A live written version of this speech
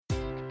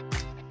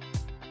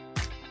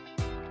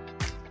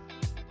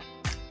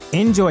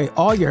Enjoy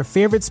all your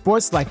favorite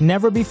sports like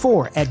never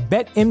before at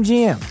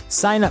BetMGM.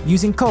 Sign up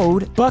using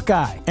code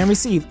Buckeye and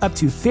receive up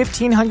to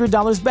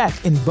 $1,500 back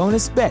in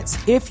bonus bets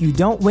if you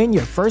don't win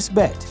your first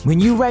bet. When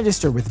you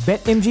register with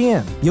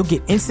BetMGM, you'll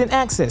get instant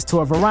access to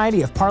a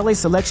variety of parlay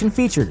selection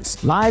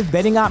features, live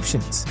betting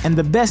options, and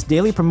the best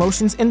daily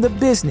promotions in the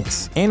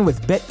business. And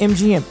with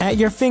BetMGM at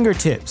your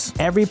fingertips,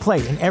 every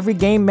play and every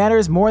game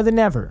matters more than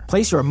ever.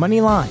 Place your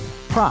money line,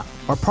 prop,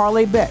 or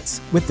parlay bets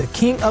with the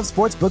king of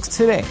sportsbooks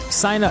today.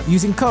 Sign up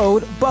using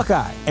code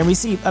Buckeye and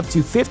receive up to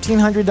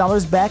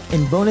 $1,500 back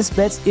in bonus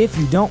bets if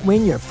you don't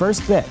win your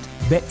first bet.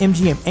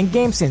 BetMGM and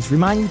GameSense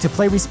remind you to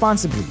play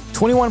responsibly.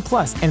 21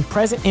 plus and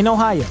present in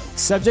Ohio,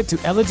 subject to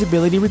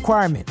eligibility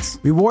requirements.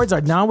 Rewards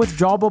are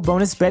non-withdrawable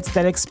bonus bets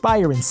that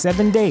expire in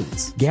 7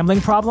 days. Gambling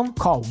problem?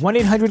 Call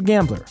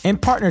 1-800-GAMBLER. In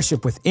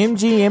partnership with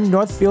MGM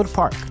Northfield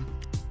Park.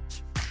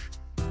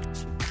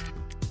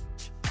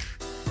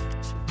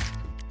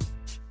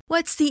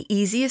 What's the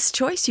easiest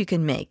choice you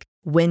can make?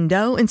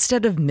 Window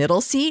instead of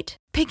middle seat?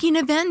 Picking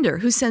a vendor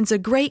who sends a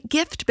great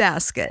gift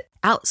basket?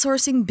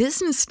 Outsourcing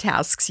business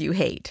tasks you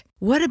hate?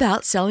 What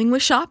about selling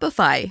with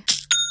Shopify?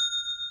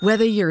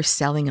 Whether you're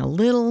selling a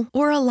little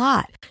or a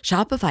lot,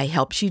 Shopify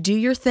helps you do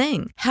your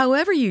thing,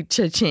 however you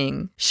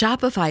cha-ching.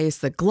 Shopify is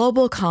the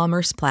global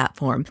commerce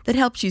platform that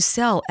helps you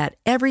sell at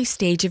every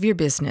stage of your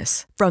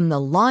business. From the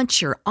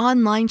launch your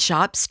online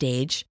shop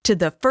stage to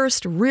the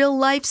first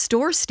real-life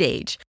store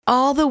stage,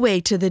 all the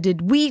way to the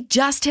did we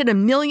just hit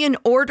 1 million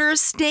orders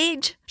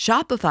stage.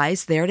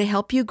 Shopify's there to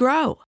help you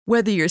grow.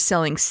 Whether you're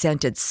selling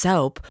scented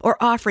soap or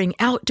offering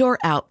outdoor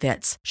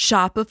outfits,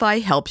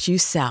 Shopify helps you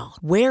sell.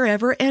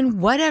 Wherever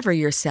and whatever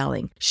you're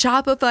selling,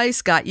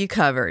 Shopify's got you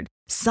covered.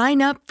 Sign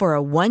up for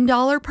a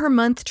 $1 per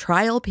month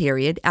trial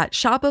period at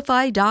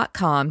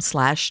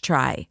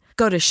shopify.com/try.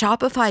 Go to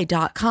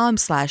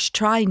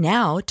shopify.com/try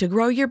now to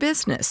grow your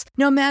business,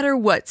 no matter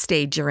what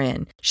stage you're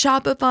in.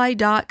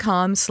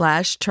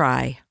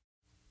 Shopify.com/try.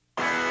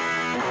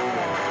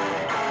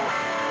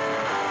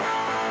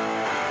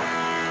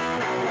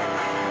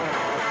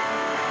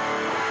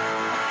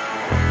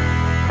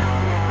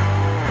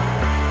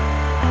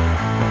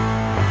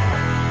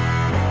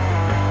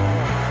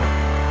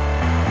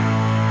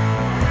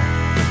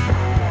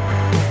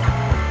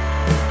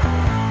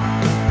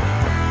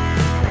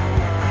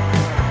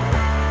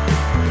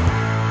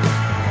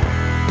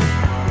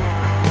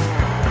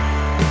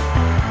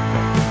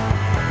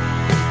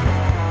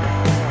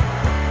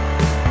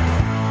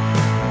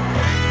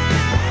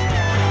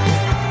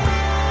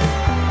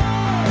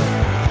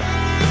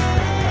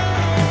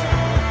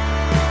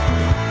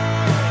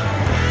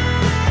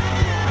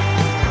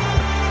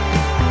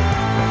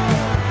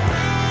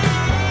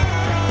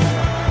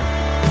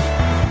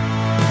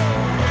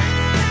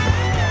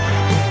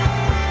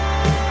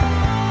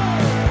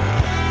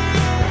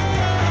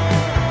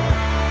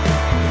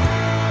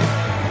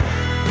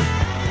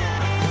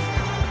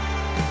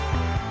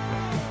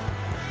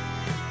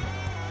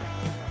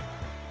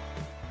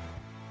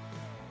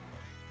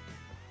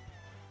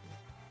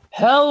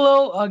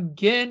 Hello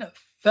again,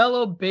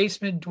 fellow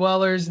basement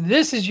dwellers.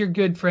 This is your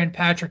good friend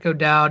Patrick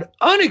O'Dowd,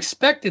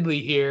 unexpectedly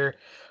here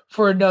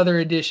for another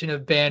edition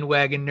of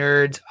Bandwagon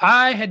Nerds.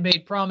 I had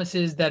made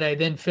promises that I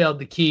then failed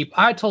to keep.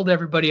 I told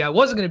everybody I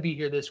wasn't going to be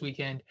here this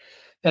weekend,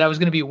 that I was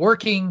going to be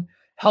working,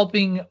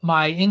 helping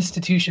my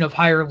institution of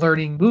higher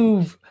learning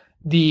move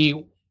the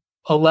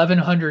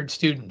 1,100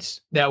 students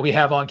that we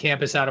have on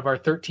campus out of our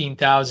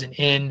 13,000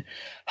 in.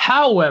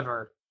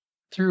 However,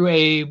 through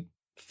a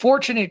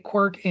fortunate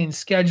quirk in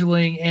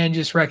scheduling and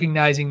just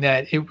recognizing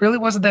that it really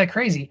wasn't that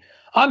crazy,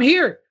 I'm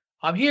here,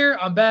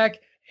 I'm back,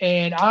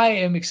 and I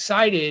am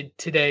excited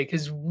today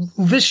because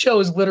this show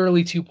is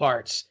literally 2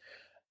 parts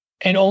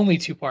and only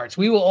 2 parts.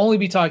 We will only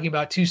be talking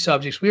about 2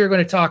 subjects. We are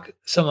going to talk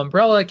some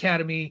Umbrella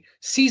Academy,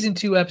 season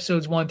 2,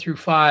 episodes 1 through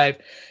 5,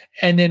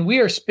 and then we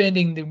are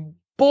spending the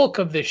bulk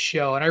of this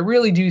show, and I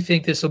really do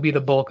think this will be the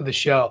bulk of the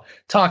show,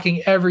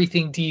 talking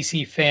everything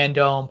DC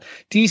Fandom.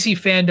 DC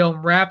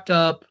Fandom wrapped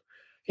up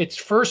its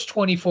first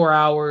 24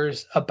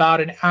 hours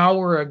about an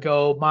hour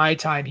ago, my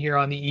time here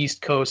on the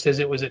East Coast, as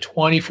it was a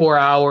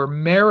 24-hour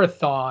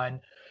marathon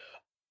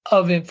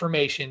of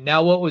information.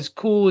 Now, what was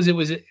cool is it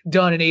was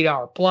done in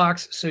 8-hour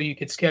blocks, so you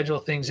could schedule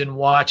things and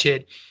watch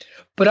it.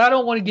 But I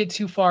don't want to get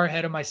too far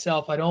ahead of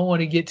myself. I don't want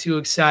to get too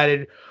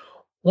excited.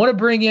 Want to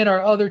bring in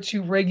our other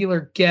 2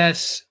 regular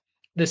guests,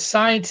 the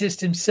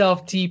scientist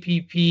himself,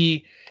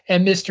 DPP,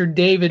 and Mr.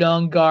 David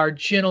Ungar.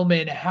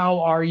 Gentlemen, how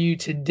are you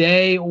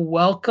today?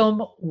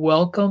 Welcome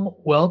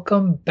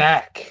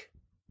back.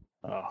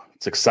 Oh,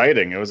 it's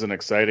exciting. It was an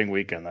exciting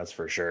weekend, that's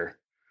for sure.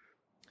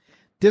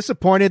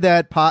 Disappointed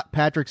that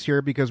Patrick's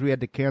here because we had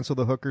to cancel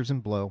the Hookers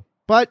and Blow.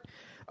 But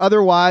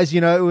otherwise,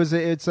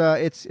 it's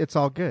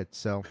all good.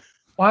 So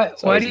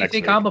why do you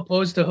think I'm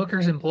opposed to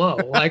Hookers and Blow?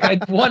 Like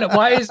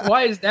why is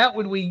that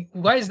when we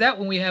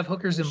have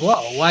Hookers and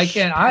Blow? Why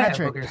can't I have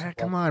Hookers and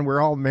Blow? Come on, we're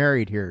all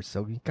married here,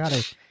 so you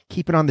gotta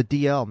keep it on the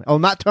DL. Oh,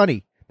 not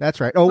Tunny. That's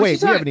right. Oh, wait,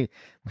 we haven't even...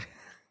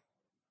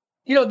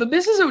 the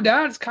Mrs.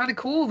 O'Dowd is kind of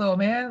cool though,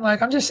 man.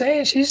 Like, I'm just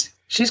saying,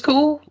 she's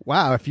cool.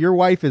 Wow, if your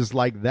wife is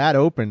like that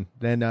open,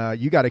 then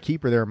you got to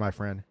keep her there, my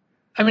friend.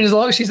 I mean, as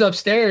long as she's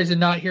upstairs and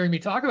not hearing me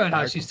talk about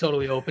how she's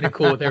totally open and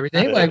cool with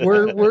everything, like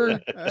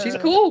she's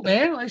cool,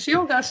 man. Like, she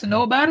don't got to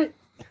know about it.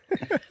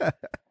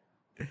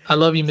 I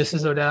love you,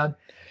 Mrs. O'Dowd.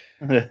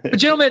 But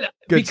gentlemen,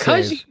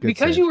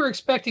 because you were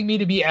expecting me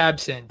to be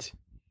absent,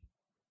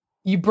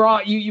 you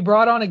brought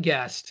on a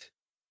guest.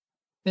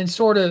 Then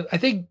sort of, I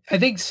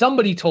think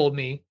somebody told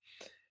me,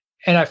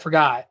 and I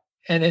forgot,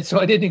 and then so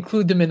I didn't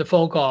include them in the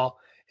phone call.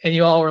 And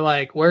you all were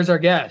like, "Where's our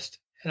guest?"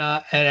 And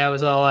I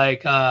was all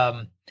like,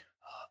 oh,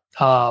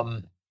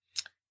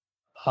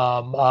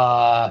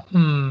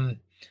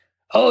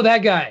 that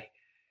guy.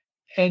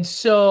 And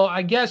so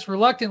I guess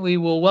reluctantly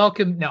we'll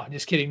welcome. No,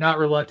 just kidding. Not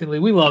reluctantly.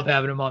 We love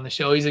having him on the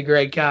show. He's a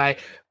great guy.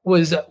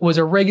 Was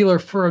a regular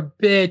for a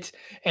bit,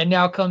 and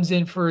now comes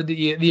in for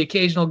the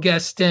occasional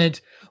guest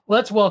stint.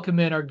 Let's welcome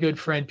in our good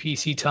friend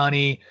PC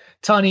Tunney.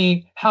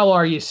 Tunney, how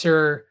are you,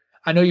 sir?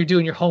 I know you're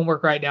doing your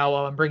homework right now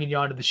while I'm bringing you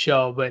onto the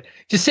show, but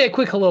just say a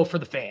quick hello for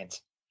the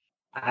fans.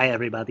 Hi,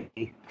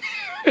 everybody.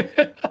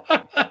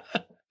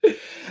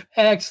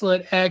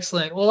 Excellent.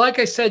 Well, like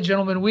I said,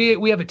 gentlemen,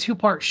 we have a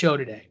 2-part show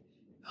today.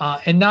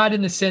 And not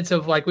in the sense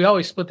of like we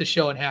always split the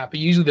show in half, but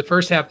usually the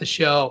first half of the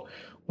show,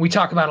 we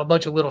talk about a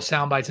bunch of little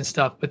sound bites and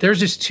stuff, but there's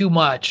just too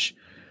much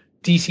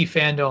DC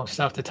fandom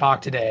stuff to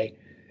talk today.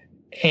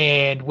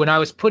 And when I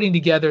was putting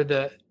together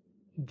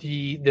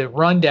the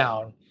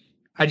rundown,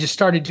 I just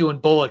started doing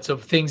bullets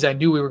of things I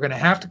knew we were going to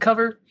have to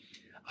cover.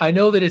 I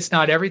know that it's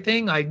not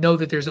everything. I know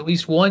that there's at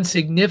least one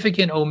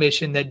significant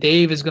omission that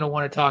Dave is going to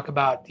want to talk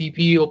about.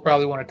 DP will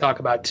probably want to talk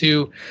about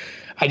too.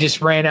 I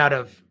just ran out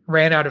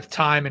of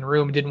time and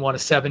room, didn't want a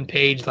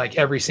 7-page like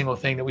every single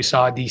thing that we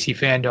saw at DC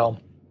Fandom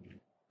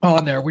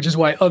on there, which is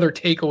why other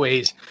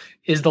takeaways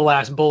is the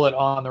last bullet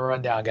on the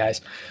rundown,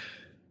 guys.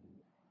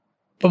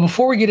 But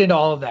before we get into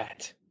all of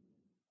that,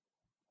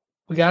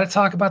 we got to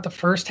talk about the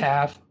first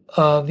half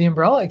of the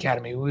Umbrella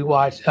Academy. We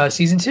watched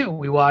season 2.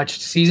 We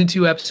watched season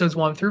 2 episodes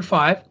 1 through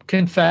 5.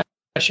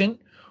 Confession.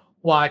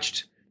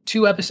 Watched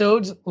 2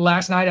 episodes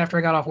last night after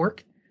I got off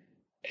work,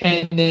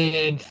 and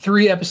then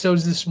 3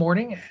 episodes this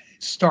morning,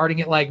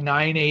 starting at like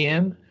 9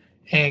 a.m.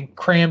 and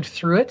crammed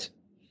through it.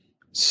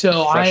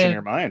 So fresh in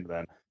your mind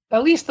then.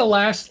 At least the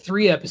last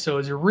 3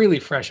 episodes are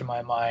really fresh in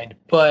my mind,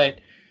 but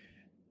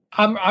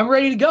I'm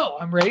ready to go.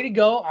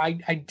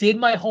 I did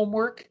my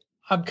homework.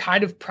 I'm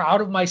kind of proud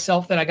of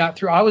myself that I got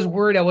through. I was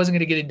worried I wasn't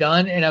going to get it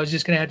done, and I was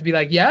just going to have to be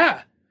like,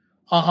 yeah,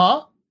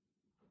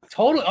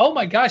 totally. Oh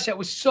my gosh, that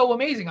was so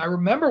amazing. I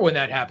remember when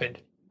that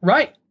happened.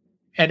 Right.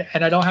 And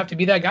I don't have to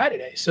be that guy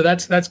today. So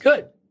that's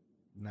good.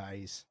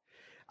 Nice.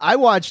 I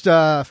watched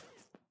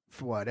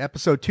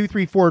episode 2,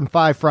 3, 4, and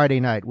 5 Friday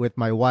night with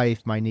my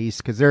wife, my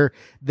niece,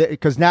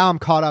 because now I'm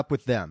caught up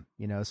with them,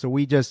 so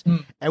we just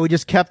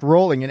kept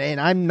rolling, and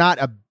I'm not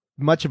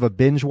much of a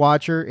binge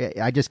watcher.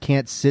 I just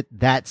can't sit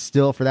that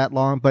still for that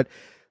long, but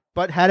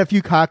had a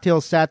few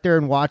cocktails, sat there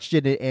and watched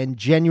it and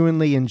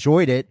genuinely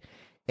enjoyed it.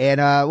 And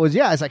I was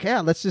like, yeah,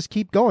 let's just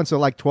keep going. So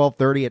like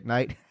 12:30 at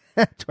night,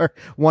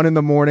 1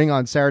 a.m.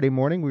 on Saturday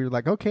morning, we were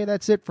like, okay,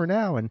 that's it for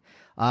now. And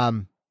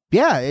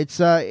yeah, it's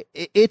a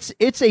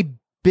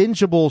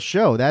bingeable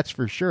show, that's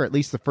for sure. At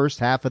least the first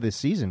half of the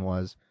season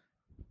was.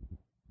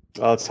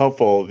 It's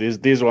helpful.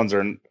 These ones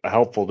are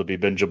helpful to be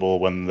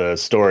bingeable when the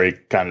story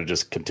kind of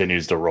just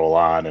continues to roll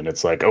on, and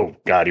it's like, oh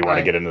God, you want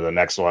to get into the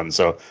next one.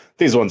 So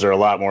these ones are a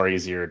lot more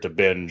easier to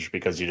binge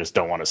because you just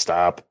don't want to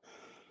stop.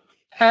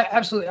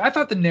 Absolutely. I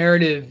thought the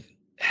narrative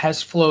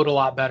has flowed a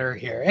lot better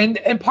here. And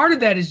part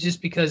of that is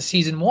just because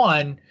season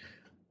 1,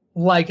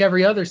 like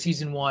every other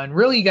season 1,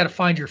 really you got to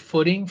find your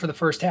footing for the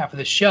first half of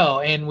the show.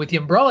 And with the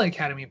Umbrella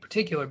Academy in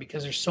particular,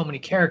 because there's so many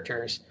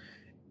characters,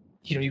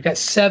 you've got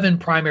 7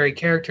 primary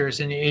characters.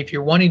 And if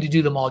you're wanting to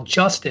do them all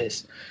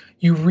justice,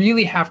 you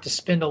really have to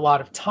spend a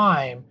lot of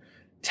time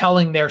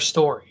telling their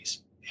stories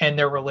and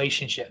their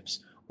relationships,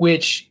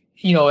 which,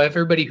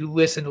 everybody who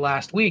listened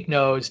last week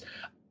knows,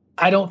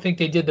 I don't think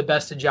they did the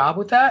best job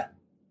with that,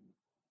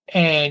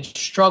 and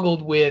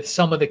struggled with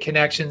some of the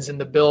connections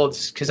and the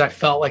builds, because I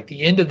felt like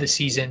the end of the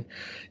season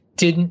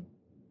didn't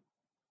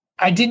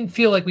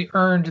feel like we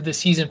earned the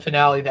season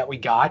finale that we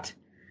got,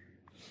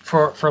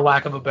 for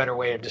lack of a better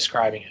way of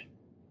describing it.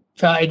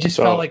 I just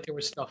felt like there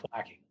was stuff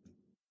lacking.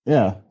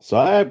 Yeah. So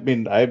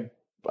I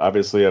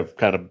obviously have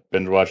kind of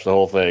binge watched the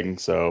whole thing.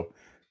 So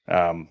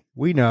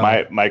we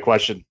know my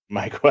question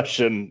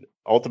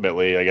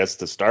ultimately, I guess,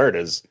 to start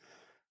is,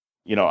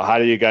 how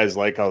do you guys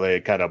like how they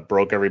kind of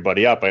broke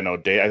everybody up? I know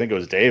Dave, I think it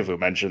was Dave who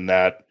mentioned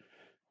that,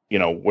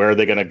 where are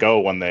they going to go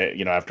when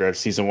they, after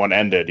season 1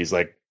 ended, he's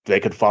like, they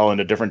could fall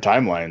into different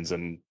timelines.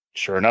 And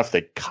sure enough,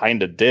 they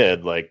kind of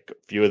did. Like, a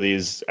few of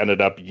these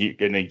ended up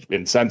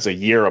in sense a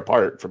year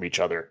apart from each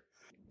other.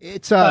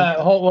 It's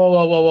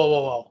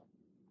whoa.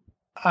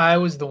 I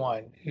was the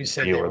one who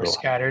said they were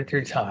scattered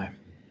through time.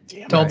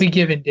 Don't be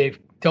giving Dave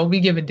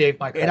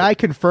my credit. And I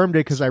confirmed it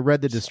because I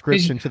read the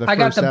description to the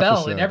first episode. I got the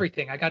bell and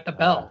everything. I got the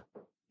bell.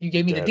 You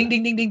gave me the ding,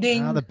 ding, ding, ding,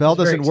 ding. The bell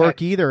doesn't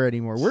work either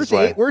anymore. Where's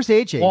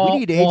AJ? We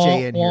need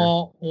AJ in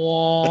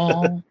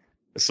here.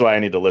 That's why I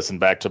need to listen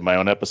back to my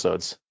own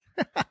episodes.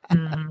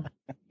 Mm-hmm.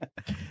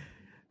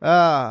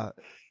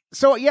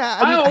 So yeah,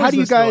 I mean, how do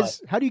you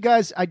guys?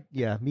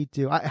 Me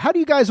too. How do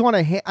you guys want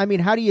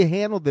to? How do you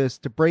handle this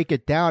to break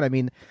it down? I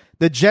mean,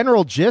 the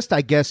general gist,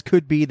 I guess,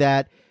 could be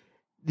that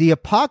the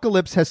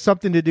apocalypse has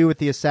something to do with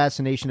the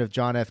assassination of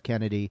John F.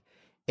 Kennedy,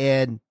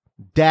 and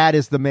Dad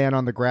is the man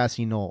on the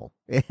grassy knoll,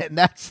 and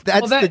that's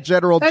the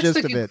general gist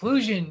of it.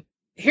 Conclusion.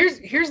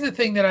 Here's the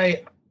thing that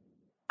I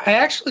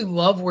actually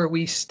love where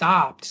we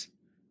stopped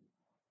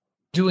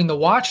doing the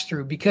watch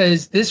through,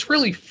 because this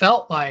really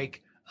felt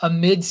like a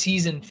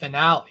mid-season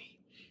finale.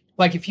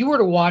 Like if you were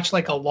to watch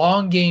like a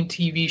long game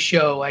TV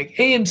show like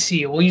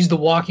AMC, we'll use The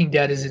Walking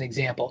Dead as an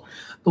example.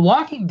 The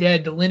Walking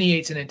Dead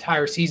delineates an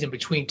entire season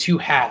between two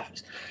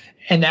halves.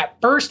 And that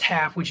first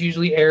half, which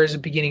usually airs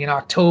beginning in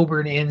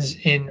October and ends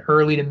in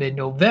early to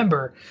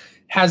mid-November,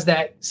 has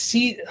that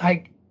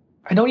I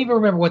don't even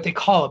remember what they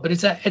call it, but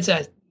it's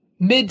a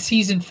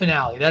mid-season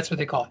finale. That's what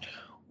they call it.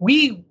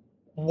 We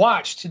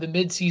watched to the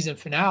mid-season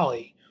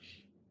finale,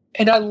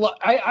 and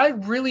I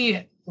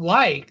really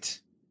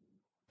liked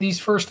these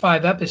first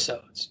 5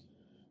 episodes,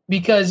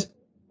 because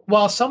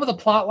while some of the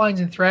plot lines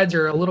and threads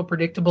are a little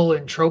predictable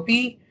and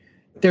tropey,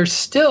 they're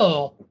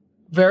still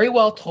very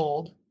well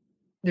told.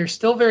 They're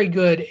still very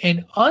good.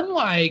 And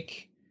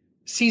unlike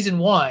season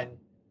 1,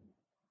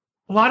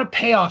 a lot of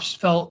payoffs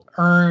felt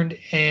earned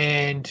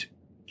and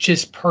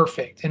just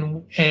perfect.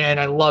 And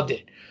I loved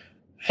it.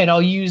 And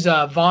I'll use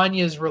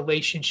Vanya's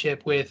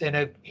relationship with,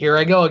 here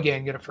I go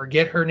again, going to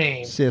forget her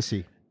name.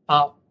 Sissy.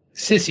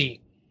 Sissy.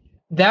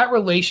 That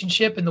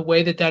relationship and the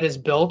way that is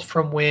built,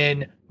 from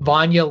when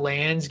Vanya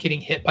lands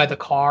getting hit by the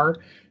car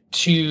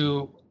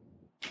to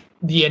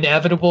the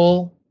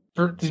inevitable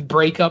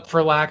breakup,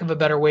 for lack of a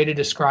better way to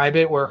describe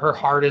it, where her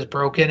heart is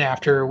broken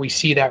after we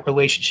see that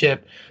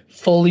relationship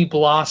fully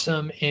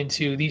blossom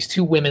into these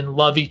two women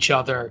love each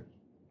other.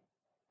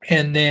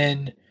 And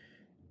then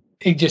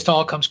it just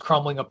all comes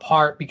crumbling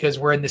apart because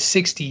we're in the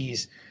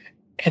 60s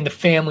and the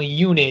family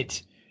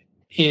unit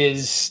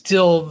is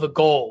still the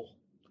goal.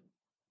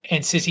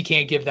 And Sissy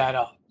can't give that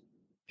up.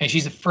 And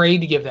she's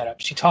afraid to give that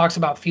up. She talks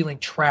about feeling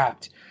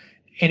trapped.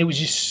 And it was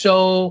just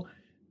so,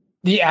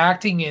 the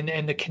acting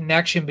and the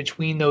connection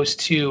between those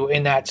two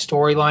in that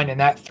storyline and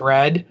that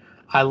thread,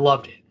 I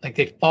loved it. Like,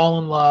 they fall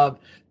in love.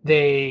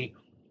 They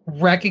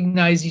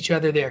recognize each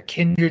other. They're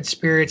kindred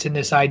spirits in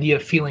this idea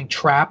of feeling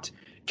trapped,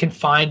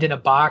 confined in a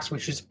box,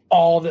 which is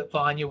all that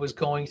Vanya was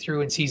going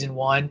through in season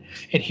 1.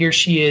 And here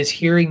she is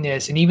hearing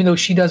this. And even though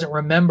she doesn't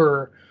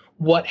remember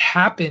what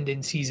happened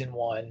in season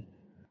 1,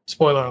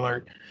 spoiler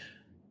alert,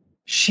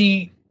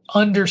 she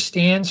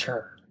understands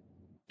her.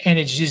 And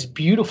it's just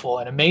beautiful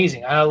and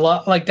amazing. I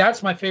love, like,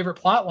 that's my favorite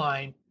plot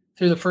line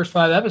through the first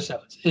 5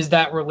 episodes, is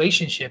that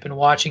relationship and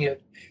watching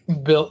it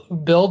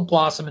build,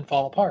 blossom, and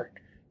fall apart.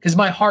 Because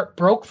my heart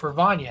broke for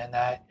Vanya in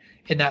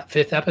that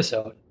 5th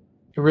episode.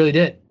 It really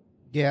did.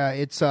 Yeah,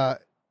 it's I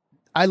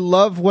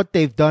love what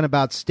they've done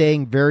about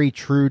staying very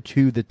true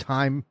to the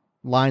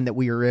timeline that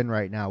we are in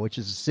right now, which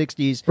is the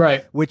 60s,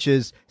 right? Which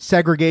is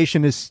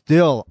segregation is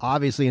still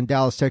obviously in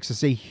Dallas,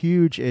 Texas, a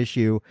huge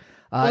issue.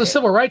 Well, the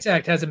Civil Rights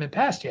Act hasn't been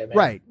passed yet,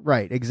 man.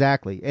 Right,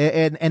 exactly.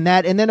 And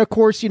then of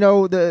course,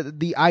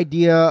 the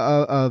idea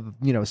of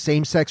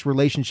same-sex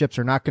relationships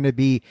are not going to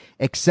be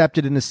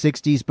accepted in the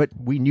 60s, but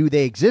we knew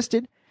they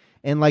existed.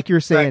 And like you're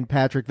saying, right,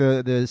 Patrick,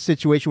 the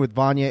situation with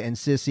Vanya and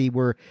Sissy,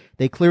 where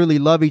they clearly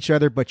love each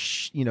other, but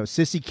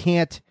Sissy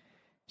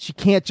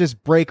can't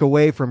just break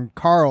away from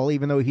Carl,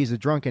 even though he's a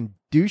drunken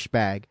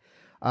douchebag.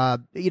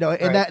 And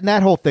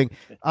that whole thing.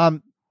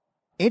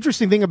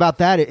 Interesting thing about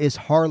that is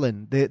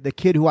Harlan, the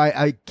kid who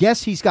I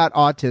guess he's got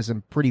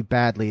autism pretty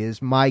badly,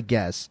 is my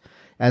guess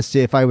as to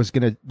if I was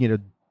going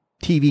to,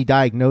 TV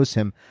diagnose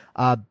him.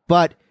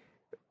 But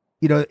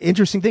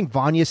interesting thing,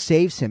 Vanya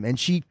saves him, and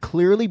she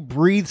clearly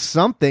breathes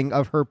something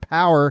of her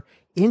power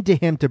into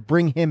him to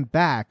bring him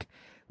back,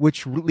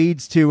 which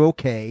leads to,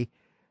 okay,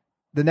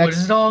 the next. What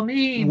does it all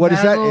mean? What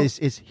is that?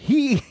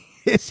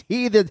 Is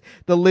he the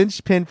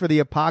linchpin for the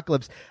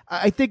apocalypse?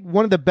 I think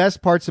one of the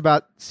best parts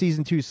about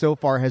season 2 so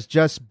far has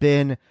just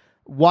been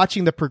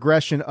watching the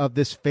progression of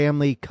this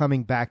family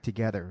coming back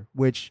together,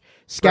 which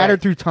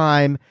scattered through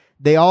time,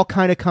 they all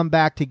kind of come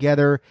back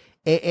together.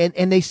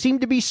 And they seem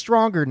to be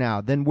stronger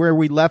now than where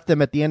we left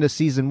them at the end of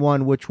season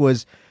 1, which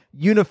was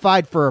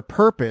unified for a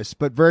purpose,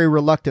 but very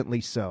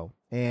reluctantly so.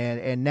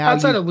 And now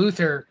outside of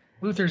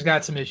Luther's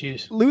got some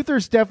issues.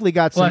 Luther's definitely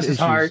got some issues.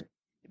 Heart.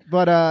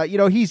 But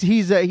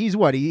he's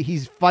what?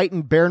 He's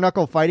fighting bare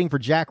knuckle fighting for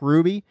Jack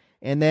Ruby,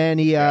 and then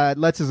he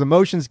lets his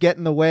emotions get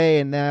in the way,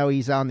 and now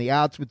he's on the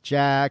outs with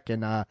Jack,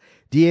 and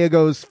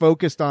Diego's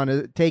focused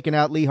on taking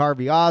out Lee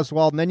Harvey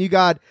Oswald, and then you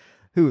got.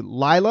 Who,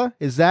 Lila?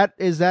 Is that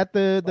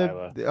the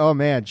Lila. Oh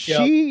man,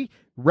 she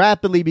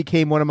rapidly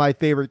became one of my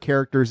favorite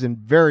characters in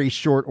very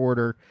short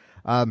order,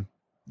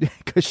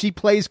 because she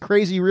plays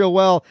crazy real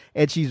well,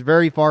 and she's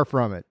very far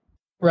from it.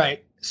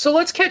 Right. So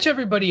let's catch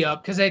everybody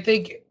up, because I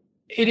think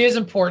it is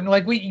important.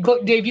 Like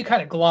Dave, you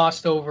kind of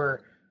glossed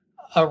over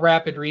a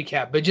rapid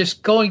recap, but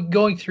just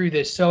going through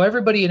this. So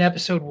everybody in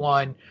episode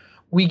 1,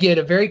 we get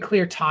a very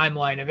clear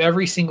timeline of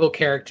every single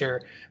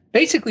character,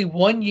 basically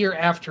 1 year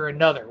after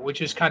another,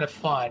 which is kind of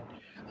fun.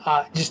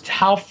 Just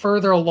how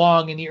further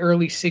along in the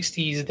early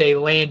 60s they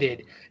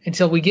landed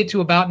until we get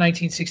to about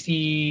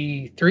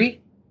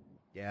 1963.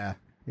 Yeah,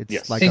 it's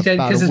yes. like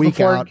about a week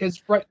out.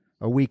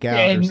 A week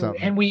out or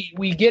something. And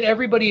we get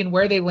everybody in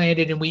where they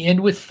landed, and we end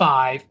with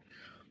 5,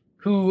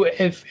 who,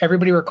 if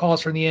everybody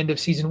recalls from the end of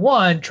season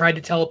 1, tried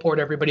to teleport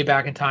everybody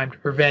back in time to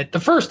prevent the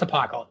first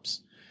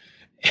apocalypse.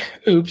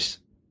 Oops.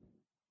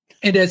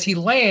 And as he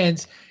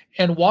lands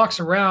and walks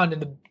around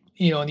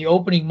in the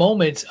opening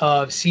moments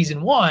of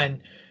season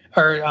 1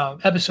 or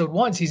episode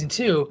 1, season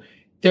 2,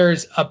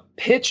 there's a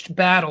pitched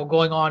battle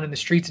going on in the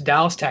streets of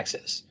Dallas,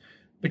 Texas,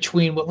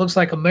 between what looks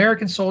like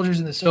American soldiers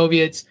and the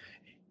Soviets,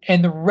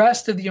 and the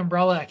rest of the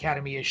Umbrella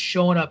Academy is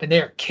showing up, and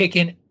they're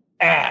kicking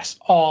ass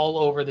all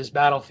over this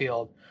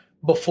battlefield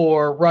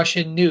before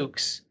Russian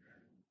nukes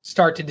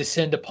start to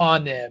descend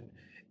upon them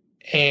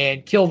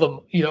and kill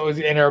them,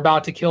 and are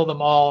about to kill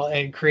them all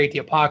and create the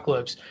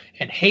apocalypse.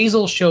 And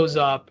Hazel shows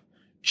up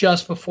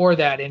just before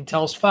that and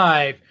tells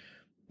 5,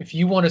 if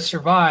you want to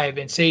survive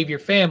and save your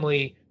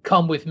family,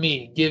 come with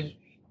me.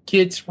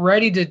 Gets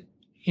ready to,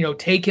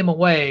 take him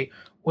away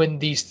when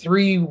these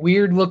 3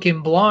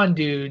 weird-looking blonde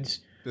dudes,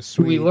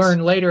 who we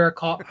learn later are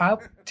called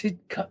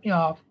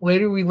the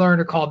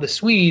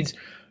Swedes,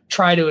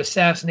 try to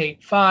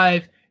assassinate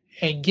 5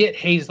 and get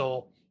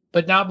Hazel,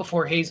 but not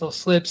before Hazel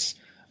slips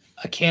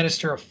a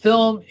canister of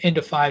film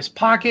into 5's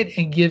pocket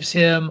and gives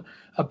him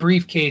a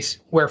briefcase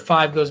where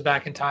 5 goes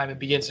back in time and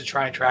begins to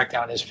try and track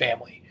down his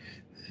family.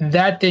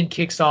 That then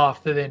kicks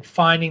off the then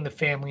finding the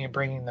family and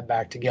bringing them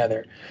back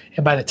together.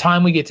 And by the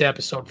time we get to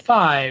episode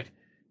 5,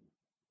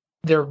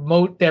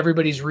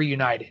 everybody's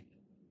reunited,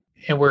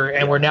 and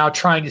we're now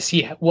trying to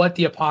see what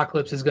the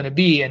apocalypse is going to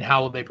be and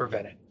how will they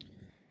prevent it.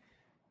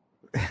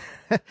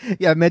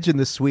 Yeah, I mentioned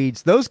the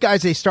Swedes. Those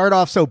guys, they start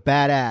off so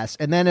badass,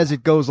 and then as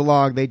it goes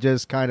along, they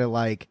just kind of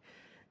like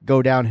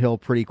go downhill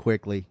pretty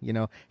quickly.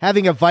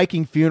 Having a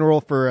Viking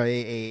funeral for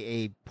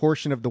a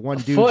portion of the one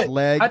dude's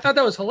leg. I thought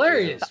that was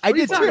hilarious. I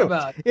did too.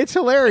 It's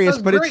hilarious,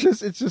 but great.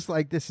 it's just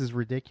like, this is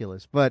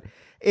ridiculous. But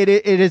it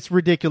is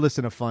ridiculous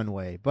in a fun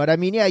way. But I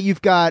mean, yeah,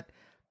 you've got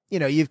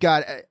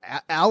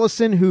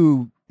Allison,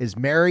 who is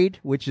married,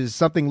 which is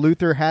something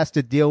Luther has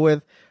to deal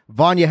with.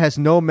 Vanya has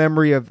no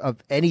memory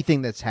of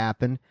anything that's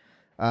happened.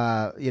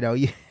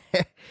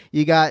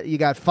 You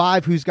got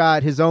 5, who's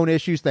got his own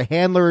issues. The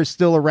handler is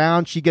still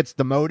around. She gets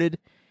demoted,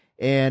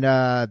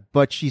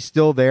 but she's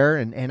still there.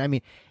 And I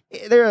mean,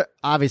 there are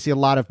obviously a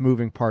lot of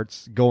moving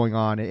parts going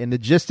on. And the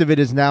gist of it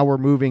is now we're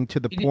moving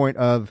to the point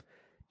of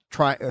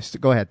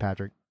go ahead,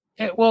 Patrick.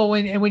 Well,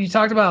 when you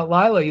talked about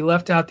Lila, you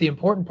left out the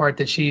important part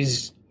that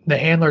she's the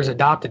handler's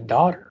adopted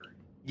daughter.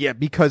 Yeah,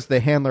 because the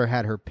handler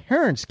had her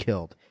parents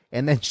killed,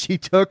 and then she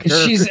took her.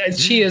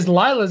 She is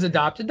Lila's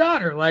adopted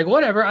daughter. Like,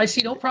 whatever. I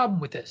see no problem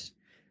with this.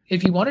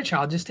 If you want a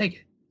child, just take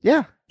it.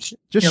 Yeah.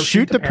 Just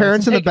shoot the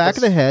parents in the back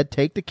of the head,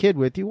 take the kid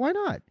with you. Why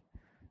not?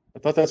 I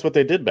thought that's what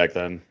they did back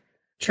then.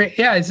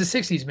 Yeah, it's the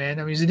 60s, man.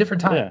 I mean, it's a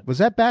different time. Yeah. Was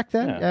that back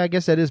then? Yeah, I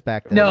guess that is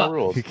back then.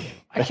 No,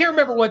 I can't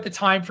remember what the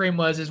time frame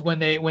was is when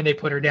they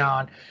put her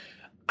down.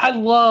 I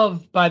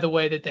love, by the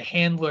way, that the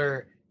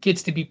handler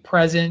gets to be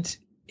present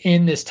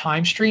in this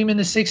time stream in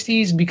the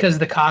 60s because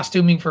the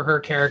costuming for her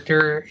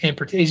character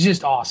is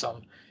just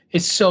awesome.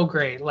 It's so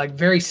great, like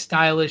very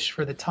stylish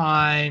for the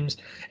times.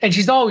 And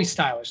she's always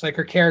stylish, like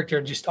her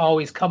character just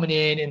always coming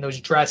in those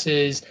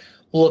dresses,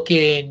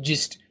 looking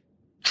just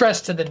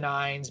dressed to the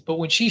nines. But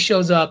when she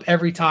shows up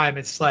every time,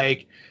 it's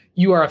like,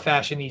 you are a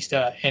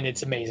fashionista, and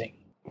it's amazing.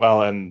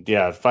 Well, and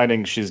yeah,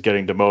 finding she's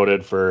getting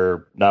demoted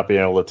for not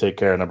being able to take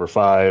care of number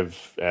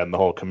 5 and the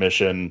whole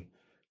commission,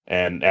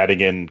 and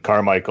adding in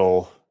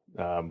Carmichael,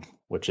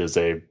 which is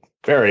a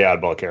very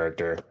oddball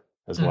character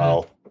as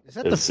well. Is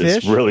that the fish?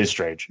 It's really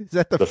strange. Is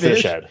that the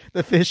fish head?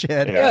 The fish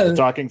head. Yeah, the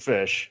talking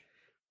fish.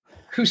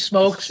 Who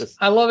smokes?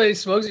 I love it. He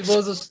smokes. He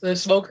blows the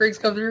smoke rings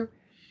come through.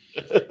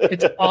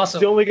 It's awesome.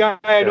 That's the only guy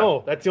I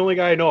know. That's the only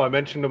guy I know. I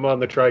mentioned him on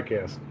the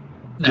TriCast.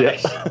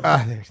 Nice.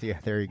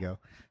 There you go.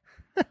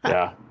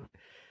 Yeah.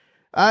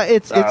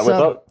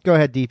 Go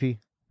ahead, DP.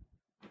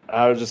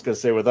 I was just gonna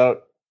say,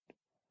 without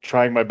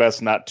trying my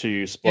best not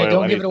to spoil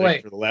don't anything give it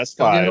away. for the last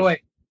don't 5. Give it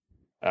away.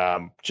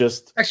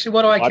 Just actually,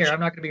 what do I care? I'm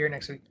not gonna be here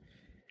next week.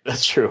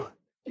 That's true.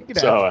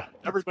 So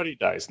everybody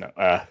dies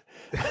now.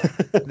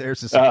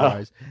 There's a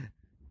surprise.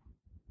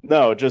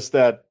 No, just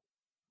that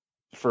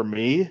for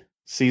me,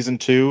 season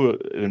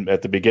 2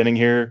 at the beginning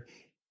here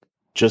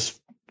just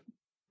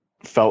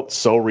felt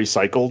so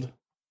recycled.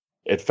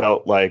 It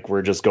felt like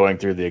we're just going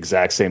through the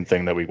exact same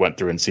thing that we went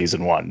through in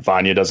season 1.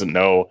 Vanya doesn't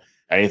know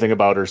anything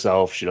about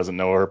herself. She doesn't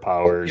know her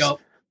powers.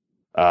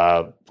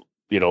 Yep.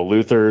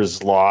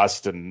 Luther's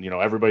lost, and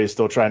everybody's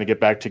still trying to get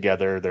back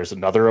together. There's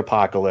another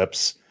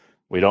apocalypse.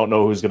 We don't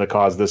know who's going to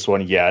cause this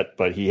one yet,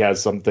 but he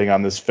has something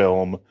on this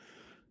film.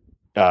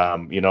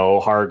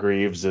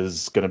 Hargreaves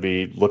is going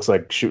to looks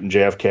like shooting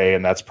JFK,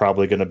 and that's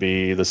probably going to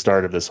be the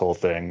start of this whole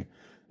thing.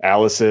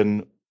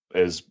 Allison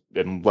is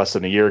in less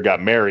than a year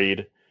got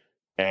married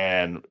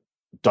and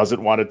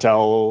doesn't want to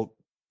tell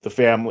the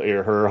family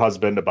or her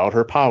husband about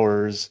her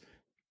powers,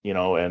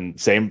 and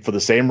same for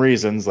the same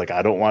reasons. Like,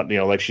 I don't want,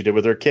 like she did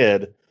with her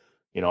kid,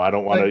 I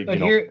don't want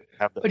to,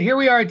 But here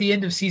we are at the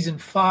end of season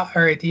 5,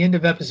 or at the end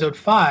of episode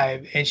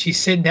 5, and she's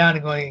sitting down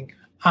and going,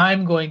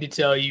 "I'm going to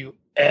tell you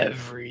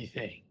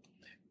everything."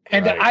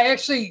 And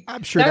right.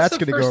 I'm sure that's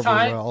going to go over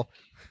well.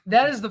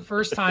 That is the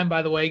first time,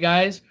 by the way,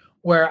 guys,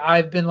 where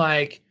I've been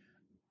like,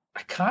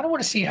 I kind of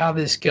want to see how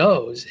this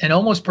goes, and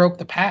almost broke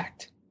the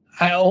pact.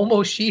 I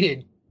almost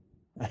cheated.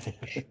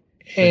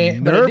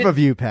 Nerve of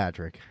you,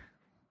 Patrick.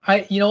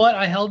 You know what?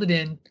 I held it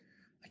in.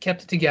 I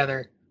kept it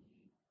together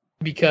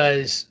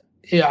because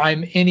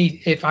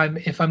if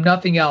I'm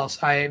nothing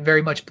else, I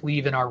very much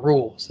believe in our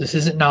rules. This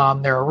isn't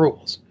Nam. There are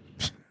rules.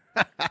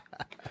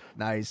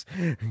 Nice.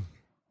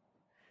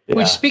 Yeah.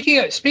 Which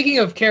speaking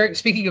of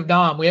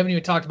Dom, we haven't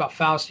even talked about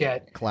Faust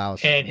yet.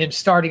 Klaus. And him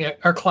starting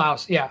or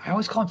Klaus. Yeah, I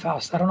always call him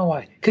Faust. I don't know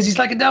why. Because he's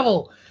like a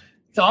devil.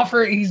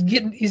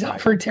 Getting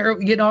offered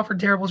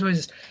terrible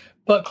choices.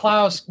 But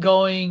Klaus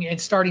going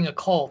and starting a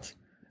cult,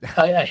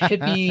 a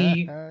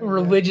hippie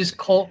religious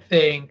cult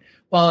thing,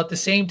 while at the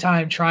same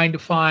time trying to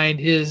find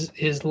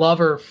his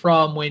lover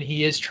from when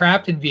he is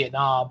trapped in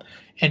Vietnam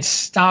and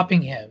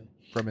stopping him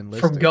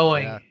from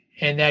going. Yeah.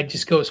 And that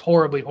just goes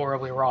horribly,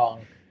 horribly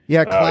wrong.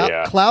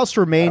 Yeah, Klaus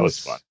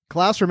remains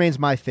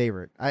my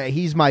favorite.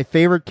 He's my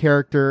favorite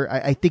character.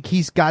 I think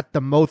he's got the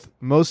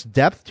most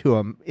depth to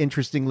him,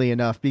 interestingly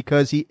enough,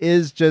 because he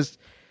is just,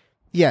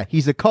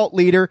 he's a cult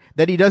leader.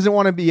 That he doesn't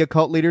want to be a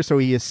cult leader, so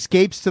he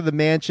escapes to the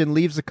mansion,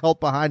 leaves the cult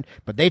behind,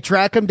 but they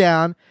track him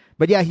down.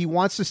 But he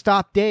wants to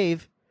stop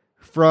Dave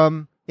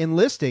from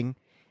enlisting.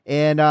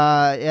 And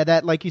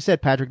that, like you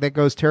said, Patrick, that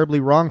goes terribly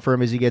wrong for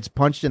him as he gets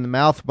punched in the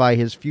mouth by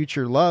his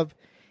future love.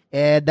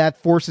 And that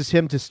forces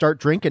him to start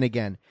drinking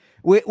again.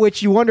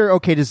 Which you wonder,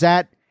 okay, does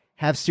that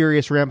have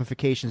serious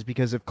ramifications?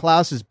 Because if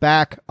Klaus is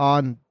back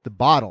on the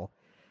bottle,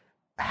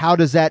 how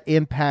does that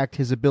impact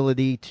his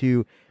ability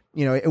to,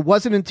 it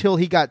wasn't until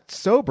he got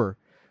sober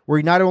where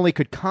he not only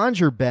could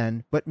conjure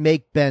Ben, but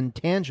make Ben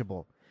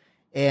tangible.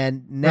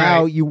 And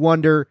now you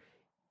wonder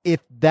if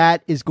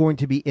that is going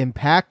to be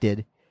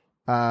impacted.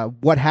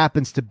 What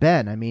happens to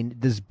Ben? I mean,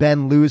 does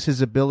Ben lose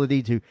his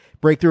ability to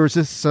break through? Or is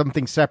this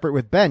something separate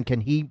with Ben? Can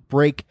he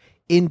break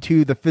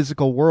into the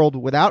physical world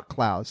without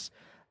Klaus?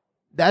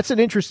 That's an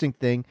interesting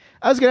thing.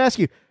 I was going to ask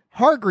you,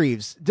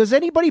 Hargreaves, does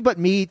anybody but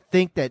me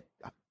think that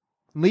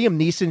Liam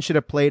Neeson should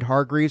have played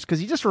Hargreaves? Because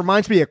he just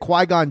reminds me of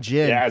Qui-Gon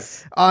Jinn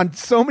on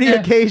so many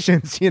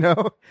occasions,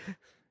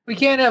 We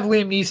can't have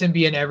Liam Neeson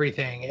be in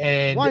everything.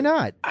 And why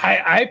not?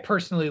 I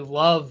personally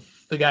love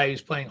the guy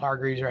who's playing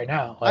Hargreaves right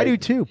now. I do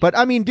too. But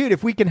I mean, dude,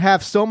 if we can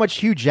have so much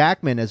Hugh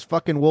Jackman as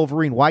fucking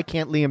Wolverine, why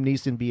can't Liam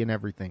Neeson be in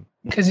everything?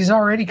 Because he's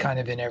already kind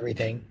of in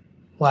everything.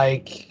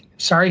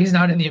 Sorry, he's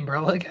not in the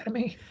Umbrella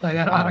Academy. I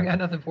don't got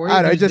nothing for you.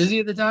 He was busy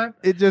at the time.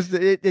 It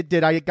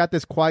did. I got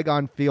this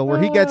Qui-Gon feel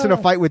where he gets in a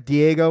fight with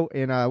Diego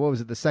in what was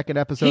it, the second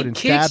episode, and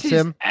stabs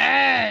him.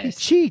 Ass. He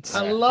cheats.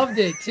 I loved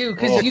it too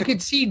because you could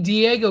see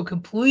Diego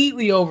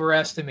completely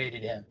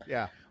overestimated him.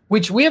 Yeah.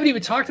 Which we haven't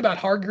even talked about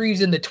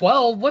Hargreaves in the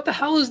 12. What the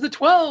hell is the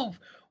 12?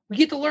 We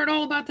get to learn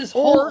all about this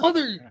whole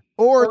other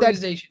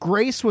organization. That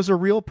Grace was a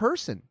real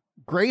person.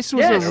 Grace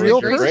was a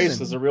real person. Grace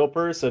was a real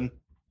person.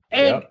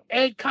 And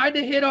kind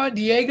of hit on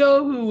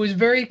Diego, who was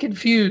very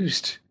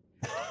confused.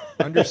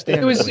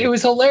 Understandable. It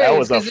was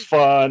hilarious. That was a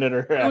fun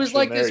interaction. It was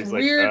like this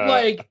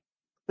weird,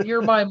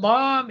 you're my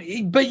mom,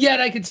 but yet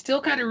I could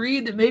still kind of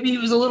read that maybe he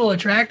was a little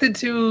attracted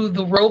to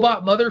the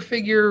robot mother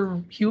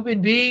figure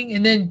human being.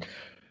 And then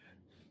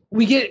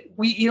we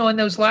in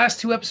those last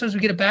 2 episodes, we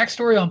get a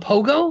backstory on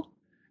Pogo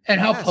and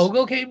how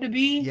Pogo came to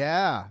be.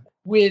 Yeah.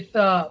 With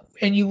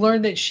and you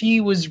learn that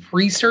she was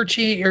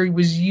researching or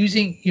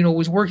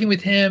was working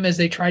with him as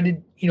they tried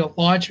to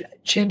launch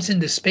chimps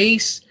into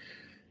space,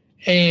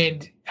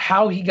 and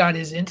how he got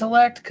his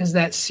intellect, because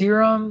that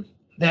serum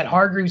that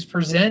Hargreaves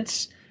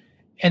presents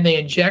and they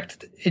inject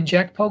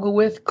Pogo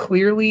with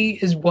clearly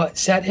is what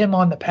set him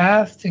on the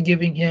path to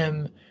giving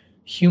him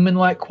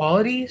human-like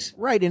qualities.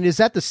 Right, and is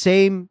that the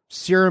same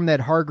serum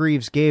that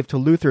Hargreaves gave to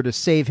Luthor to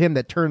save him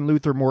that turned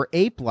Luthor more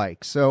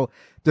ape-like? So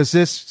does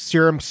this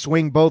serum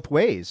swing both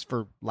ways,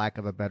 for lack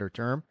of a better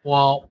term?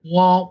 Wow.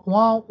 Well,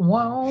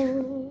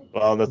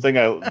 the thing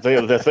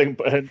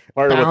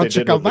part of what they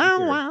did with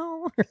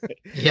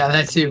yeah,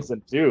 that too.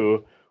 Season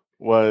 2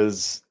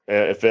 was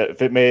if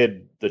it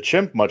made the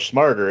chimp much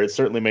smarter, it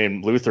certainly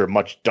made Luthor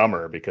much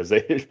dumber, because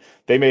they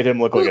made him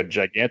look like a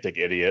gigantic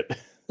idiot.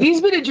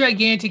 He's been a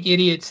gigantic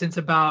idiot since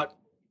about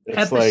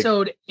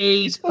episode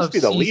 8 of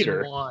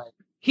season 1.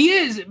 He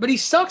is, but he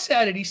sucks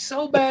at it. He's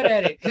so bad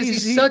at it because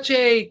he's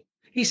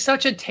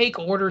such a take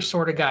order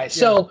sort of guy.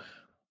 So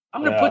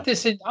I'm gonna put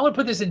this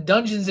in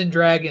Dungeons and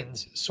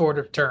Dragons sort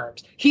of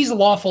terms. He's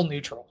lawful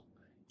neutral.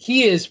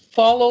 He is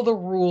follow the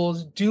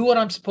rules, do what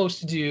I'm supposed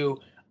to do.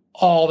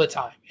 all the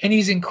time. And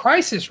he's in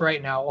crisis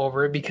right now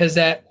over it because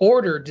that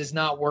order does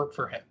not work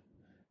for him.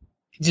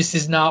 It just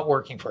is not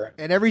working for him.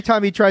 And every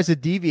time he tries to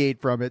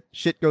deviate from it,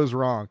 shit goes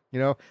wrong. You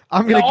know,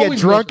 I'm going to get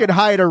always drunk goes and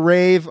high at a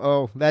rave.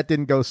 Oh, that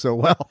didn't go so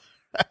well.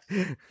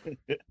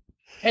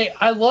 Hey,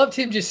 I loved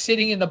him just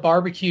sitting in the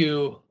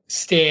barbecue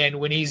stand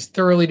when he's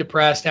thoroughly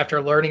depressed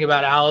after learning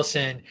about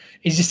Allison.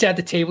 He's just at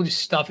the table, just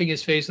stuffing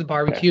his face with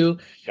barbecue.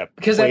 Yeah,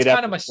 because that's plate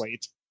kind of my after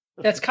plate.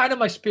 that's kind of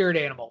my spirit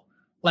animal.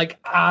 Like,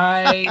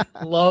 I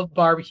love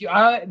barbecue.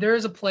 There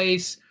is a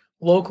place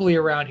locally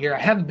around here. I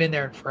haven't been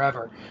there in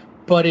forever,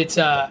 but it's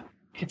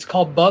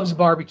called Bub's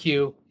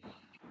Barbecue,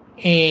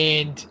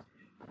 and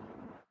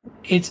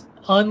it's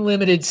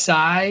unlimited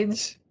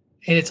sides,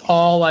 and it's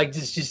all like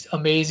just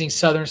amazing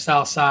Southern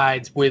style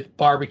sides with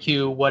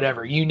barbecue,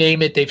 whatever you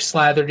name it. They've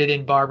slathered it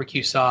in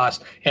barbecue sauce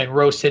and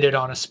roasted it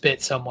on a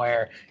spit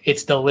somewhere.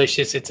 It's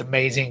delicious. It's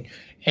amazing.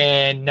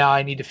 And now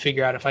I need to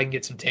figure out if I can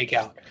get some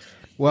takeout.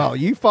 Well,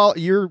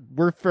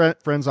 we're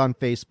friends on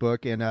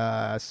Facebook,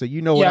 and so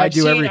you know what I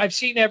do. I've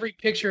seen every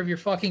picture of your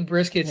fucking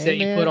briskets Hey, that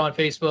you man, put on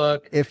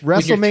Facebook. if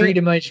with your WrestleMania,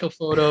 3-dimensional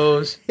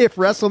photos. if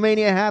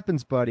WrestleMania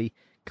happens, buddy,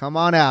 come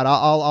on out.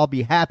 I'll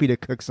be happy to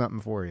cook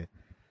something for you.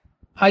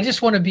 I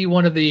just want to be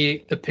one of the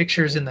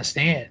pictures in the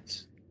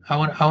stands. I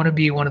want to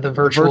be one of the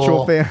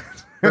virtual fans.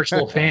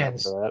 virtual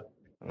fans. For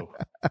that. Oh.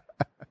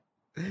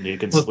 You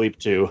can sleep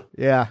too.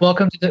 Yeah,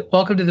 Welcome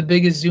to the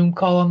biggest Zoom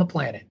call on the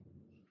planet.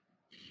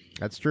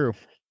 that's true.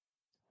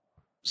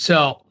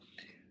 So,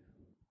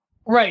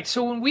 right.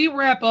 So when we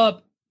wrap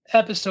up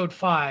episode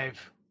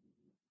 5,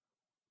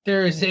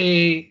 there's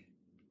a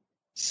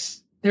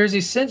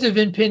sense of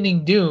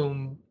impending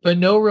doom, but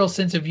no real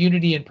sense of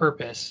unity and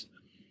purpose.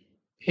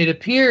 It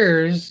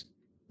appears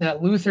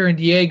that Luther and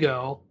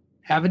Diego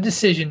have a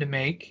decision to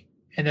make,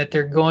 and that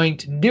they're going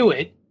to do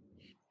it.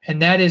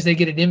 And that is, they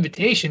get an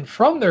invitation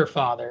from their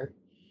father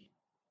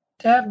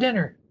to have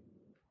dinner.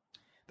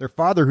 Their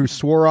father, who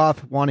swore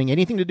off wanting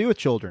anything to do with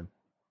children,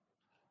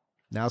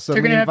 now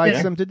suddenly gonna have invites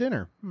dinner. them to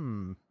dinner.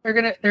 They're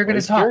gonna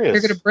he's talk. curious.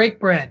 They're gonna break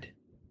bread.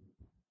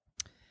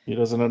 He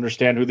doesn't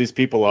understand who these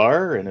people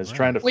are and is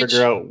trying to Which-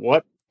 figure out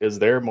what is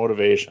their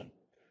motivation.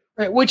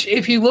 Right, which,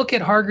 if you look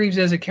at Hargreaves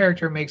as a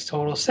character, makes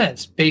total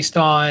sense based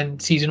on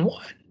season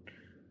 1.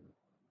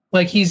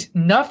 Like, he's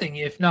nothing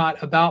if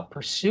not about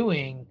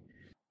pursuing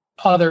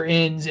other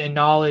ends and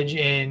knowledge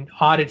and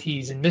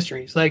oddities and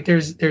mysteries. Like,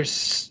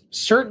 there's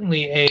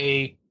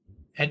certainly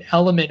an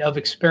element of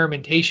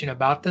experimentation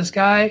about this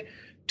guy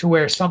to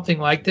where something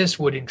like this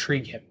would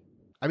intrigue him.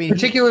 I mean,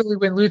 Particularly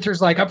when Luther's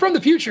like, "I'm from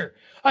the future.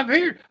 I'm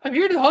here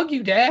to hug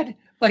you, Dad."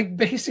 Like,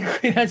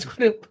 basically, that's what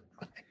it.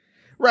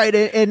 right,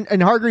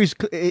 and Hargreaves,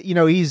 you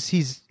know,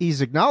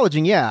 he's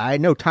acknowledging, yeah, I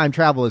know time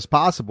travel is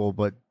possible,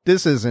 but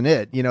this isn't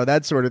it, you know,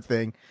 that sort of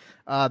thing.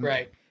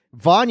 Right.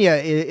 Vanya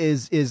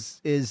is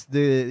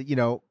the, you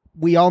know,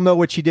 we all know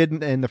what she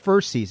did in the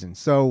first season,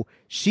 so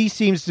she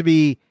seems to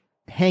be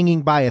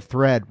hanging by a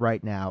thread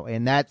right now,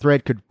 and that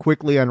thread could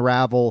quickly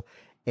unravel.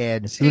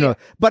 And See, who knows?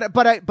 But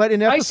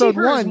in I see episode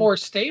her as 1, more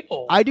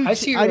stable. I do I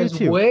see her I do as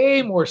too.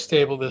 way more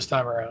stable this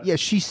time around. yeah,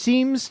 she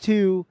seems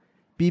to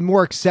be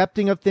more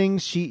accepting of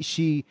things.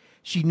 She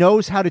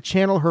knows how to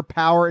channel her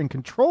power and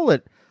control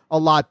it a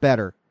lot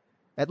better.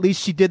 At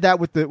least she did that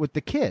with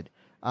the kid.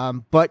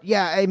 But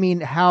yeah, I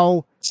mean,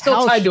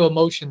 Still tied to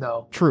emotion,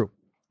 though. True.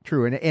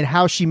 And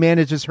how she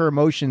manages her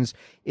emotions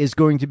is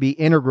going to be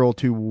integral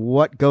to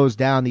what goes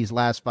down these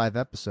last 5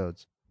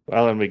 episodes.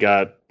 Well, and we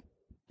got,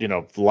 you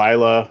know,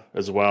 Lila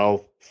as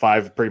well.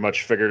 5 pretty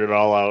much figured her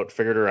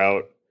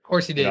out. Of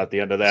course he did. At the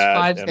end of that.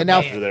 Five's And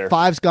now man. there.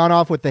 5's gone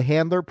off with the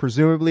handler,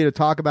 presumably to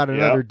talk about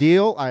another Yep.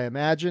 deal. I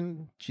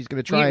imagine she's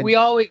going to try we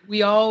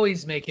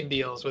always making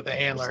deals with a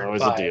handler. It's in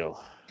always 5. a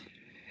deal.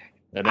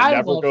 And it I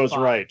never love goes 5.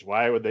 right.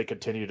 Why would they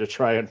continue to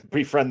try and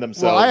befriend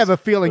themselves Well, I have a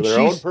feeling for their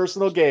own she's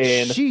personal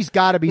gain? She's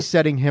got to be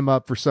setting him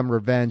up for some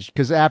revenge,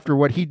 because after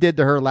what he did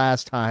to her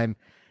last time,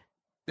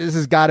 this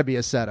has got to be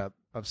a setup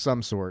of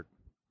some sort.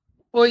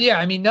 Well, yeah,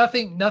 I mean,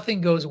 nothing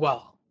goes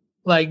well.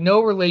 Like,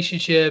 no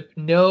relationship,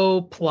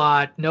 no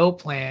plot, no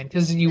plan,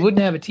 because you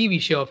wouldn't have a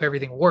TV show if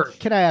everything worked.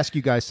 Can I ask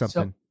you guys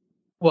something?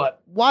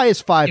 What? Why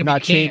is 5 Yeah, we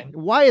not can. changed?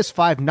 Why has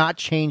 5 not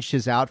changed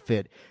his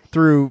outfit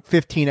through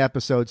 15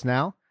 episodes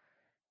now?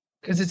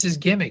 Because it's his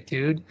gimmick,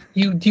 dude.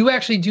 You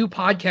actually do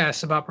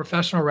podcasts about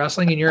professional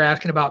wrestling, and you're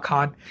asking about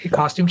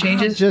costume I'm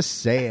changes? just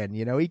saying,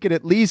 you know, he could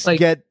at least Like-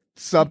 get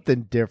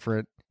something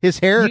different. His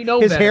hair, You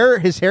know his better.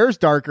 hair's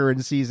darker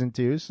in season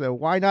 2, so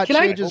why not Can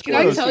I- change his can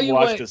I clothes? tell you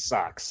washed what- his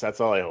socks. That's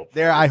all I hope.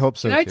 There, I hope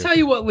so. Can I too. tell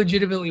you what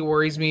legitimately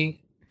worries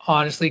me,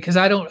 honestly? Because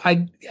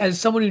I, as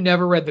someone who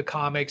never read the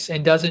comics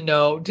and doesn't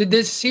know, did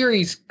this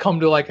series come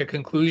to like a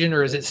conclusion,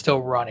 or is it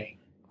still running?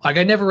 Like,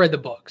 I never read the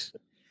books.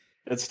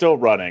 It's still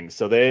running.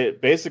 So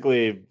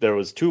there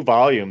was 2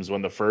 volumes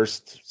when the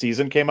first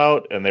season came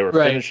out, and they were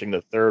Right. finishing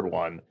the 3rd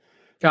one.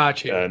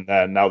 Gotcha. And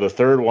then now the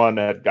 3rd one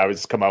had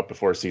obviously come out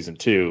before season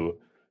 2.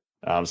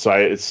 So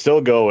it's still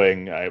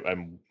going.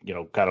 I'm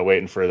kind of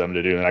waiting for them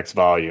to do the next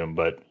volume.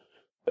 But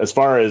as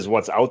far as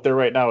what's out there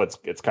right now,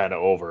 it's kind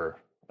of over.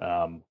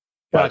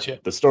 But Gotcha.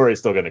 the story is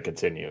still going to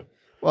continue.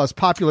 Well, as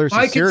popular as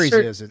My the series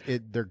concern-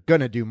 is, they're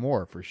going to do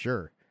more for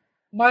sure.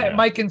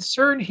 My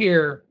concern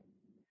here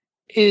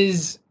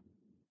is,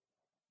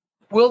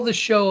 will the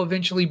show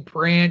eventually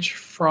branch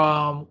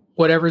from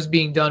whatever's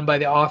being done by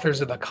the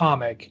authors of the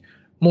comic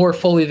more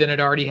fully than it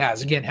already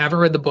has? Again, haven't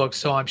read the book,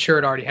 so I'm sure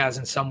it already has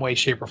in some way,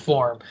 shape, or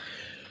form.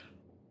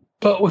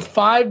 But with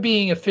 5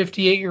 being a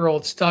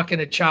 58-year-old stuck in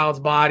a child's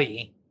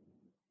body,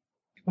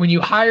 when you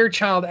hire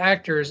child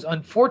actors,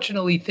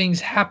 unfortunately, things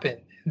happen.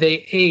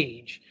 They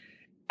age.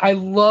 I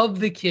love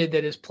the kid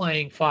that is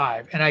playing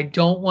 5, and I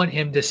don't want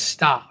him to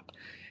stop.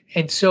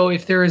 And so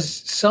if there is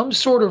some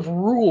sort of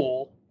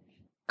rule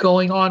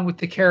going on with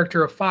the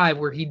character of 5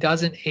 where he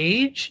doesn't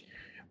age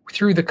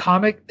through the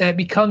comic, that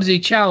becomes a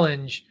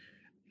challenge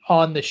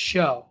on the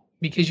show,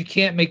 because you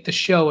can't make the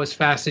show as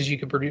fast as you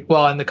can produce.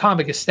 Well, and the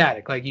comic is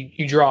static. Like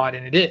you draw it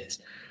and it is.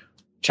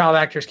 Child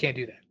actors can't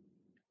do that.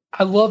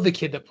 I love the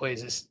kid that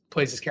plays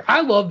this character.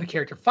 I love the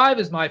character. 5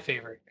 is my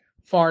favorite,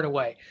 far and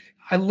away.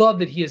 I love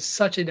that he is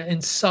such an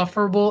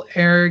insufferable,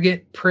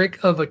 arrogant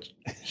prick of a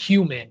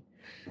human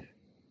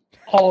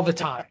all the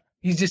time.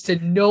 He's just a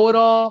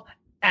know-it-all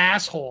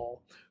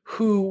asshole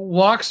who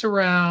walks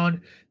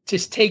around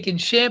just taking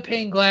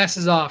champagne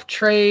glasses off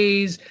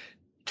trays,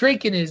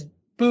 drinking his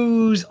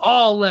booze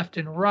all left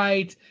and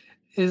right,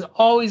 is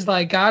always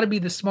like got to be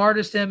the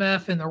smartest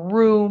MF in the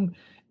room,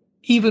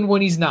 even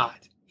when he's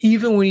not,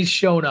 even when he's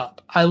shown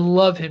up. I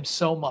love him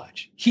so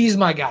much. He's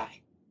my guy.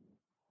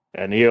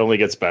 And he only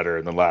gets better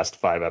in the last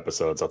 5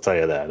 episodes. I'll tell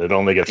you that. It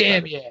only gets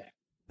Damn better.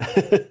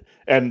 yeah.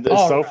 And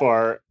All so right.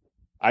 far,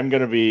 I'm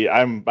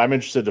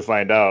interested to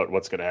find out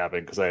what's going to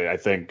happen, because I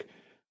think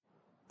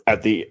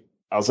at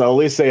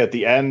least say at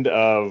the end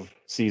of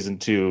season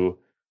 2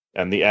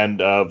 and the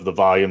end of the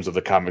volumes of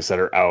the comics that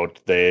are out,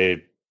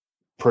 they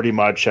pretty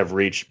much have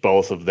reached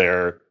both of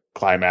their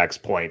climax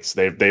points.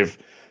 The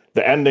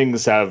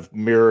endings have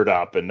mirrored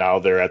up, and now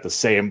they're at the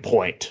same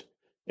point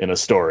in a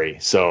story.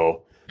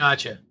 So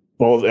Gotcha.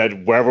 well,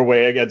 wherever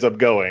way it ends up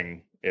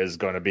going is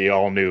going to be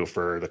all new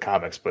for the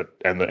comics,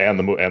 and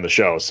the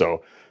show.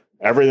 So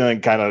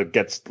everything kind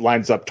of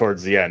lines up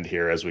towards the end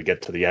here as we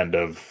get to the end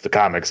of the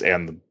comics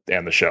and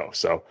the show.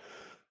 So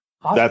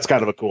Awesome. that's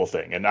kind of a cool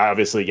thing. And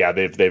obviously, yeah,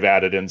 they've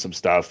added in some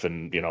stuff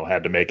and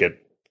had to make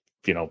it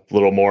a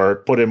little more,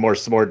 put in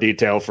some more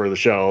detail for the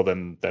show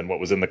than what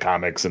was in the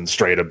comics, and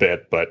straight a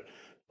bit. But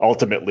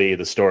ultimately,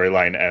 the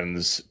storyline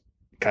ends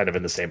kind of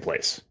in the same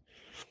place.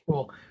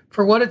 Cool.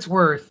 For what it's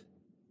worth,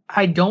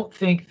 I don't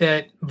think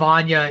that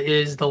Vanya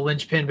is the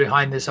linchpin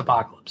behind this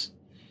apocalypse,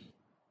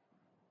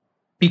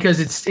 because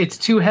it's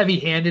too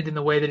heavy-handed in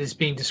the way that it's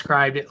being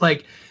described.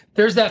 Like,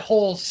 there's that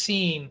whole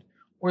scene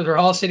where they're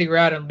all sitting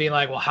around and being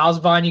like, well, how's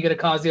Vanya going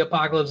to cause the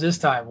apocalypse this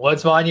time?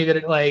 What's Vanya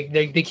going to, like,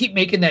 they keep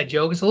making that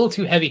joke. It's a little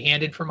too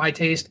heavy-handed for my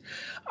taste.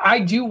 I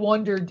do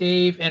wonder,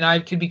 Dave, and I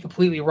could be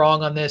completely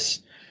wrong on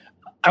this,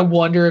 I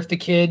wonder if the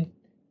kid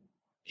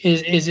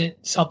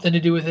isn't something to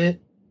do with it.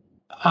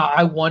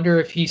 I wonder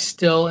if he's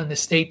still in the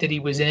state that he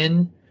was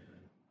in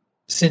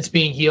since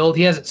being healed.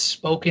 He hasn't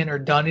spoken or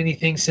done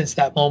anything since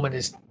that moment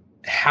has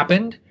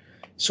happened.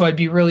 So I'd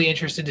be really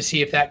interested to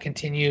see if that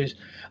continues.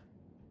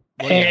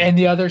 Well, yeah.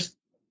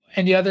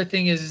 And the other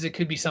thing is it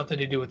could be something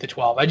to do with the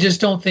 12. I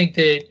just don't think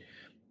that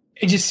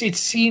it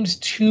seems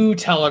too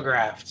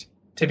telegraphed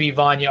to be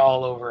Vanya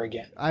all over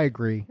again. I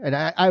agree. And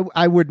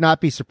I would not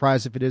be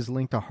surprised if it is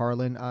linked to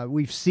Harlan.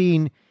 We've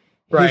seen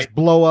his Right.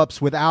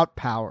 blow-ups without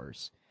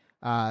powers.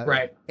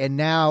 Right. And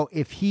now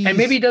if he... And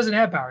maybe he doesn't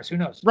have powers. Who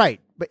knows?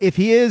 Right. But if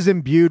he is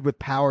imbued with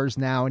powers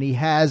now and he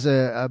has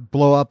a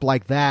blow-up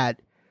like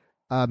that,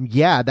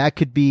 yeah, that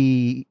could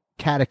be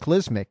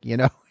cataclysmic,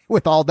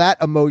 with all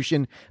that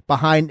emotion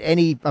behind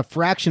a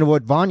fraction of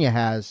what Vanya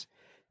has.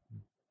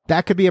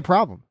 That could be a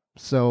problem.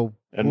 So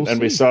And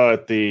we saw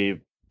at the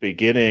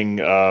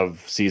beginning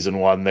of season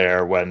 1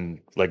 there,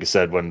 when, like I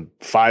said, when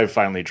 5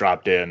 finally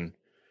dropped in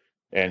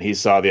and he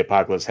saw the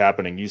apocalypse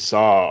happening, you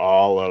saw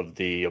all of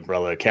the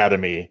Umbrella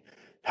Academy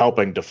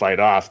helping to fight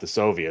off the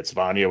Soviets.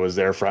 Vanya was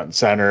there front and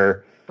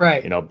center.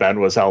 Right.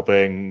 Ben was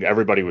helping.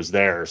 Everybody was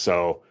there.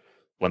 So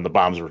when the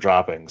bombs were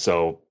dropping.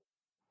 So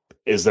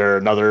is there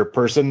another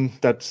person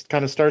that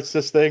kind of starts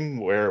this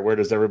thing? Where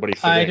does everybody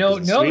fit in? I 'Cause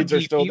don't the know, Swedes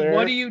are still DP. there.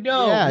 What do you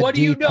know? Yeah, what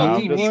do you know,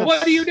 DP? DP?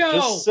 What do you know?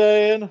 Just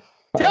saying.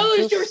 Tell us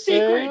Just your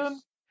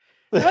saying.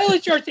 secrets. Tell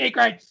us your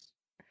secrets.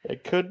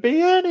 It could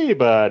be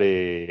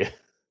anybody.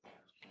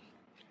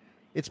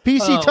 it's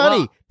PC Oh, Tunney.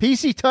 wow.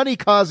 PC Tunney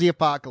caused the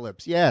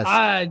apocalypse. Yes.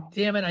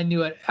 Damn it! I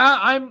knew it.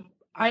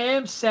 I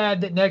am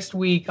sad that next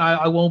week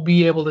I won't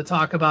be able to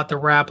talk about the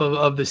wrap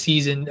of the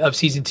season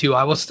 2.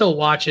 I will still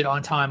watch it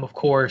on time, of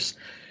course,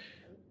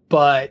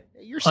 but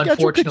Your schedule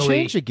could unfortunately-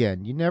 change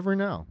again. You never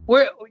know.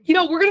 we're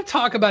going to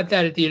talk about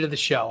that at the end of the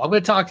show. I'm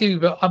going to talk to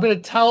you. I'm going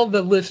to tell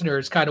the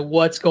listeners kind of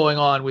what's going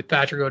on with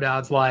Patrick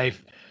O'Dowd's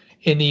life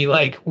in the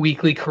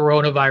weekly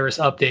coronavirus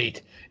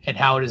update and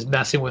how it is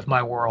messing with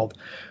my world.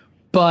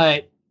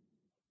 But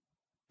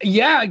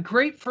Yeah,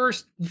 great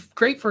first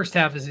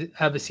half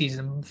of the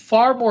season.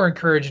 Far more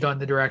encouraged on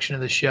the direction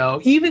of the show,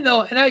 even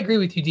though, and I agree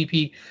with you,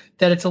 DP,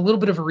 that it's a little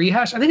bit of a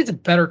rehash. I think it's a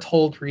better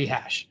told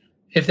rehash,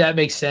 if that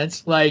makes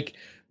sense. Like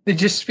it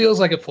just feels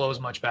like it flows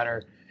much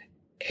better,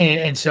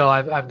 and so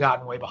I've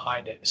gotten way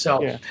behind it.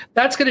 So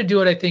that's going to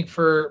do it, I think,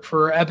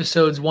 for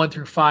episodes 1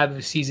 through 5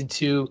 of season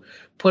 2.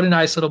 Put a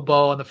nice little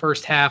bow on the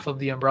first half of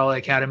the Umbrella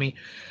Academy.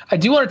 I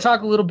do want to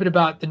talk a little bit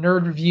about the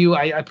nerd review.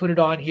 I put it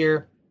on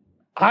here.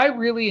 I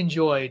really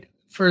enjoyed,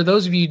 for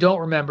those of you who don't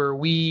remember,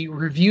 we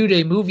reviewed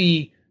a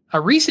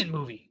recent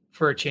movie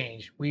for a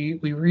change. We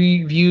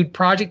reviewed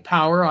Project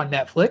Power on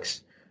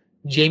Netflix,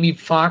 Jamie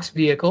Foxx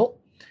vehicle,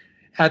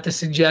 at the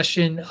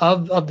suggestion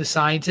of the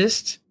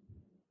scientists.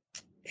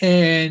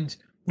 And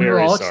we were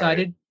all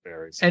excited.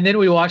 And then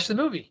we watched the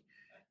movie.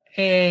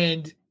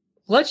 And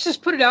let's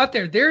just put it out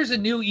there. There's a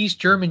new East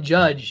German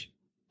judge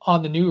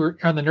on the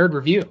Nerd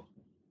Review.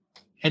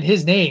 And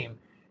his name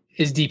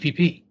is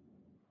DPP.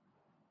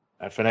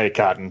 FNA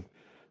Cotton.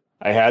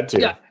 I had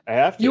to. Yeah. I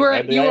have to. You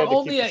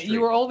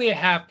were only a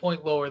half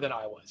point lower than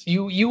I was.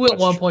 You went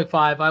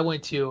 1.5. I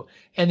went 2.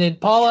 And then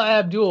Paula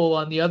Abdul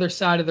on the other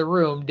side of the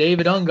room,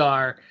 David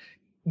Ungar,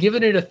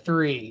 giving it a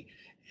 3.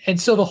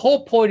 And so the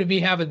whole point of me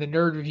having the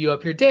nerd review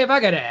up here, Dave, I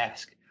got to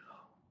ask,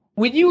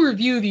 when you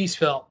review these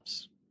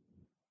films,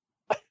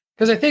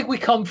 because I think we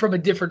come from a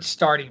different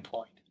starting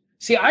point.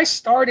 See, I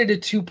started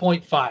at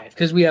 2.5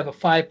 because we have a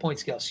 5-point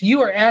scale. So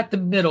you are at the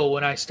middle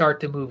when I start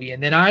the movie,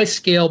 and then I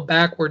scale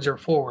backwards or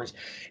forwards.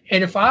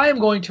 And if I am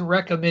going to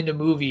recommend a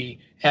movie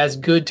as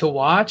good to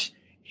watch,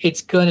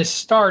 it's going to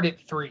start at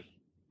 3.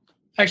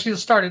 Actually, it'll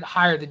start at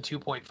higher than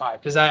 2.5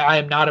 because I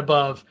am not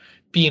above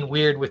being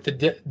weird with the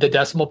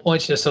decimal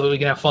points just so that we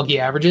can have funky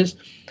averages.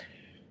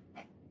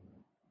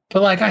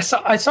 But like I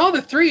saw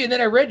the 3, and then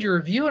I read your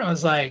review, and I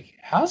was like,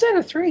 how's that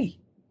a 3?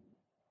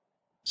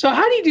 So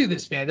how do you do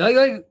this, man?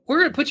 Like we're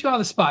going to put you on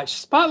the spot.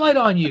 Spotlight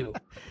on you.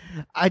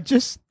 I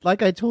just,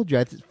 like I told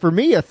you, for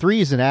me, a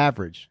 3 is an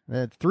average.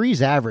 3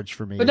 is average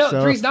for me. But no,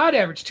 3 is not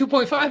average.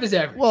 2.5 is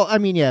average. Well, I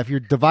mean, yeah, if you're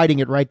dividing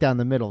it right down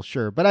the middle,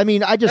 sure. But I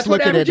mean, I just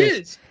look at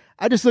it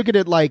I just look at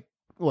it like,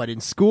 what,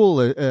 in school,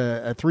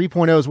 a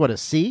 3.0 is what, a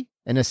C?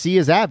 And a C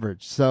is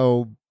average.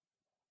 So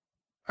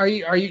are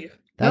you?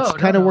 That's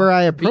kind of where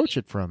I approach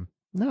it from.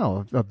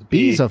 No, a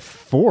B is a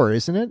 4,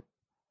 isn't it?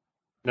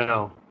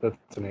 No,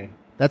 that's an A.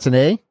 That's an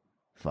A?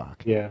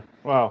 Fuck. Yeah.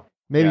 Wow.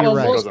 Maybe you're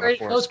right.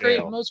 Most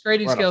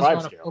grading scales are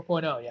on a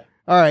 4.0, yeah.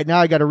 All right, now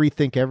I got to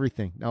rethink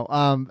everything. No,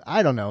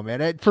 I don't know,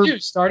 man. You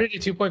started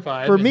at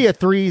 2.5. For me, a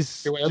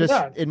 3's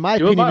just, in my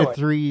opinion, a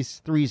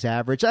 3's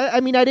average. I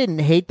mean, I didn't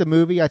hate the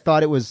movie. I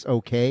thought it was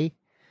okay,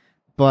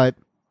 but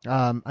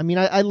I mean,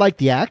 I like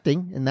the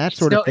acting and that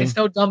sort of thing. It's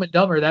no Dumb and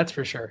Dumber, that's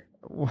for sure.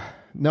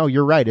 No,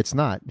 you're right. It's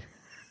not.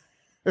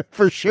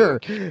 For sure.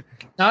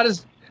 Not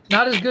as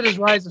good as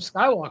Rise of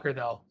Skywalker,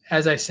 though,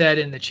 as I said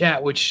in the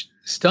chat, which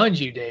stunned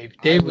you, Dave.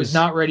 Dave was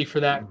not ready for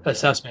that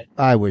assessment.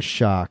 I was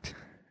shocked.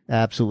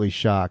 Absolutely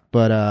shocked.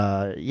 But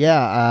I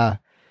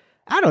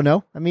don't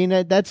know. I mean,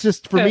 that's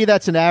just, for me,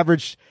 that's an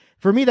average.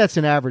 For me, that's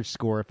an average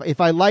score.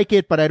 If I like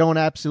it, but I don't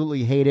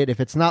absolutely hate it, if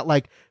it's not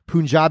like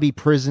Punjabi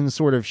prison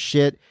sort of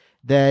shit,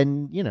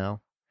 then, you know,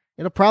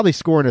 it'll probably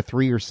score in a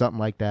 3 or something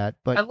like that.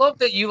 But I love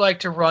that you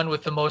like to run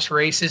with the most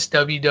racist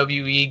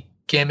WWE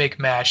gimmick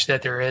match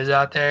that there is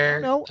out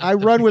there. No, I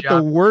run with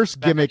the worst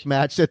gimmick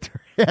match that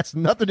there has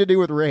nothing to do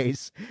with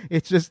race.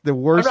 It's just the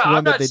worst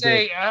one that they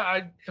did.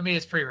 I mean,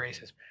 it's pretty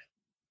racist, man.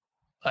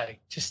 Like,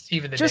 just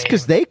even the just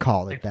because they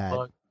call it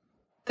that.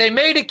 They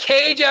made a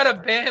cage out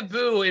of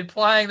bamboo,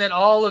 implying that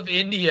all of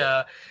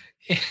India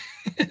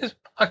is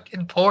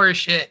fucking poor as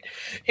shit.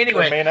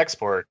 Anyway, main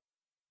export.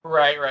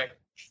 Right.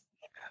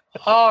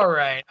 All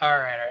right.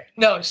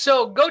 No,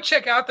 so go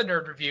check out the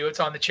nerd review. It's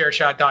on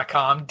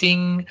thechairshot.com.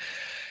 Ding.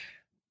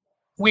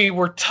 We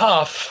were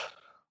tough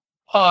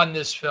on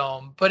this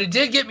film, but it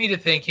did get me to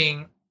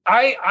thinking.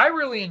 I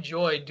really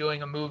enjoyed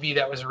doing a movie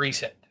that was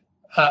recent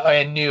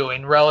and new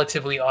and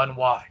relatively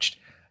unwatched.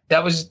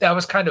 That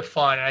was kind of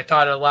fun, and I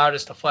thought it allowed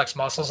us to flex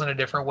muscles in a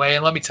different way.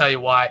 And let me tell you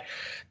why.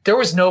 There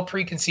was no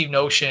preconceived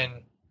notion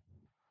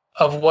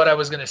of what I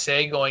was going to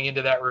say going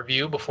into that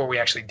review before we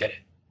actually did it.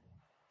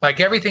 Like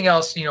everything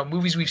else, you know,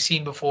 movies we've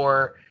seen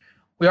before,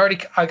 I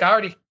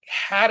already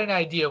had an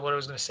idea of what I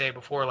was going to say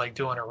before, like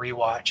doing a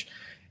rewatch.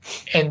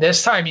 And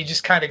this time you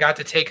just kind of got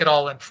to take it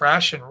all in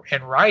fresh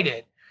and write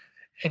it.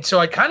 And so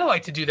I'd kind of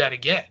like to do that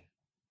again.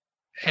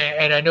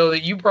 And I know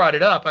that you brought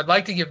it up. I'd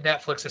like to give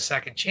Netflix a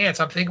second chance.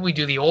 I'm thinking we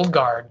do the old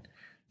guard,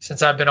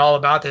 since I've been all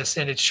about this,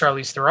 and it's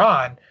Charlize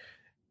Theron.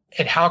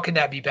 And how can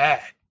that be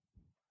bad?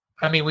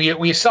 I mean,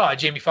 we saw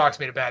Jamie Foxx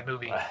made a bad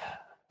movie.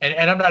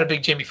 And I'm not a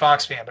big Jamie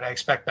Foxx fan, but I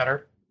expect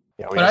better.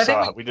 Yeah,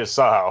 we just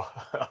saw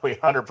how we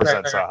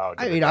 100% saw how.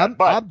 I mean, I'm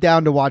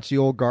down to watch the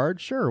old guard.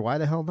 Sure, why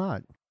the hell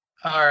not?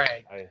 All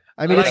right.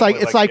 I mean, it's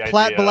like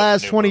Platt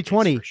Balaz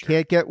 2020. Sure.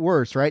 Can't get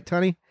worse, right,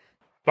 Tony?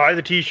 Buy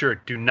the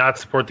T-shirt. Do not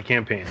support the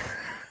campaign.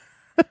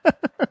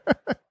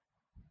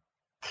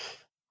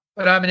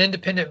 But I'm an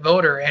independent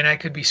voter, and I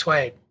could be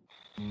swayed.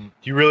 Do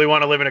you really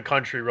want to live in a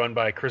country run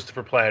by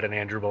Christopher Platt and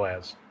Andrew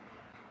Belaz?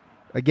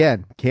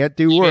 Again, can't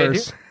do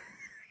worse.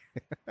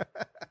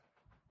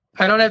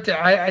 I don't have to.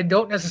 I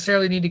don't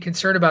necessarily need to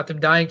concern about them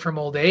dying from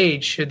old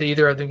age should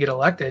either of them get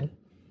elected.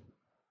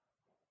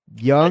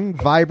 Young,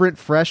 vibrant,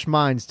 fresh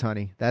minds,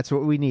 Tunney. That's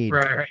what we need.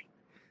 Right.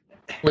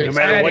 Wait, no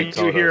matter what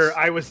you hear,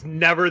 I was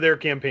never their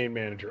campaign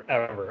manager,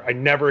 ever. I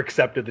never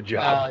accepted the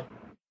job.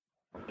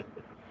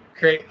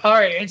 Great. All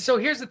right. And so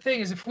here's the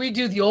thing is if we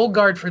do the old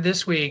guard for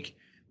this week,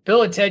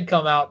 Bill and Ted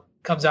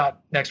comes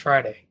out next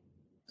Friday.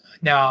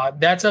 Now,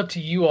 that's up to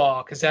you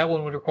all because that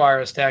one would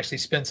require us to actually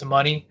spend some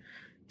money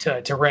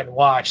to rent and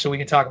watch. So we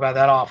can talk about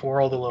that off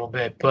world a little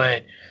bit.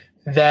 But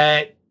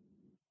that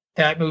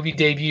movie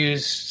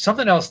debuts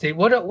something else, Dave.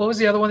 What was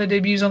the other one that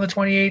debuts on the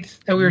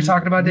 28th that we were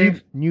talking about,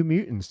 Dave? New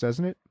Mutants,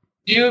 doesn't it?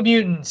 New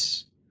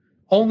Mutants.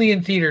 Only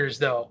in theaters,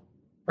 though,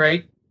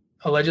 right?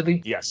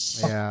 Allegedly?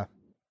 Yes. Yeah.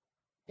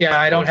 Yeah,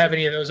 I don't have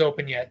any of those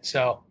open yet,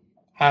 so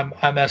I'm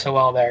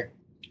SOL there.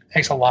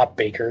 Thanks a lot,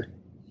 Baker.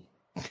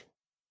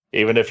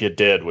 Even if you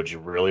did, would you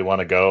really want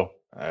to go?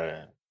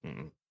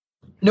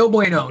 No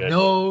bueno.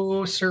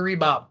 No sirree,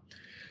 Bob.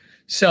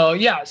 So,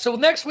 yeah. So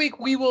next week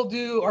we will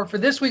do, or for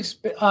this week's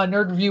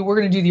Nerd Review, we're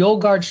going to do the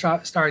old guard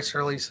starts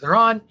early, so they're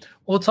on.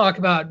 We'll talk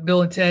about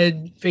Bill and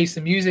Ted Face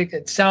the Music.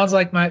 It sounds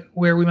like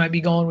where we might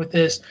be going with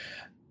this.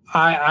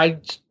 I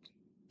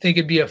think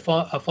it'd be a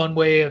fun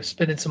way of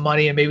spending some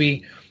money and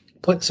maybe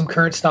putting some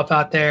current stuff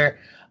out there.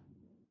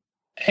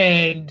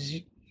 And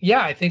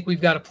yeah, I think we've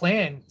got a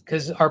plan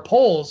because our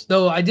polls,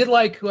 though I did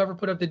like whoever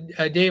put up the,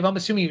 Dave, I'm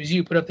assuming it was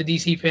you, put up the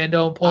DC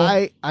Fandom poll.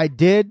 I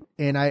did.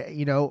 And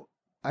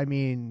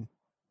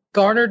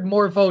garnered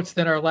more votes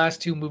than our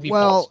last two movie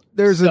polls. Well,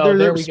 there's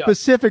a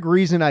specific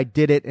reason I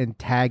did it and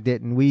tagged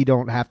it, and we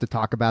don't have to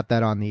talk about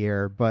that on the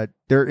air, but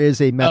there is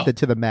a method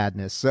to the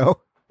madness.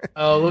 So,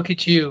 oh, look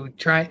at you. You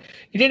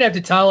didn't have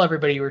to tell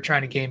everybody you were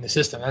trying to game the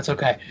system. That's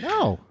okay.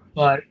 No.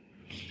 But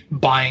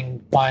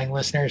buying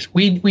listeners.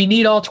 We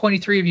need all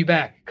 23 of you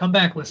back. Come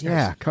back, listeners.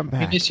 Yeah, come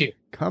back. We miss you.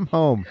 Come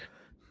home.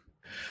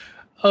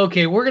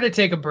 Okay, we're going to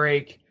take a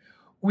break.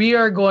 We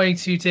are going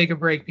to take a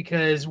break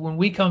because when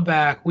we come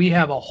back, we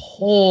have a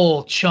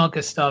whole chunk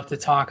of stuff to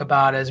talk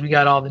about as we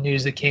got all the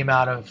news that came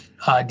out of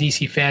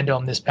DC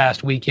Fandom this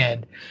past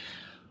weekend.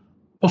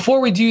 Before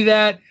we do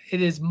that,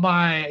 it is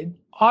my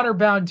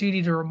honor-bound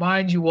duty to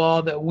remind you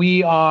all that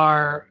we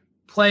are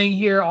playing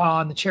here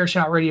on the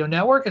Chairshot Radio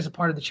Network as a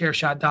part of the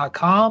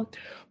Chairshot.com.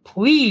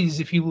 Please,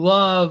 if you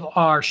love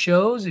our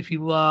shows, if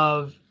you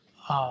love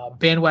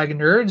Bandwagon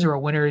Nerds or A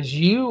Winner Is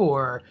You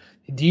or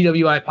the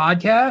DWI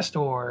Podcast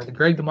or the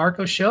Greg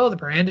DeMarco Show, the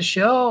Miranda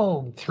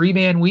Show, Three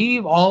Man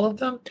Weave, all of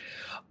them,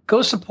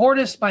 go support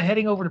us by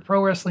heading over to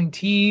Pro Wrestling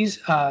Tees,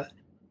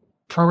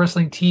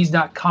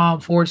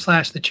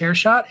 prowrestlingtees.com/the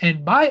Chairshot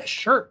and buy a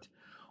shirt.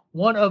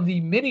 One of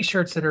the many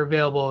shirts that are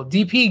available.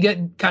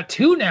 DP got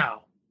two now.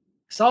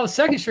 Saw the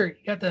second shirt.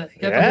 You got the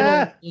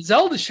little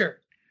Zelda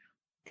shirt.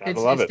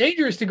 It's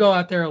dangerous to go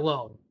out there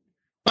alone.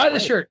 Buy the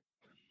shirt.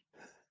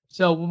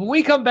 So when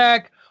we come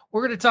back,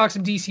 we're going to talk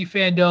some DC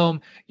Fandom.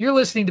 You're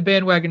listening to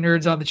Bandwagon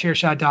Nerds on the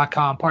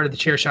Chairshot.com, part of the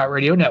Chairshot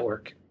Radio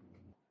Network.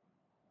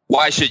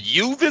 Why should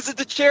you visit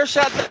the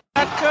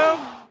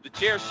Chairshot.com? The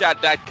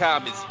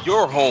Chairshot.com is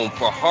your home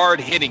for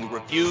hard-hitting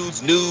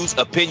reviews, news,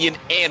 opinion,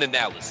 and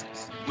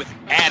analysis with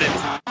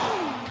attitude.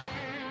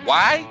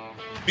 Why?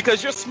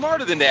 Because you're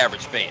smarter than the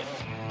average fan.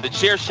 The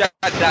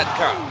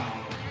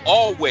Chairshot.com.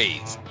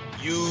 Always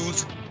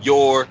use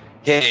your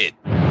head.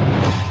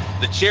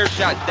 The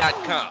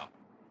Chairshot.com.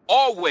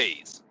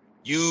 Always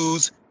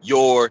use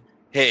your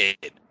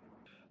head.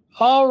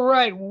 All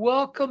right,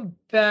 welcome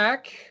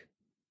back,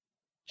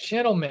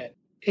 gentlemen.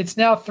 It's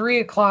now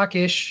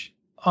 3:00-ish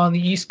on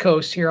the East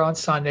Coast here on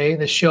Sunday.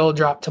 The show will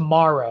drop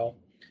tomorrow.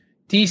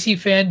 DC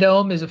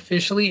Fandom is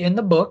officially in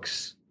the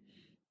books.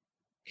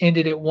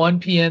 Ended at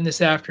 1 p.m.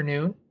 this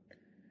afternoon.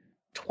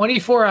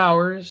 24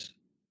 hours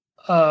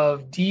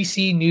of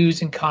DC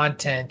news and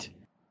content.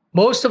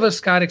 Most of us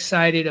got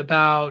excited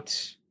about,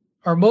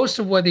 or most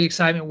of what the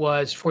excitement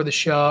was for the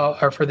show,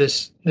 or for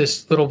this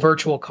little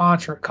virtual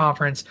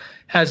conference,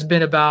 has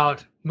been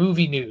about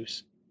movie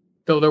news.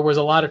 Though there was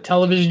a lot of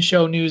television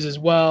show news as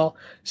well,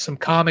 some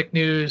comic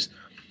news.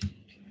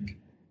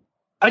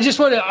 I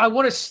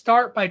want to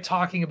start by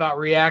talking about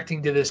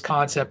reacting to this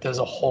concept as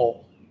a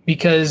whole,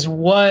 because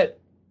I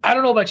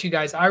don't know about you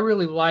guys, I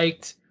really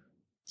liked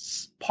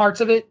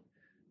parts of it.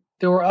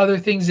 There were other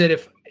things that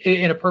if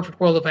in a perfect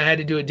world, if I had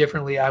to do it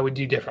differently, I would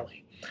do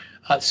differently.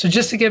 So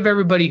just to give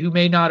everybody who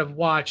may not have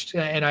watched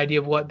an idea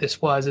of what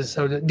this was, is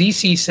so that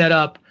DC set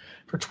up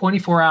for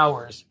 24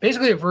 hours,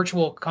 basically a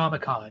virtual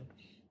Comic-Con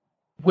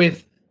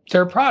with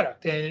their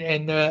product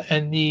and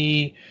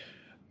the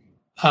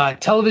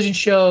television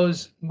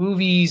shows,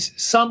 movies,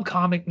 some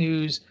comic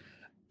news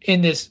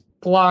in this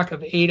block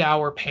of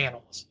 8-hour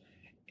panels.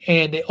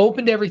 And they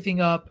opened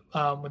everything up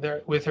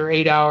with their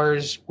 8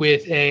 hours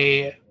with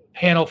a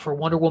panel for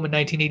Wonder Woman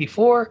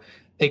 1984.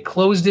 They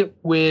closed it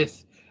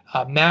with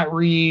Matt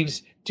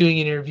Reeves doing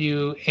an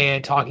interview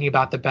and talking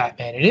about the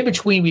Batman. And in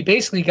between, we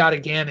basically got a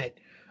gamut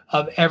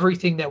of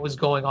everything that was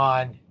going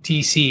on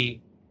DC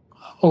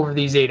over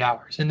these 8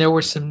 hours. And there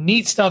was some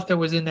neat stuff that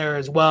was in there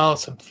as well,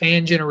 some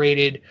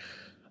fan-generated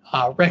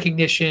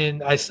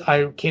recognition.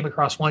 I came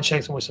across one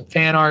section with some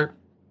fan art.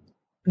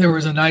 There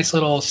was a nice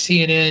little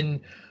CNN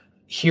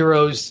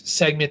Heroes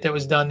segment that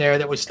was done there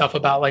that was stuff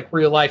about like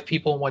real life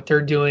people and what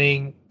they're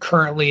doing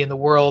currently in the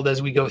world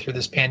as we go through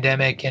this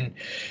pandemic and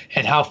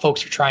how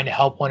folks are trying to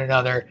help one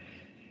another.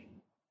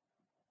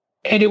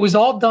 And it was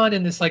all done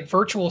in this like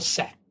virtual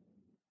set.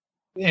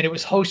 And it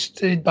was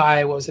hosted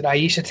by, what was it,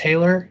 Aisha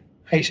Tyler?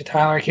 I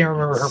can't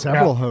remember her.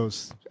 Several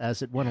hosts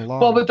as it went along.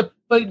 Well,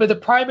 but the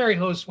primary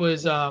host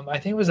was I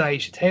think it was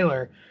Aisha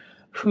Tyler,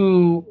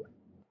 who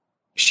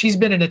she's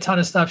been in a ton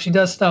of stuff. She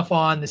does stuff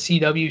on the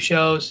CW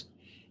shows,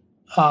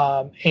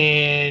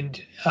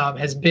 and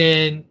has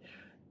been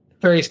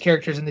various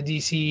characters in the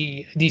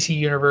DC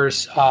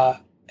universe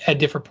at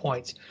different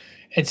points.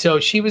 And so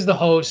she was the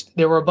host.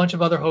 There were a bunch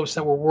of other hosts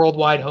that were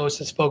worldwide hosts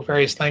that spoke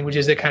various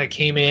languages that kind of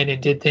came in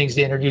and did things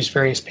to introduce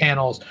various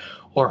panels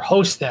or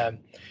host them.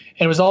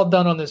 And it was all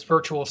done on this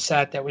virtual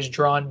set that was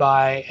drawn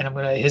by, and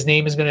his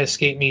name is gonna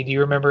escape me. Do you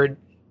remember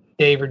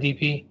Dave or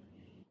DP?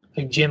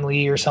 Like Jim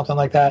Lee or something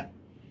like that?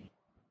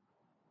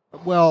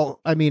 Well,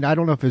 I mean, I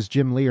don't know if it's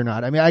Jim Lee or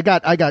not. I mean, I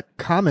got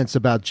comments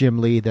about Jim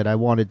Lee that I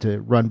wanted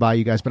to run by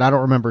you guys, but I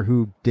don't remember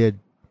who did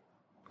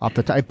off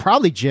the top.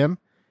 Probably Jim.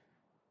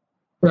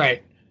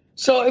 Right.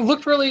 So it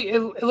looked really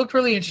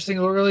interesting.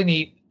 It looked really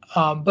neat.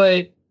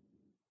 But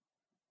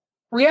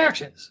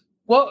reactions.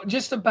 Well,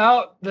 just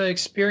about the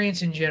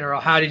experience in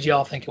general, how did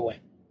y'all think it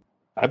went?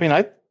 I mean,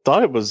 I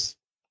thought it was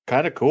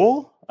kind of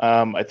cool.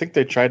 I think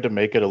they tried to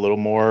make it a little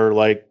more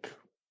like,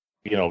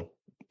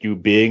 you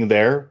being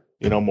there,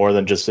 more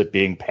than just it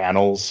being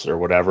panels or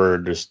whatever,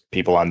 just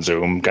people on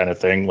Zoom kind of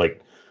thing,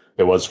 like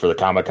it was for the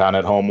Comic-Con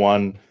at Home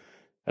one.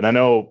 And I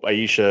know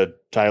Aisha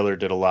Tyler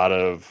did a lot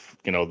of,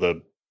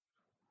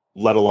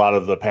 led a lot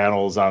of the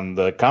panels on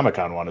the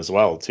Comic-Con one as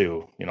well,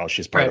 too.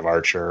 She's part of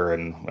Archer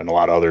and a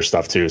lot of other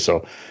stuff, too.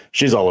 So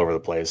she's all over the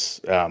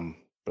place.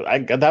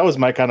 But that was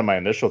my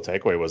initial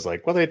takeaway was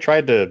like, well, they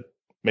tried to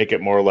make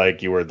it more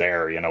like you were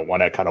there,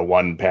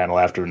 one panel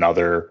after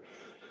another,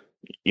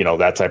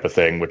 that type of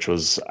thing, which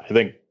was, I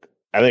think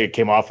it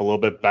came off a little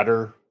bit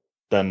better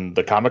than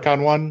the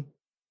Comic-Con one.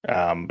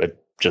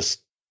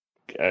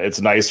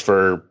 It's nice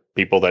for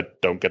people that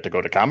don't get to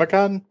go to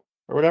Comic-Con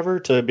or whatever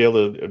to be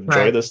able to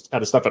enjoy this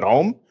kind of stuff at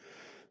home.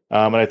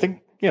 And I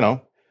think,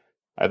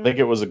 I think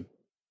it was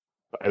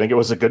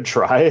a good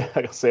try.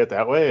 I'll say it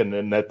that way.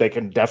 And that they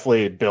can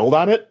definitely build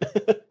on it.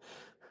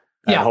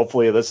 And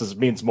hopefully this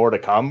means more to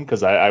come,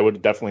 because I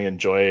would definitely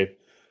enjoy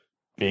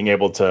being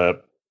able to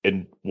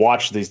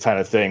watch these kind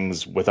of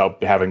things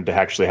without having to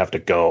actually have to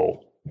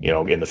go,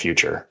 in the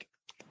future.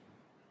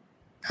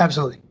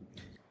 Absolutely.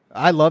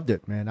 I loved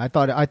it, man. I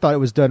thought it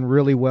was done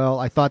really well.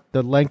 I thought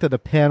the length of the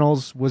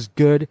panels was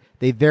good.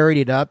 They varied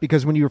it up,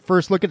 because when you were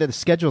first looking at the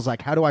schedules,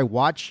 like, how do I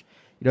watch?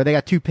 They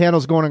got 2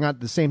 panels going on at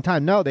the same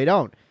time. No, they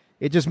don't.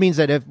 It just means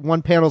that if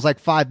one panel's like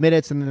 5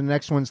 minutes and then the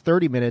next one's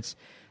 30 minutes.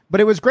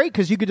 But it was great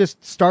because you could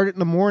just start it in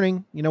the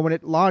morning, when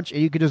it launched,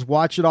 and you could just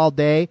watch it all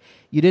day.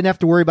 You didn't have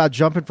to worry about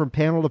jumping from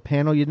panel to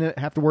panel. You didn't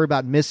have to worry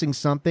about missing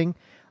something.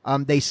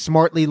 They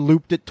smartly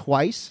looped it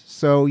twice.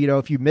 So,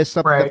 if you missed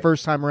something the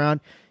first time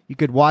around, you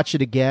could watch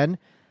it again.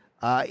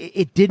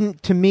 It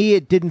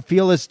didn't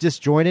feel as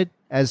disjointed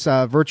as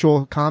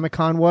virtual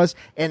Comic-Con was.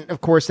 And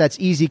of course, that's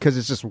easy because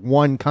it's just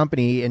one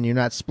company and you're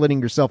not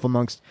splitting yourself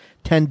amongst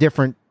 10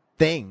 different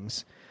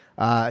things.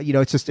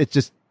 It's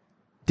just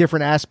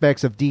different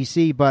aspects of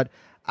DC, but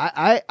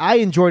I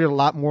enjoyed it a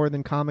lot more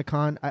than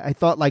Comic-Con. I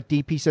thought, like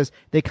DP says,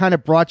 they kind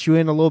of brought you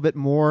in a little bit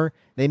more.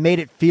 They made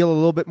it feel a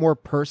little bit more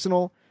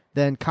personal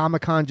than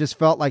Comic-Con just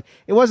felt like.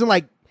 It wasn't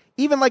like,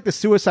 even like the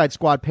Suicide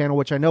Squad panel,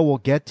 which I know we'll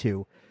get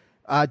to,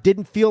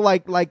 didn't feel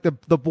like the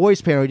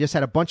boys panel. You just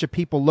had a bunch of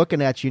people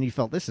looking at you and you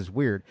felt, this is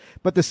weird.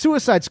 But the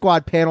Suicide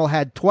Squad panel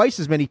had twice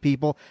as many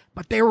people,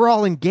 but they were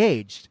all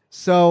engaged.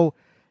 So,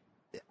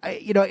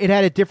 it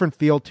had a different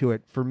feel to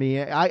it for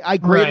me. I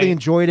greatly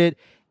enjoyed it.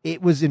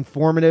 It was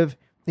informative.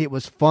 It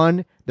was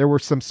fun. There were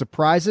some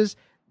surprises.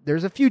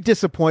 There's a few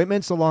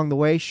disappointments along the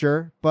way,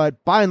 sure.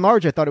 But by and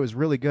large, I thought it was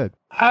really good.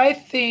 I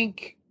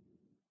think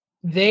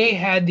they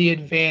had the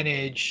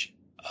advantage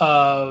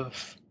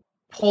of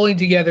pulling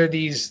together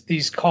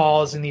these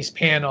calls and these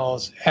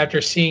panels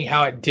after seeing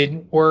how it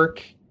didn't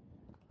work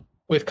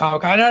with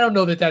Comic-Con. I don't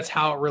know that that's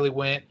how it really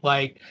went.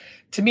 Like,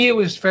 to me, it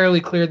was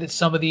fairly clear that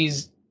some of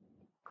these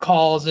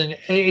calls, and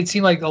it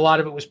seemed like a lot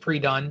of it was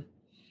pre-done.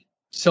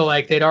 So,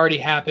 like, they'd already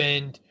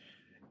happened.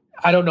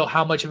 I don't know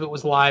how much of it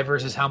was live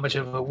versus how much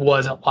of it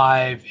wasn't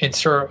live in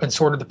sort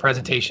of the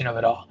presentation of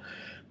it all.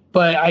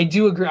 But I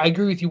do agree. I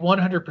agree with you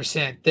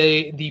 100%.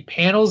 The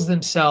panels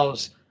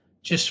themselves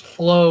just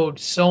flowed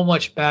so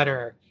much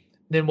better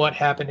than what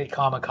happened at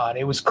Comic-Con.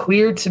 It was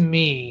clear to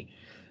me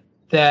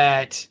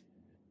that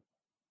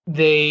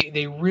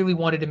they really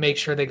wanted to make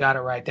sure they got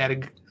it right.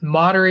 That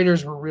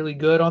moderators were really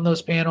good on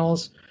those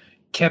panels.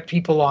 kept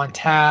people on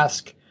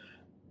task.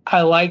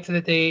 I liked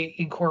that they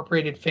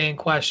incorporated fan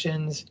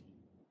questions.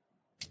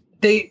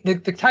 The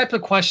type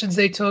of questions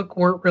they took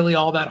weren't really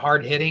all that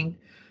hard hitting.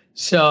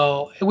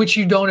 So, which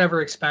you don't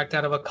ever expect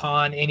out of a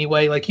con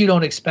anyway. Like, you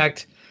don't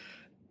expect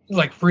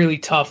like really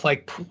tough,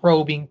 like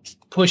probing,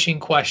 pushing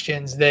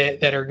questions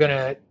that are going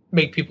to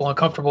make people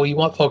uncomfortable. You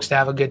want folks to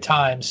have a good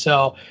time.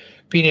 So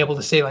being able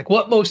to say, like,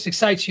 what most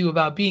excites you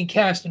about being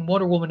cast in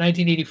Wonder Woman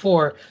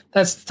 1984,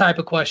 that's the type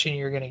of question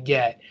you're going to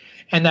get.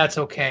 And that's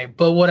okay.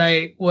 But what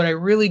I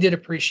really did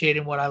appreciate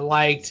and what I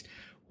liked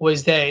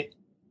was that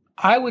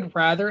I would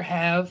rather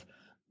have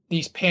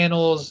these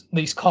panels,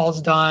 these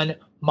calls done,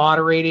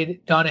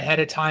 moderated, done ahead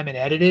of time and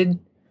edited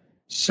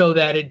so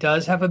that it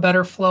does have a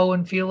better flow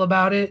and feel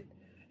about it,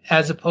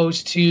 as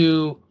opposed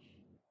to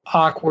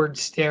awkward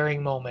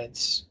staring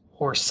moments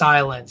or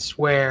silence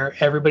where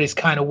everybody's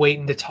kind of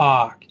waiting to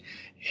talk.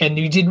 And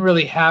you didn't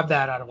really have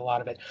that out of a lot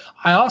of it.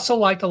 I also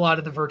liked a lot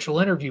of the virtual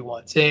interview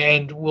ones,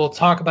 and we'll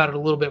talk about it a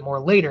little bit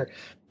more later.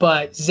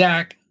 But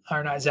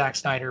not Zack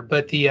Snyder,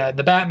 but the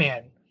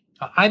Batman.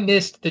 I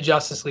missed the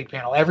Justice League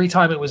panel. Every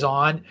time it was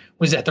on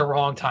was at the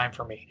wrong time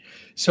for me.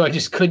 So I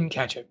just couldn't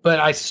catch it. But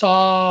I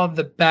saw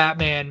the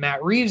Batman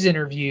Matt Reeves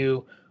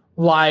interview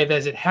live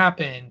as it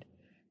happened.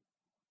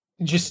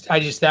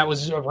 That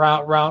was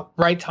around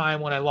right time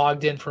when I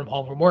logged in from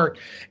home from work.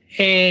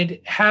 And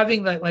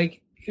having that,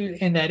 like,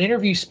 in that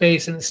interview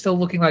space and still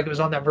looking like it was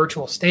on that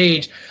virtual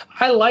stage,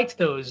 I liked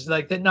those.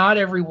 Like, that not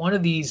every one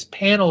of these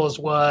panels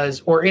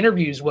or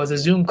interviews was a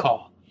Zoom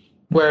call,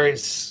 where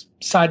it's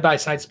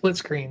side-by-side split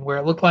screen, where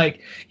it looked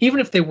like even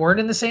if they weren't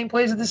in the same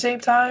place at the same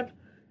time,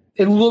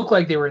 it looked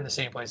like they were in the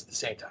same place at the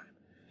same time.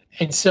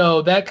 And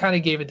so that kind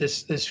of gave it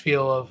this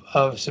feel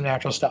of some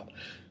natural stuff.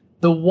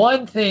 The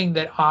one thing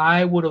that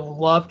I would have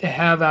loved to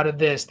have out of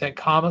this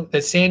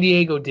that San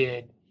Diego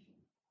did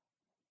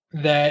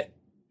that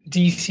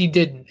DC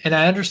didn't, and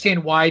I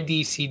understand why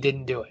DC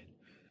didn't do it,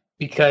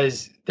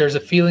 because there's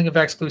a feeling of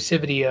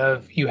exclusivity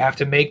of you have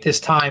to make this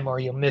time or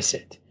you'll miss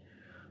it.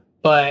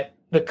 But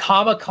the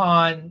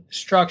Comic-Con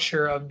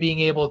structure of being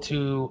able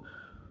to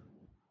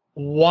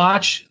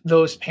watch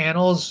those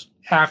panels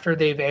after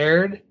they've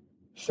aired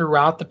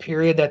throughout the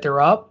period that they're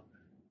up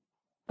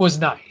was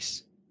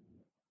nice.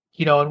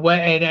 And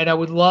I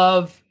would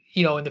love,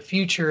 in the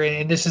future,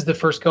 and this is the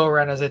first go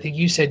around, as I think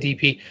you said,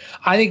 DP,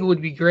 I think it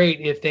would be great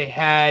if they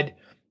had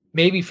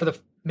maybe it's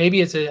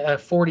a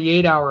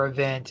 48-hour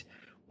event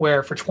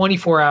where for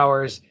 24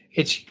 hours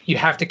you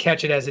have to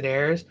catch it as it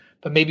airs,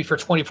 but maybe for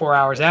 24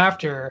 hours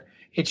after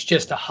it's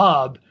just a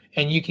hub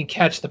and you can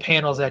catch the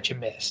panels that you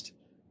missed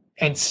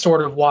and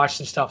sort of watch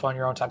some stuff on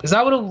your own time. Because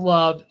I would have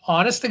loved,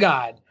 honest to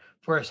God,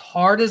 for as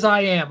hard as I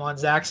am on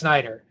Zack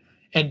Snyder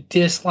and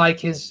dislike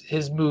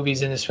his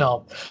movies in his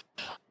film,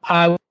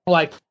 I would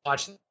like to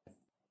watch them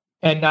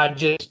and not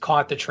just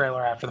caught the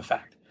trailer after the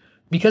fact.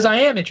 Because I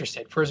am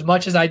interested. For as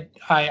much as I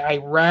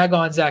rag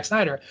on Zack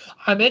Snyder,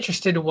 I'm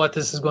interested in what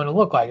this is going to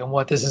look like and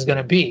what this is going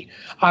to be.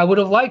 I would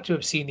have liked to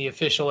have seen the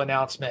official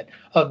announcement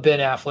of Ben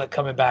Affleck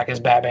coming back as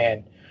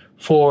Batman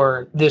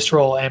for this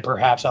role and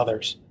perhaps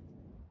others.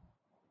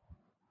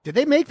 Did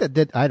they make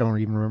that? I don't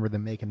even remember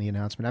them making the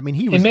announcement. I mean,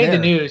 he was It made there.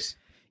 the news.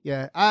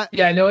 Yeah.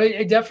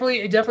 It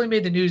definitely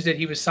made the news that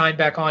he was signed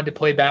back on to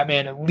play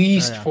Batman, at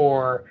least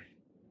for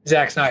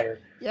Zack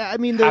Snyder. Yeah, I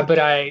mean,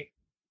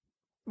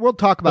 we'll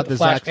talk about the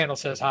Flash panel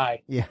says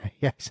hi. Yeah,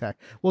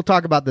 exactly. We'll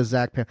talk about the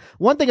Zack panel.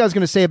 One thing I was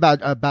going to say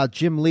about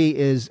Jim Lee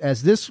is,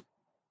 as this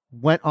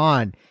went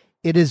on,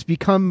 it has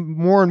become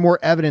more and more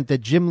evident that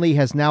Jim Lee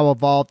has now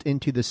evolved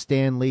into the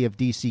Stan Lee of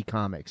DC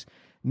Comics.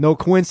 No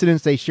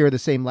coincidence they share the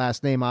same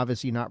last name,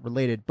 obviously not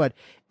related, but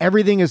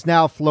everything is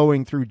now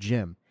flowing through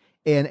Jim.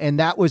 And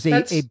that was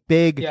a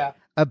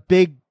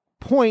big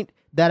point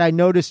that I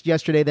noticed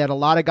yesterday, that a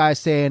lot of guys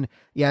saying,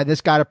 yeah, this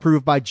got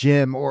approved by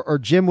Jim, or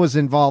Jim was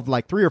involved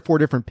like 3 or 4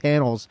 different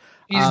panels.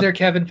 He's their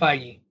Kevin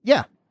Feige.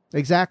 Yeah,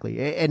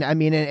 exactly. And I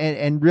mean,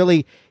 and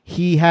really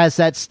he has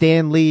that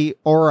Stan Lee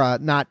aura,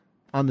 not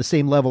on the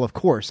same level, of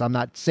course. I'm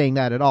not saying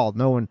that at all.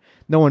 No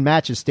one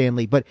matches Stan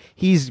Lee, but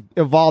he's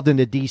evolved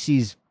into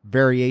DC's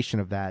variation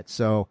of that.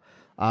 So,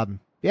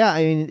 yeah,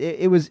 I mean,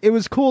 it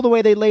was cool the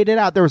way they laid it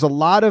out. There was a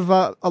lot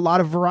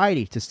of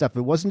variety to stuff.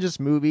 It wasn't just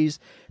movies.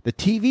 The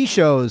TV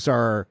shows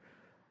are,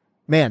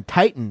 man,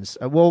 Titans.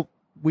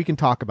 We can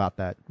talk about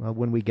that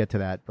when we get to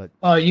that. But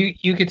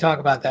you could talk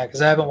about that,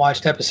 because I haven't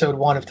watched episode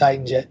 1 of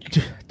Titans yet.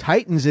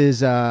 Titans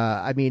is,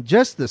 I mean,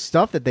 just the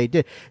stuff that they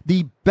did.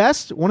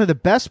 One of the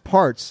best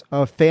parts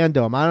of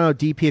fandom. I don't know,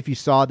 DP, if you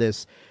saw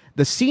this,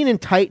 the scene in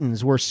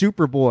Titans where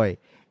Superboy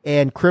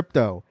and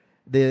Krypto.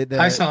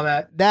 I saw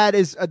that. That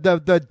is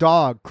the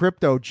dog,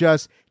 Krypto,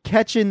 just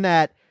catching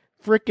that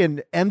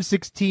freaking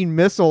M16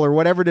 missile or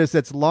whatever it is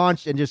that's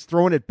launched and just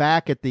throwing it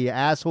back at the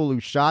asshole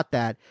who shot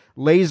that,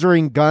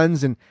 lasering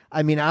guns. And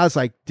I mean, I was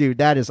like, dude,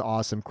 that is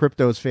awesome.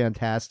 Krypto's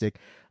fantastic.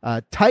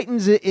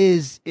 Titans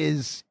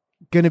is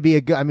going to be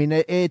a good, I mean,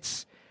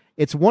 it's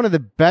it's one of the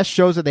best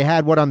shows that they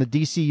had. What, on the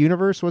DC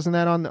Universe? Wasn't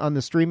that on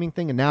the streaming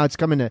thing? And now it's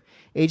coming to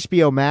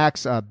HBO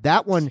Max.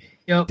 That one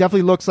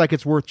definitely looks like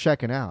it's worth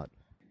checking out.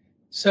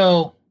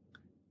 So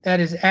that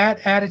is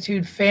at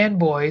Attitude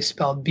Fanboy,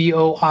 spelled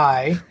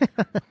BOI,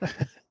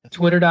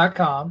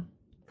 Twitter.com.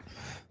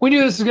 We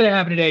knew this was going to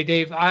happen today,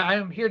 Dave. I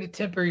am here to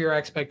temper your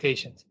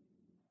expectations.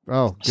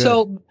 Oh, good.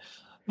 So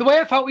the way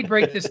I thought we'd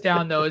break this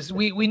down, though, is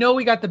we know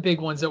we got the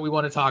big ones that we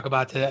want to talk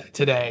about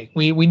today.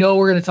 We know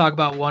we're going to talk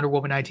about Wonder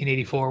Woman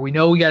 1984. We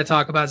know we got to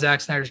talk about Zack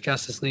Snyder's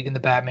Justice League and the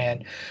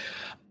Batman.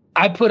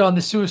 I put on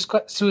the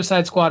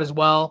Suicide Squad as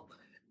well.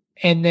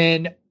 And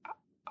then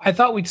I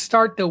thought we'd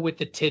start, though, with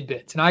the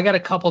tidbits. And I got a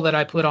couple that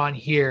I put on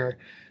here.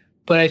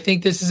 But I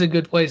think this is a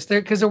good place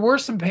there, because there were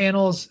some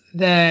panels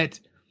that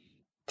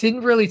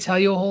didn't really tell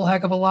you a whole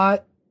heck of a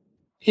lot,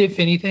 if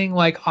anything,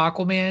 like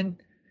Aquaman.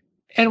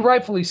 And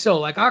rightfully so.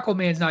 Like,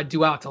 Aquaman's not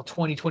due out till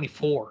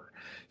 2024.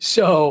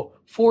 So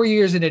 4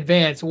 years in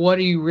advance, what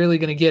are you really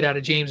going to get out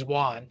of James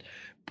Wan?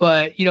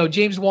 But,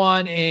 James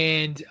Wan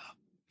and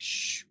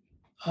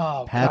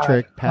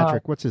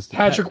Patrick, what's his name?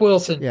 Patrick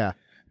Wilson. Yeah.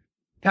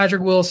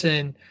 Patrick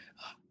Wilson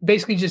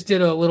basically just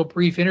did a little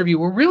brief interview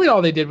where really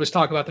all they did was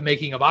talk about the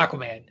making of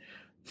Aquaman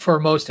for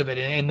most of it,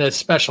 and the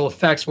special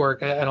effects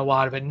work and a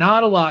lot of it.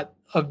 Not a lot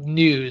of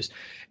news.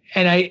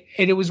 And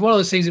it was one of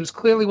those things, it was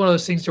clearly one of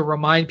those things to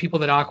remind people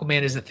that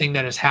Aquaman is the thing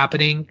that is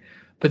happening,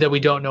 but that we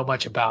don't know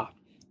much about.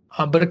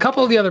 But a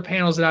couple of the other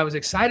panels that I was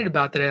excited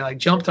about that I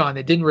jumped on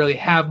that didn't really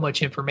have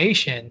much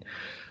information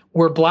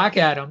were Black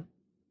Adam,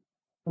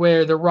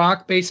 where The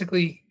Rock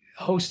basically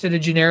hosted a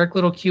generic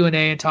little Q&A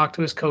and talked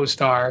to his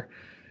co-star,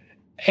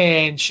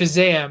 and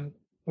Shazam,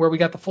 where we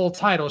got the full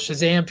title,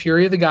 Shazam!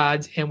 Fury of the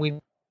Gods, and we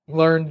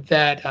learned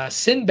that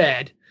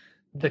Sinbad,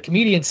 the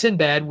comedian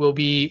Sinbad, will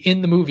be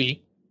in the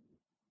movie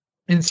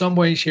in some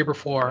way, shape, or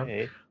form,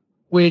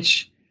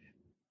 which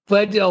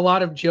led to a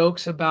lot of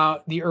jokes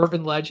about the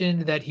urban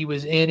legend that he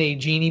was in a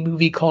genie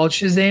movie called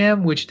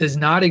Shazam, which does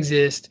not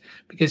exist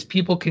because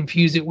people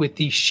confuse it with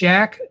the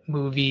Shaq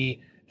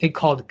movie they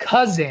called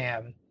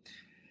Kazam.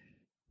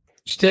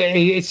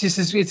 It's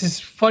this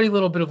funny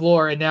little bit of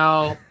lore, and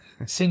now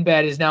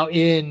Sinbad is now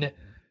in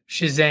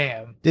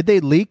Shazam. Did they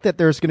leak that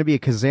there's going to be a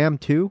Kazam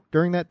 2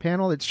 during that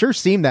panel? It sure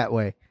seemed that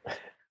way.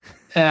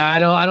 I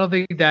don't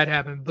think that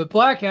happened. But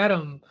Black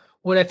Adam,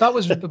 what I thought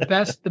was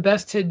the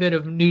best tidbit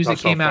of news that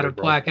came out of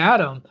Black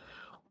Adam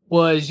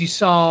was you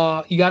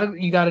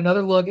got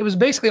another look. It was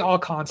basically all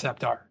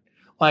concept art,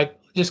 like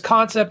just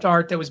concept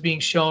art that was being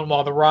shown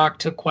while The Rock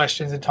took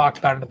questions and talked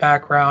about it in the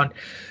background.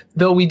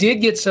 Though we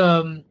got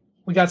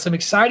some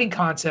exciting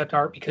concept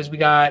art because we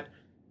got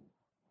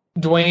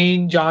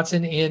Dwayne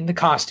Johnson in the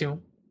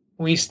costume.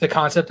 The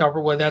concept art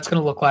for what that's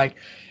going to look like.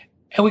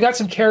 And we got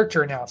some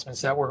character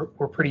announcements that were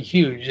pretty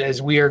huge,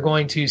 as we are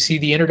going to see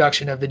the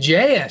introduction of the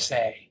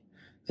JSA,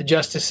 the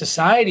Justice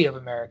Society of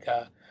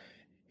America,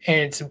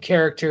 and some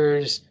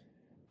characters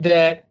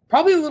that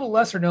probably a little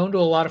lesser known to a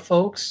lot of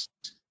folks.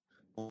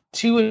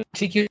 Two in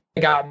particular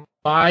got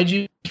my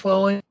juice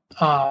flowing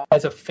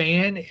as a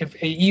fan,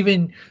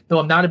 even though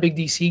I'm not a big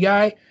DC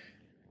guy.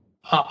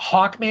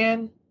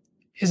 Hawkman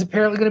is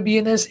apparently going to be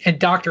in this, and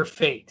Dr.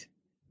 Fate,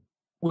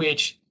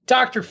 which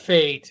Dr.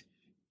 Fate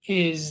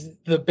is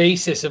the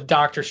basis of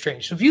Doctor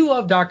Strange. So if you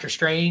love Doctor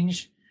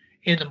Strange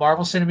in the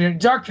Marvel Cinematic,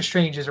 Doctor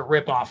Strange is a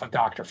ripoff of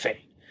Dr.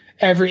 Fate.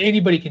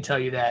 Anybody can tell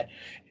you that.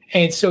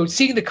 And so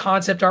seeing the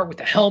concept art with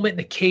the helmet and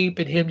the cape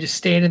and him just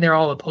standing there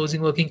all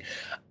imposing looking,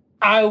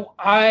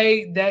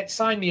 that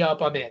signed me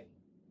up. I'm in.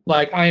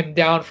 Like, I am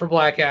down for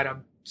Black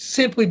Adam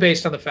simply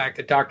based on the fact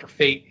that Dr.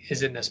 Fate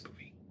is in this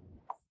movie.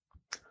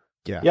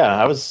 Yeah,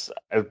 I was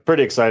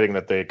pretty exciting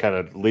that they kind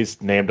of at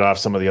least named off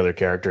some of the other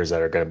characters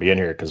that are going to be in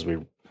here, because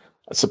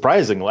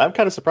surprisingly, I'm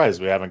kind of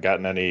surprised we haven't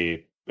gotten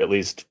any, at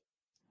least,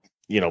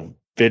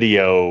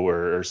 video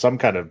or some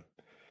kind of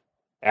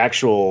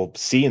actual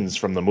scenes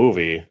from the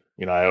movie.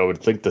 I would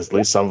think that at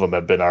least some of them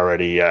have been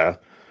already,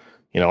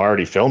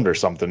 already filmed or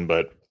something,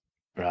 but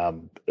at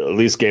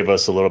least gave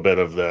us a little bit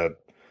of the,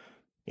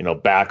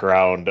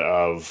 background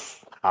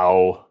of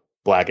how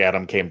Black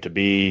Adam came to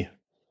be,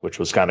 which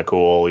was kind of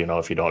cool,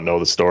 if you don't know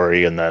the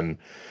story, and then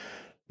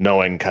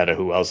knowing kind of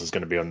who else is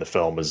going to be on the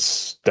film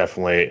is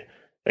definitely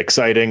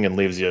exciting and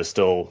leaves you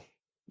still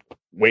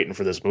waiting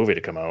for this movie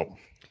to come out.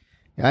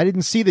 I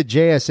didn't see the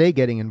JSA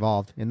getting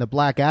involved in the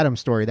Black Adam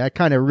story. That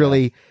kind of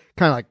really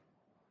like,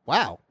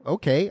 wow,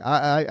 okay.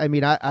 I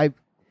mean, I've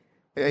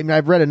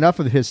read enough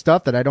of his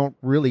stuff that I don't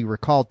really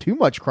recall too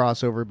much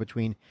crossover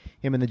between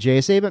him and the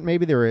JSA, but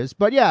maybe there is.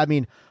 But yeah, I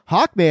mean,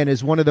 Hawkman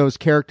is one of those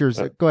characters.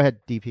 Go ahead,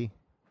 DP.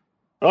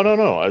 Oh, no.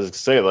 I was going to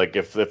say, like,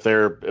 if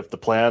the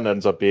plan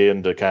ends up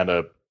being to kind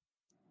of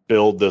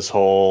build this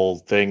whole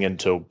thing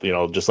into,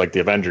 just like the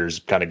Avengers,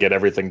 kind of get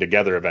everything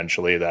together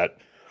eventually, that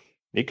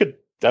you could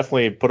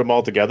definitely put them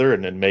all together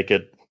and make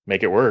it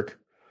work.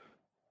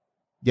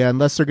 Yeah,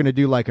 unless they're going to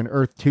do like an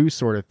Earth 2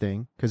 sort of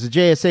thing, because the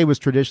JSA was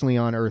traditionally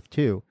on Earth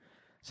 2.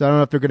 So I don't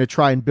know if they're going to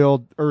try and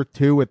build Earth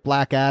 2 with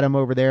Black Adam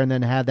over there and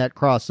then have that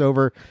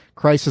crossover.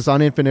 Crisis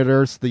on Infinite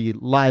Earths, the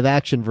live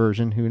action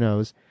version, who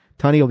knows,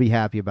 Tunney will be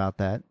happy about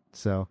that.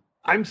 So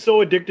I'm so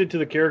addicted to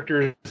the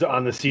characters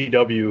on the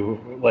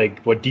CW,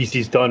 like what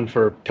DC's done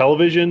for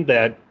television,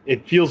 that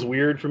it feels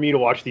weird for me to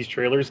watch these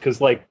trailers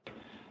because, like,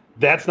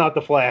 that's not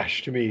the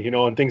Flash to me,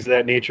 and things of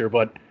that nature.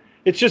 But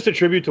it's just a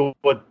tribute to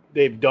what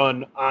they've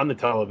done on the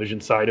television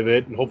side of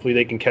it, and hopefully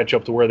they can catch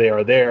up to where they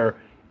are there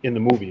in the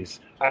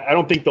movies. I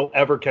don't think they'll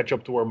ever catch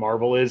up to where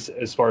Marvel is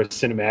as far as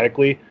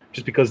cinematically,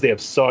 just because they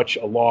have such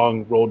a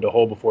long road to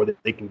hoe before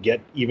they can get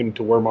even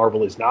to where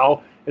Marvel is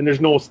now. And there's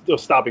no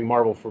stopping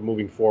Marvel from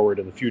moving forward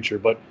in the future.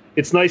 But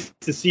it's nice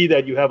to see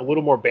that you have a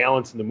little more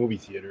balance in the movie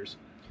theaters.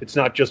 It's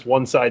not just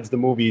one side's the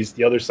movies,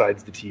 the other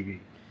side's the TV.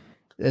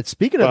 And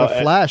speaking of The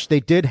Flash,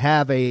 they did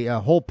have a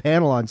whole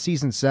panel on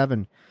season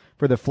 7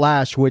 for The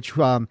Flash, which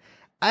I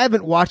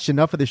haven't watched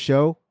enough of the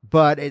show,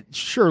 but it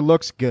sure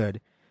looks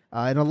good.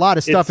 And a lot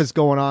of stuff is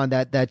going on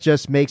that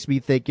just makes me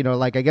think,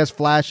 like, I guess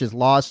Flash has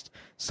lost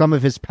some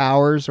of his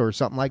powers or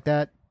something like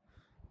that.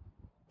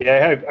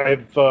 Yeah, I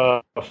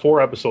have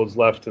 4 episodes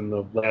left in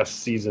the last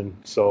season,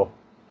 so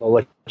I'll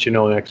let you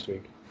know next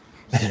week.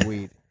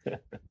 Sweet.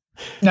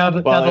 Now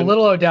the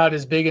little O'Dowd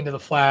is big into the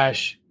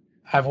Flash.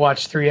 I've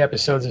watched 3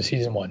 episodes of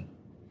season 1.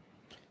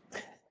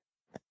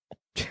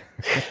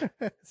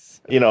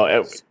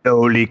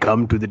 Slowly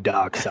come to the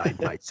dark side,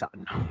 my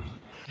son.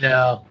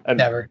 No,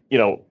 never.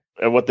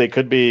 And what they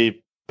could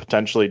be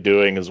potentially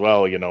doing as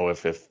well,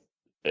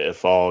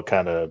 if all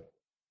kind of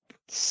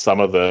some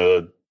of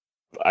the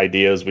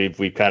ideas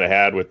we've kind of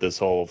had with this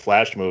whole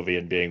Flash movie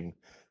and being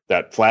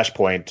that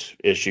Flashpoint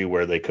issue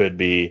where they could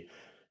be,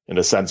 in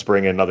a sense,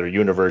 bring another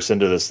universe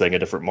into this thing, a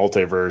different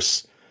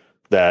multiverse,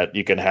 that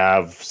you can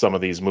have some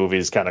of these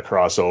movies kind of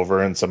cross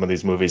over and some of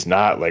these movies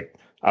not. Like,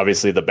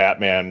 obviously the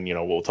Batman,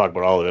 we'll talk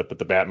about all of it, but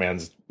the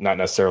Batman's not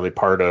necessarily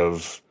part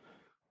of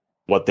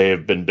what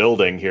they've been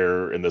building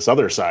here in this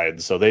other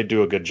side. So they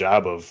do a good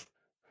job of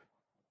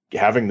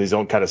having these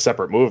own kind of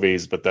separate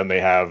movies, but then they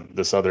have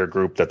this other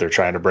group that they're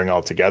trying to bring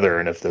all together.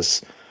 And if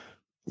this,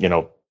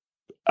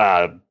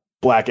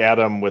 Black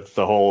Adam with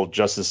the whole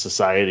Justice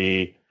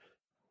Society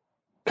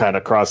kind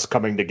of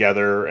coming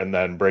together and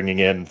then bringing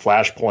in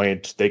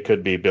Flashpoint, they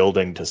could be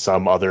building to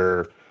some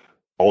other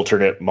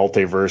alternate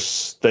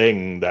multiverse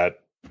thing that,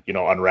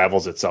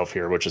 unravels itself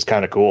here, which is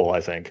kind of cool, I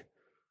think.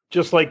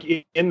 Just like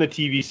in the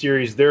TV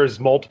series, there's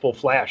multiple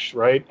Flash,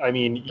 right? I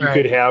mean, you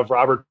could have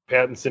Robert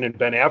Pattinson and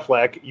Ben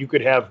Affleck. You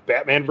could have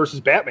Batman versus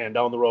Batman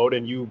down the road,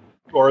 and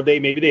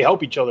maybe they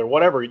help each other,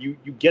 whatever. You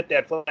get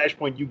that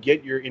Flashpoint, you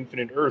get your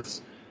Infinite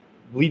Earths.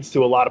 Leads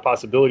to a lot of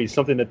possibilities,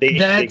 something that they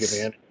take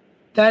advantage.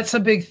 That's a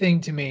big thing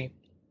to me,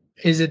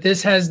 is that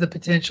this has the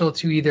potential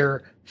to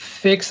either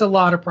fix a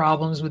lot of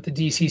problems with the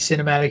DC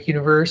cinematic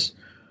universe,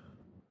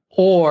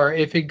 or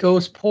if it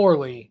goes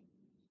poorly,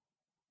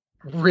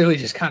 really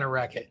just kind of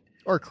wreck it.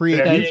 Or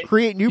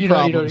create new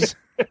problems.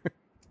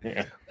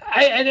 Yeah.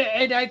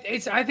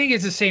 I think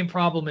it's the same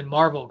problem in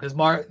Marvel, because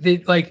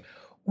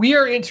we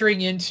are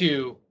entering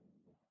into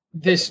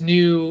this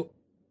new.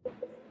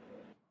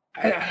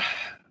 I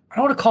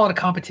don't want to call it a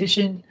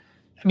competition.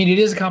 I mean, it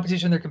is a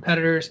competition; they're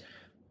competitors,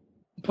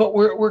 but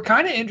we're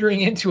kind of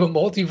entering into a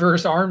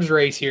multiverse arms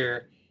race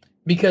here,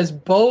 because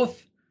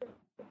both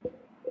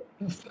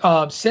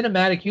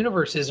cinematic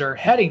universes are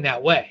heading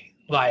that way.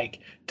 Like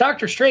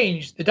Doctor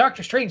Strange, the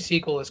Doctor Strange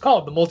sequel is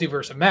called The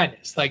Multiverse of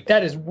Madness. Like,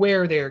 that is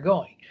where they are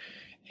going.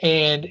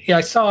 And I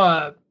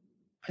saw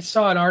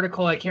an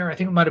article, I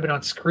think it might have been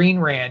on Screen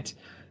Rant,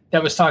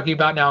 that was talking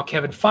about now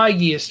Kevin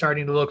Feige is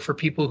starting to look for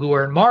people who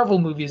are in Marvel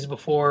movies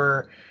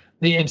before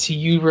the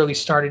MCU really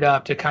started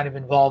up to kind of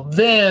involve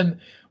them.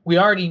 We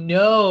already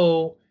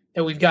know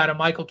that we've got a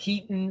Michael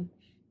Keaton.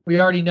 We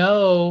already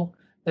know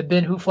that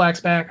Ben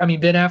Affleck's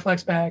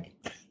back.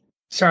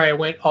 Sorry, I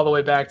went all the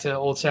way back to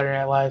old Saturday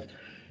Night Live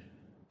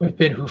with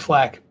Ben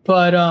Affleck.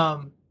 But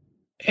and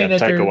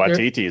Taika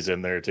Waititi's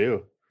in there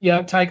too.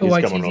 Yeah, Taika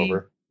Waititi. He's coming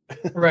over.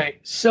 Right.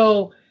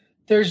 So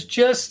there's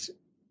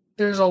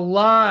a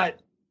lot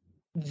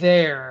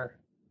there.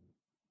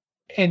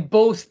 And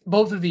both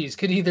of these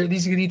could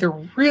either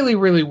really,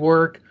 really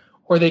work,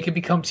 or they could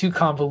become too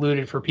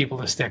convoluted for people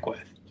to stick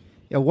with.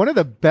 Yeah, one of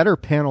the better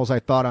panels I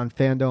thought on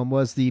Fandom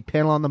was the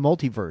panel on the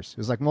multiverse. It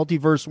was like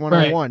Multiverse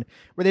 101,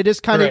 where they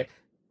just kind of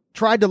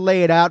tried to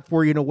lay it out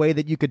for you in a way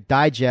that you could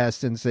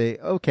digest and say,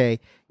 okay.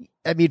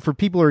 I mean, for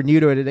people who are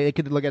new to it, they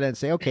could look at it and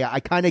say, okay, I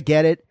kind of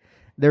get it.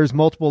 There's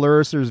multiple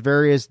Earths. There's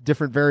various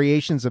different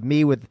variations of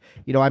me with,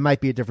 I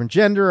might be a different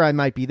gender. I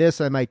might be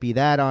this. I might be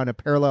that on a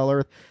parallel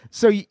Earth.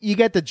 So you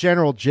get the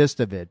general gist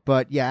of it.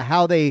 But yeah,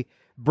 how they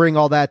bring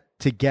all that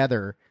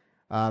together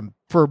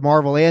for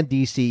Marvel and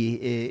DC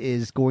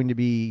is going to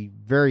be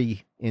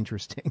very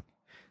interesting.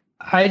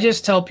 I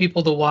just tell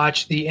people to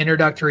watch the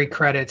introductory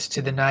credits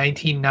to the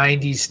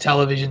 1990s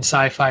television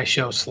sci-fi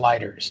show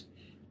Sliders,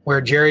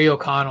 where Jerry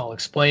O'Connell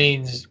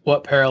explains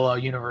what parallel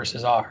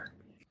universes are.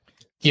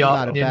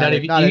 Not bad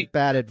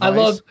advice. I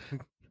love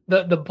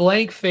the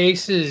blank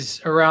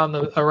faces around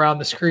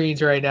the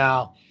screens right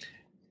now.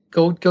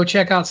 Go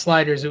check out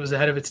Sliders. It was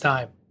ahead of its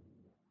time.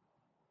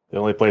 The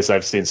only place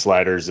I've seen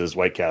Sliders is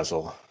White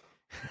Castle.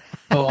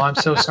 Oh, I'm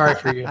so sorry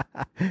for you.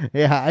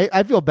 Yeah,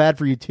 I feel bad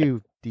for you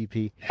too,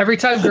 DP. Every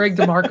time Greg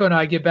DeMarco and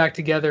I get back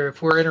together,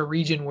 if we're in a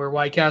region where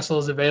White Castle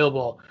is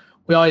available,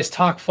 we always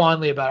talk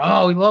fondly about,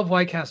 oh, we love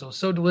White Castle. It's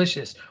so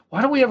delicious.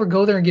 Why don't we ever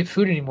go there and get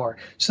food anymore?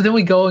 So then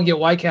we go and get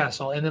White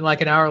Castle. And then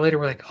like an hour later,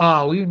 we're like,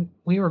 oh,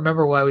 we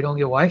remember why we don't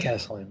get White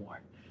Castle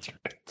anymore.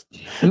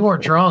 We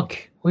weren't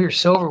drunk. We were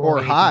sober.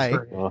 Or high,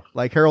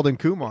 like Harold and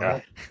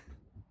Kumar.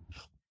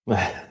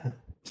 Yeah.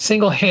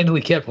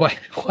 Single-handedly kept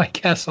White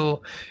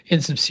Castle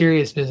in some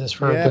serious business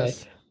for a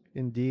bit.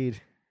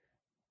 Indeed.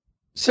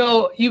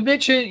 So you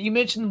mentioned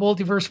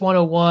Multiverse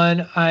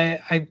 101.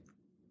 I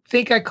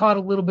think I caught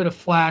a little bit of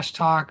Flash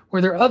talk.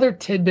 Were there other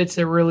tidbits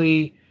that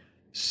really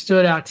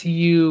stood out to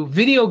you?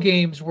 Video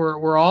games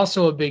were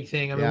also a big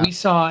thing. I mean, we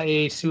saw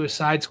a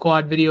Suicide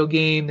Squad video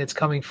game that's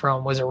coming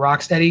from, was it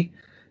Rocksteady?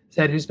 Is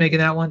that who's making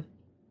that one?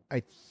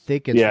 I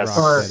think it's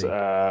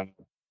Rocksteady.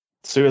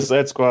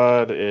 Suicide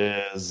Squad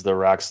is the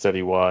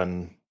Rocksteady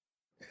one.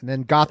 And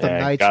then Gotham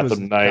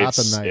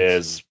Knights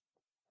is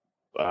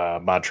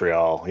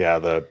Montreal.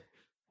 Yeah,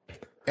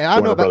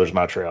 Warner Brothers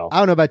Montreal. I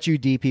don't know about you,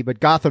 DP, but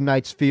Gotham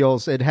Knights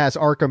it has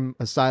Arkham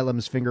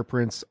Asylum's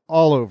fingerprints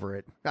all over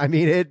it. I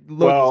mean, it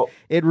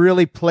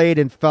really played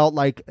and felt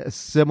like a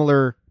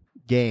similar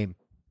game.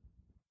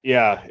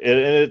 Yeah,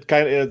 it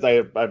kind of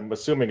is. I'm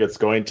assuming it's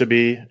going to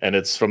be, and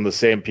it's from the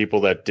same people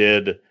that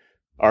did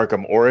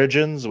Arkham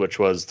Origins, which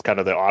was kind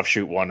of the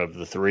offshoot one of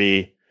the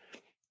three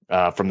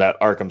from that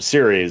Arkham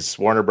series.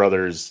 Warner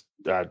Brothers,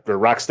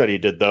 Rocksteady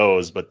did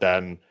those, but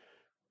then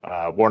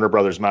Warner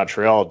Brothers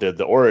Montreal did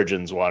the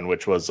Origins one,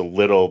 which was a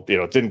little,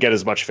 it didn't get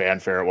as much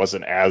fanfare. It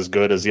wasn't as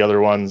good as the other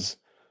ones,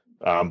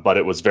 but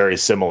it was very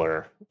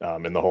similar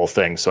in the whole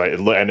thing. So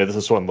and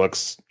this one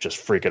looks just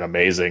freaking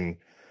amazing,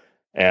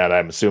 and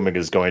I'm assuming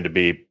is going to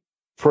be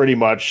pretty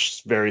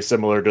much very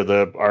similar to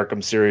the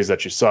Arkham series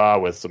that you saw,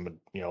 with some,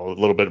 a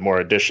little bit more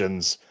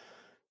additions,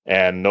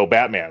 and no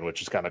Batman,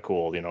 which is kind of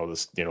cool.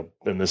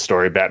 In this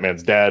story,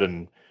 Batman's dead,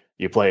 and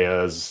you play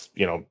as,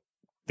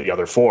 the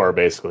other four,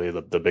 basically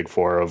the big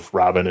four of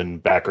Robin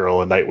and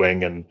Batgirl and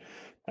Nightwing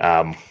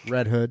and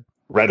Red Hood.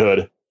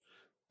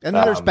 And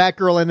then there's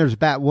Batgirl and there's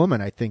Batwoman,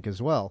 I think,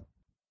 as well.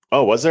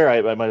 Oh, was there?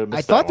 I might have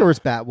missed that. I thought there was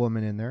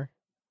Batwoman in there.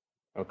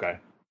 Okay.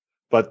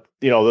 But,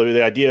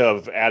 the idea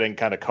of adding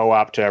kind of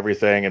co-op to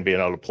everything and being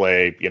able to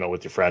play,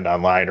 with your friend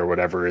online or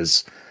whatever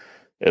is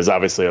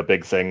obviously a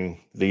big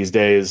thing these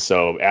days.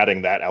 So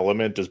adding that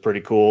element is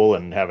pretty cool,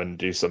 and having to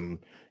do some,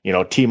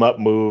 team up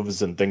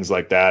moves and things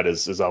like that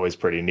is always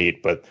pretty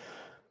neat. But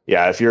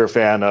yeah, if you're a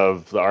fan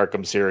of the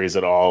Arkham series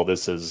at all,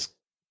 this is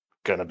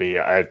going to be,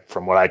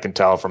 from what I can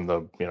tell from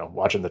the,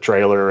 watching the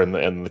trailer and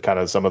the kind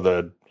of some of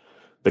the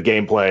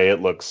gameplay,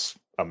 it looks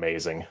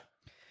amazing.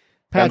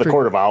 Patrick, and the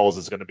Court of Owls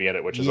is going to be in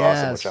it, which is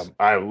awesome.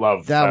 I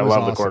love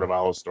the Court of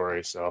Owls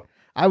story. So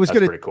I was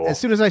pretty cool. As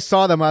soon as I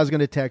saw them, I was going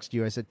to text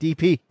you. I said,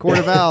 DP, Court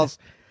of Owls.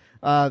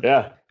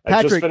 Yeah.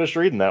 Patrick, I just finished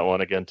reading that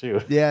one again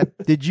too. Yeah.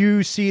 Did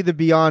you see the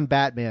Beyond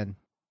Batman?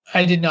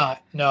 I did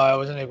not. No, I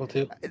wasn't able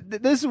to.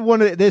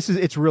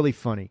 It's really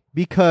funny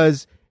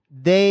because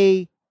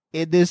in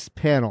this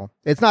panel,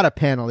 it's not a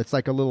panel. It's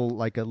like a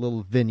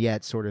little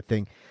vignette sort of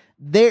thing.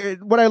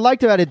 What I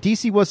liked about it,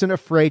 DC wasn't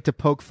afraid to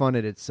poke fun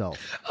at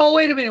itself. Oh,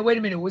 wait a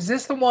minute. Was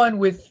this the one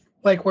with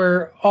like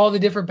where all the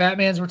different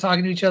Batmans were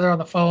talking to each other on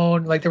the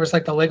phone? Like there was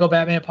like the Lego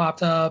Batman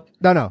popped up.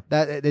 No,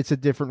 it's a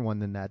different one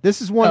than that. This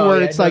is one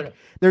where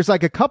there's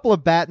like a couple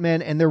of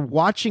Batmen and they're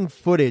watching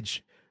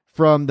footage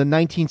from the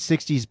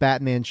 1960s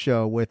Batman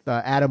show with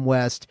Adam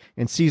West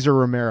and Cesar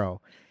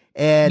Romero.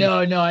 And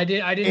no, I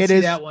didn't see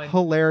that one. It is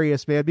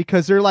hilarious, man,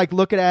 because they're like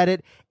looking at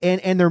it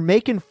and they're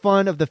making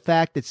fun of the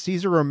fact that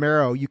Cesar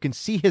Romero, you can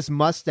see his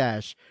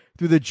mustache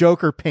through the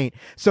Joker paint.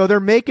 So they're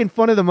making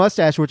fun of the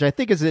mustache, which I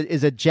think is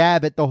a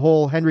jab at the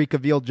whole Henry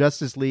Cavill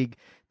Justice League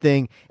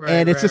thing. Right,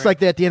 and it's just like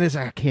that at the end. It's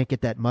like, I can't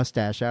get that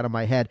mustache out of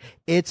my head.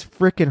 It's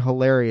freaking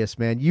hilarious,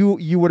 man.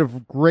 You would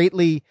have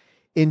greatly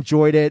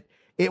enjoyed it.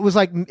 It was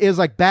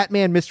like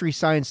Batman Mystery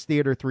Science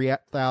Theater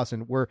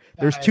 3000, where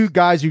there's two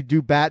guys who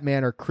do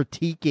Batman are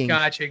critiquing.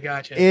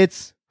 Gotcha.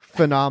 It's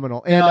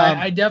phenomenal. And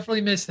I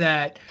definitely missed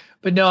that.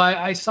 But no,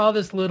 I saw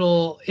this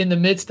little in the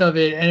midst of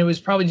it, and it was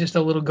probably just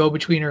a little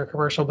go-between or a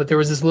commercial, but there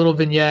was this little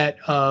vignette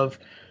of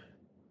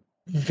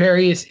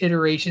various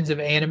iterations of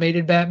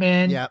animated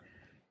Batman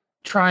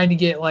trying to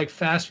get like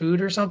fast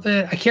food or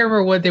something. I can't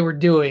remember what they were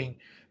doing.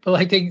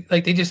 But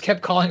they just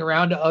kept calling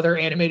around to other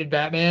animated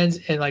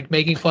Batmans and like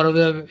making fun of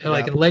them. And,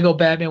 and Lego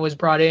Batman was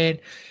brought in.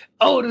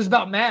 Oh, it was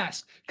about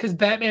masks because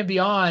Batman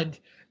Beyond.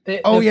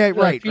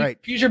 Right.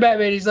 Future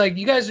Batman. He's like,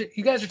 you guys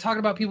are talking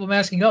about people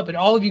masking up, and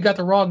all of you got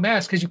the wrong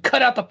mask because you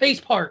cut out the face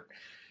part.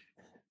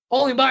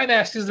 Only my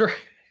mask is the.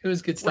 It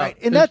was good stuff. Right,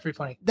 and that's pretty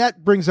funny.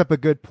 That brings up a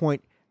good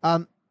point.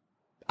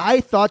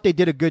 I thought they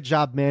did a good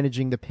job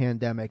managing the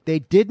pandemic. They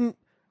didn't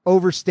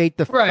overstate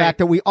the fact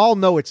that we all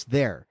know it's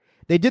there.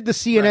 They did the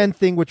CNN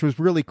thing, which was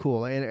really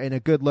cool and a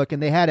good look.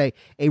 And they had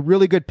a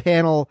really good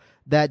panel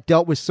that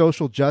dealt with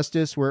social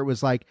justice, where it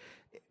was like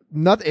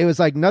nothing. It was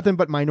like nothing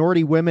but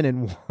minority women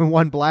and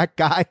one black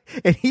guy.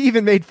 And he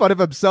even made fun of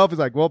himself. He's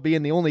like, well,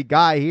 being the only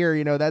guy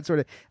here, that sort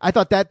of, I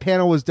thought that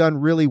panel was done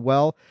really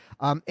well.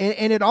 And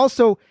it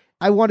also,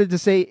 I wanted to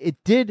say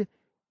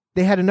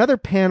they had another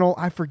panel.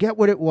 I forget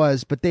what it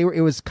was, but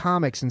it was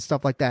comics and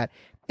stuff like that.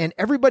 And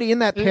everybody in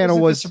that panel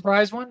was the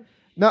surprise one.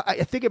 No,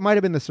 I think it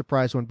might've been the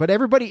surprise one, but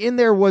everybody in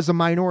there was a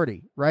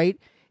minority. Right.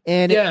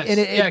 And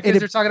because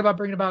they're talking about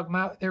bringing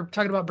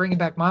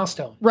back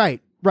Milestone. Right,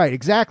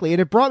 exactly.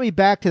 And it brought me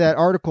back to that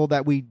article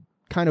that we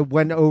kind of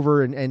went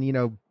over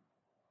and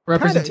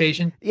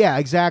representation. Yeah,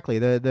 exactly.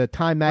 The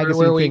Time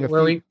magazine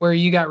thing. Where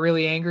you got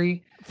really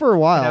angry for a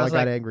while. I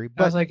got angry,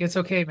 but I was like, it's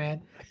okay,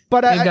 man.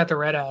 But I got the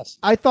red ass.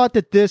 I thought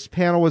that this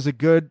panel was a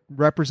good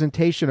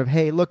representation of,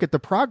 hey, look at the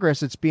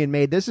progress that's being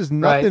made. This is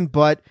nothing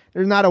but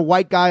there's not a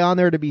white guy on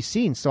there to be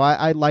seen. So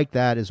I like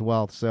that as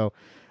well. So.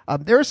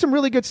 There is some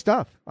really good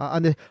stuff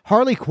on the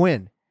Harley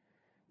Quinn,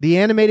 the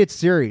animated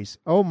series.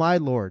 Oh my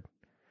Lord.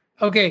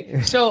 Okay.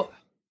 So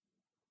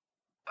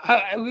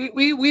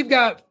we've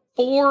got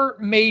 4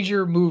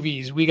 major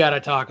movies we got to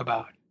talk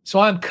about.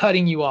 So I'm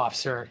cutting you off,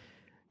 sir,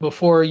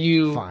 before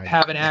you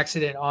have an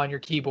accident on your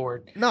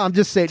keyboard. No, I'm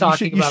just saying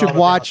you should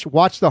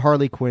watch the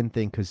Harley Quinn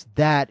thing, because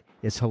that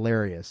is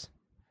hilarious.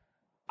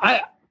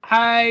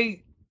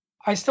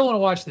 I still want to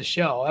watch the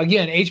show.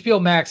 Again,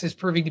 HBO Max is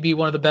proving to be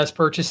one of the best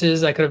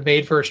purchases I could have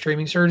made for a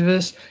streaming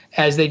service,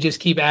 as they just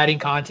keep adding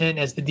content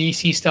as the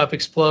DC stuff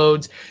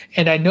explodes.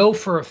 And I know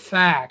for a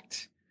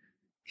fact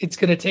it's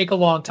going to take a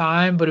long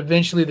time, but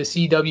eventually the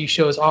CW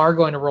shows are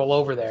going to roll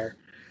over there,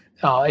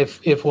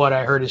 if what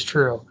I heard is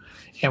true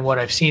and what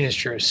I've seen is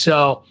true.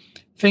 So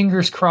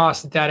fingers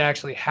crossed that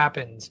actually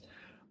happens.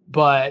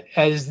 But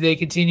as they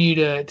continue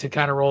to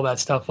kind of roll that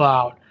stuff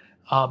out,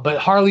 but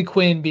Harley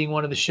Quinn being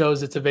one of the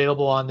shows that's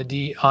available on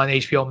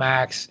HBO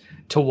Max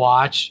to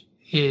watch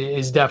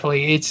is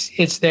definitely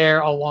it's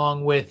there,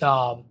 along with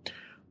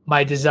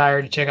my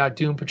desire to check out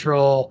Doom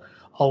Patrol,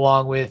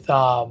 along with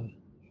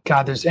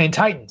and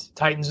Titans.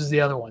 Titans is the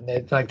other one.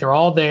 They're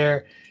all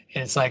there,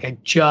 and it's like I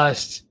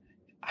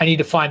need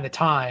to find the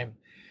time.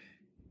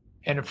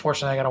 And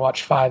unfortunately, I got to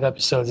watch 5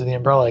 episodes of The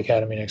Umbrella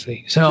Academy next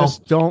week. So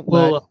just don't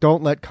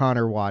let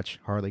Connor watch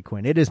Harley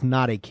Quinn. It is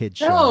not a kid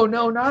show.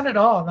 No, not at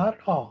all. Not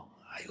at all.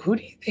 Who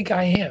do you think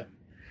I am?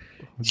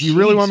 Do you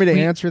really want me to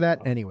answer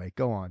that? Anyway,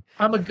 go on.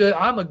 I'm a good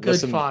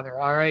father.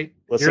 All right.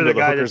 Listen to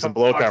the hookers and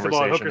blow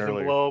conversation hookers earlier.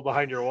 And blow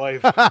behind your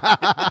wife.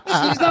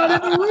 She's not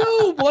in the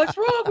room. What's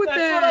wrong with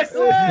that?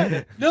 What I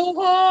said. No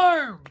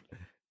harm.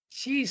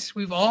 Jeez,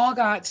 we've all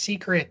got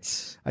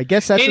secrets. I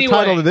guess that's the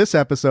title of this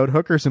episode: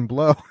 Hookers and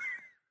Blow.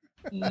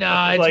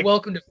 Nah, it's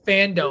Welcome to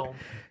Fandom.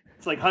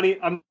 It's like, honey,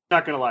 I'm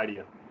not going to lie to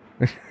you.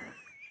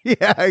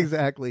 Yeah,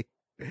 exactly.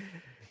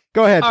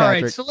 Go ahead, Patrick.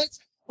 All right, so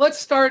let's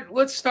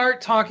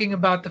start talking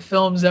about the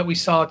films that we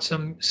saw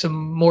some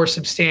more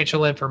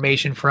substantial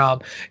information from,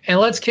 and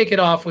let's kick it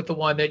off with the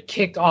one that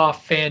kicked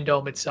off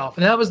Fandom itself,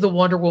 and that was the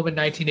Wonder Woman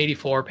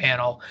 1984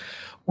 panel.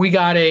 We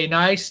got a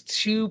nice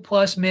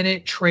 2+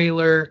 minute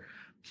trailer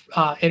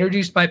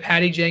introduced by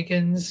Patty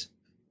Jenkins.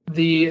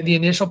 The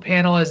initial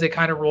panel, as they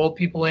kind of rolled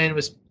people in,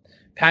 was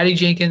Patty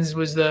Jenkins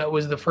was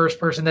the first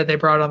person that they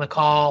brought on the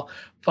call,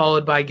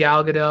 followed by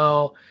Gal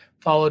Gadot,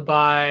 followed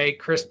by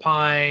Chris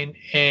Pine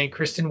and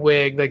Kristen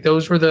Wiig. Like,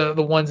 those were the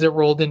ones that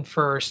rolled in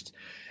first.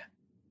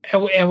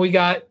 And we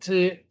got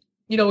to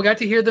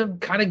hear them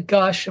kind of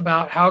gush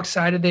about how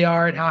excited they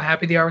are and how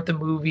happy they are with the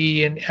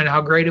movie and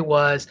how great it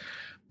was,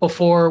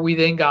 before we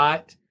then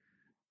got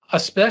a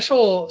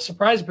special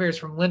surprise appearance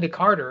from Linda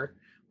Carter,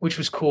 which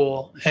was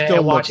cool.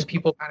 And watching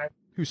people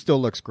who still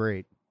looks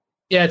great.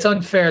 Yeah, it's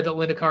unfair that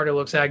Linda Carter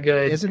looks that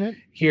good, isn't it?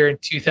 Here in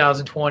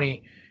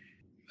 2020,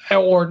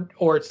 or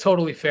it's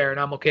totally fair, and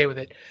I'm okay with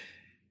it.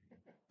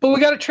 But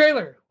we got a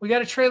trailer.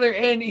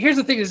 And here's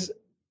the thing: is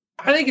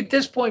I think at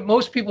this point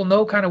most people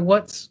know kind of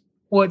what's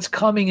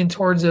coming in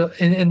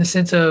the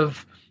sense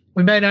of,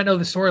 we may not know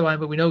the storyline,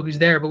 but we know who's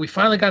there. But we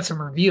finally got some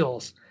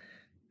reveals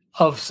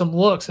of some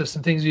looks of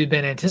some things we've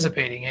been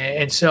anticipating,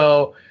 and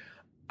so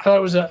I thought it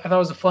was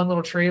a fun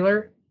little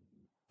trailer.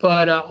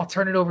 But I'll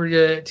turn it over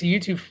to you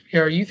two,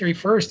 or you three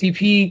first.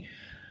 DP,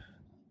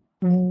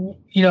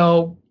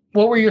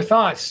 what were your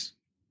thoughts?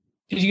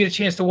 Did you get a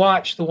chance to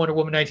watch the Wonder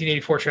Woman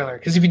 1984 trailer?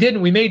 Because if you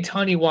didn't, we made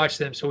Tony watch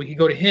them, so we could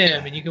go to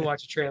him and you can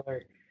watch the trailer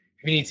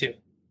if you need to.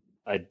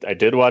 I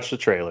did watch the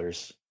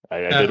trailers. I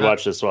did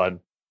watch this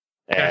one,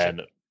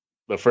 and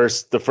the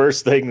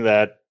first thing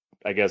that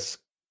I guess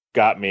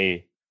got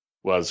me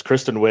was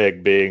Kristen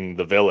Wiig being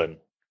the villain,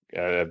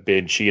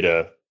 being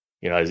Cheetah.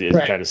 As you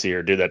kind of see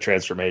her do that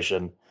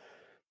transformation.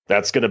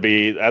 That's gonna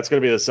be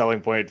the selling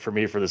point for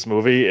me for this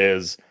movie,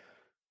 is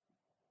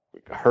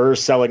her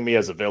selling me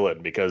as a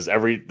villain, because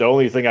the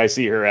only thing I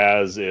see her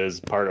as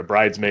is part of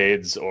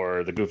Bridesmaids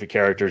or the goofy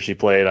character she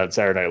played on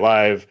Saturday Night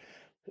Live.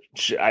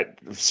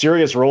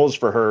 Serious roles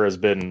for her has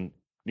been,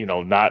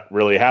 not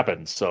really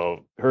happened.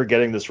 So her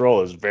getting this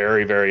role is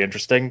very, very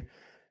interesting,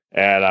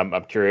 and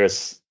I'm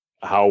curious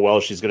how well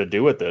she's going to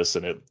do with this.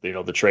 And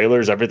the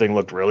trailers, everything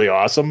looked really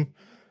awesome.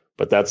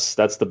 But that was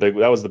the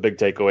big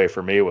takeaway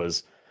for me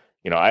was,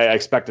 I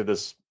expected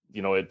this,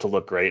 it to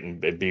look great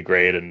and it'd be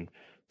great, and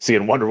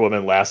seeing Wonder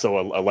Woman lasso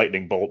a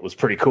lightning bolt was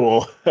pretty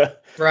cool.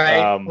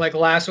 Right. Like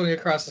lassoing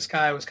across the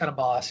sky was kind of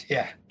boss.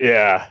 Yeah.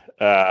 Yeah.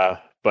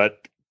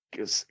 But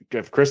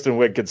if Kristen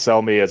Wiig could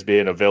sell me as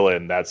being a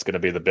villain, that's going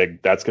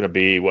to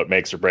be what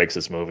makes or breaks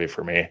this movie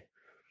for me.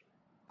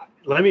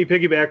 Let me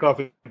piggyback off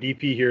of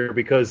DP here,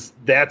 because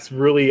that's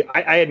really,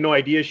 I had no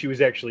idea she was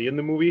actually in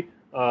the movie.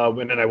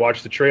 And then I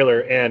watched the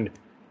trailer, and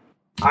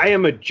I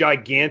am a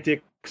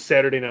gigantic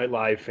Saturday Night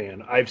Live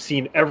fan. I've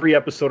seen every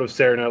episode of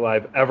Saturday Night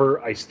Live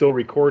ever. I still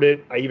record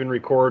it. I even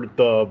record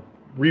the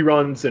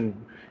reruns, and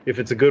if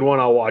it's a good one,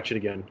 I'll watch it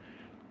again.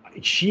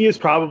 She is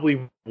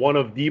probably one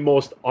of the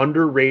most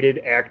underrated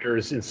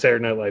actors in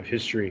Saturday Night Live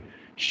history.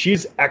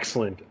 She's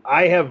excellent.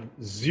 I have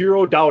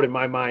zero doubt in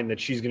my mind that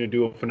she's going to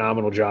do a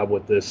phenomenal job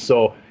with this.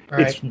 So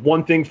It's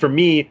one thing for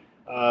me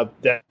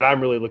that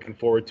I'm really looking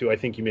forward to. I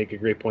think you make a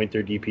great point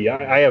there, DP.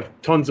 I have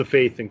tons of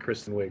faith in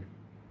Kristen Wiig.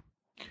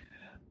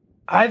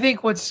 I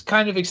think what's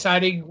kind of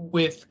exciting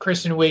with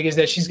Kristen Wiig is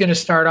that she's going to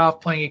start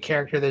off playing a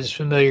character that is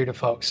familiar to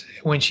folks.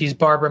 When she's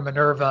Barbara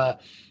Minerva,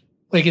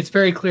 like, it's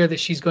very clear that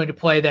she's going to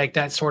play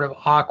that sort of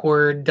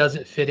awkward,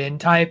 doesn't fit in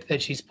type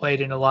that she's played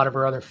in a lot of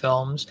her other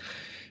films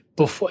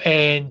before.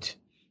 And,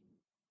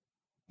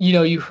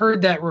 you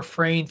heard that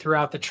refrain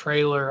throughout the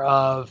trailer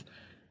of,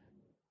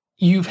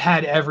 you've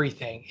had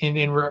everything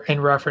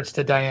in reference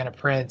to Diana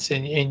Prince,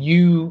 and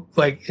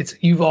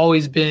you've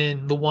always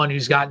been the one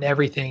who's gotten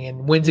everything,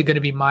 and when's it going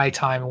to be my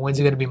time, and when's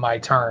it going to be my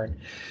turn?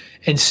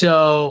 And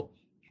so,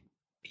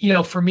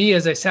 for me,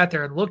 as I sat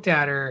there and looked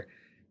at her,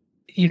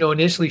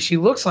 initially she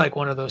looks like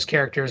one of those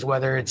characters,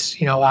 whether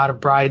it's, out of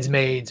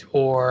Bridesmaids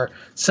or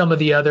some of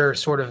the other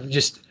sort of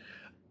just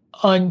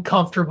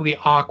uncomfortably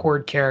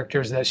awkward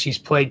characters that she's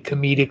played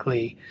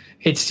comedically.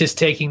 It's just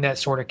taking that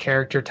sort of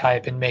character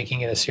type and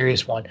making it a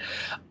serious one.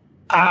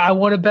 I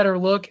want a better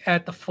look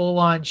at the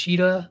full-on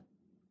Cheetah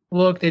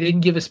look. They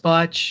didn't give us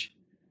much.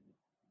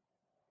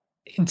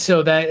 And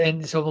so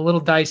I'm a little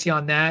dicey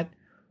on that,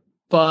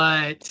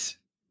 but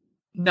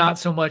not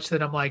so much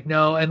that I'm like,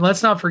 no. And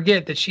let's not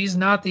forget that she's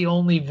not the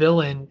only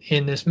villain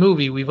in this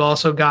movie. We've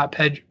also got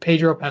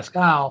Pedro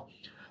Pascal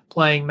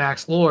playing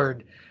Max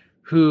Lord,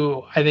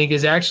 who I think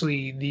is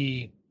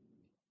actually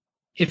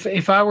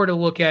if I were to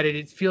look at it,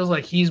 it feels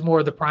like he's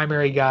more the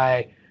primary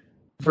guy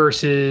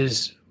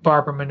versus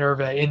Barbara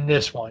Minerva in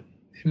this one.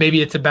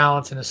 Maybe it's a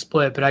balance and a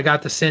split, but I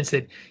got the sense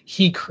that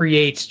he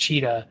creates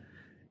Cheetah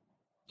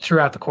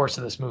throughout the course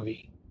of this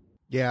movie.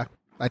 Yeah,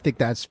 I think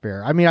that's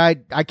fair. I mean,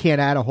 I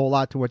can't add a whole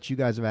lot to what you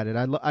guys have added.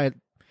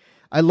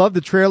 I love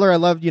the trailer. I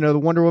loved, the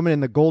Wonder Woman in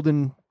the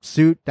golden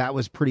suit. That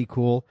was pretty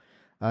cool.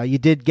 You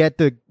did get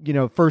the,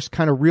 first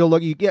kind of real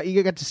look. You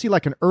got to see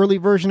like an early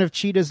version of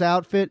Cheetah's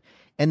outfit,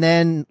 and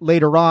then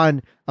later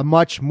on a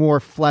much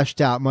more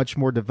fleshed out, much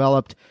more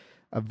developed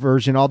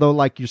version. Although,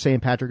 like you're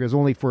saying, Patrick, it was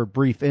only for a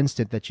brief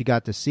instant that you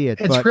got to see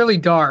it. It's really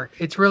dark.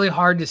 It's really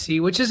hard to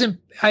see, which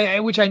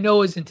I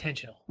know is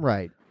intentional.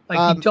 Right.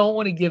 Like, you don't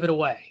want to give it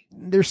away.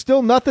 There's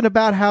still nothing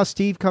about how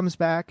Steve comes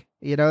back.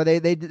 They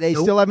Nope.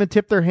 still haven't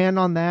tipped their hand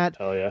on that.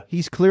 Oh yeah.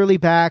 He's clearly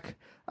back.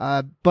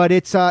 But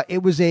like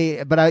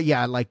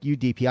you,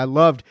 DP, I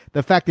loved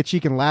the fact that she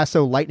can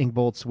lasso lightning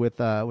bolts with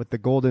the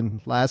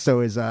golden lasso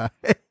is,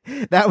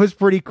 that was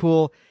pretty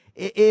cool.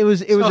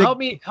 Help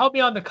me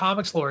on the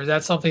comics lore. Is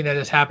that something that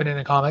has happened in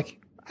the comic?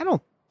 I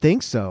don't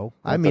think so.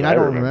 Not I mean, that I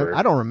don't remember. remember.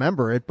 I don't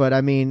remember it, but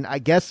I mean, I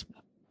guess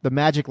the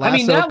magic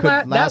lasso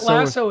that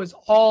lasso is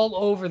all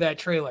over that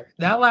trailer.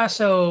 That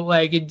lasso,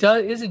 like,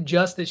 isn't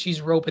just that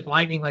she's roping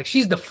lightning, like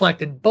she's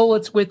deflecting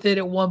bullets with it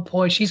at one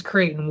point. She's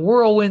creating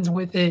whirlwinds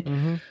with it,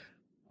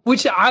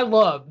 which I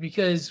love,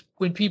 because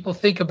when people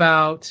think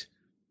about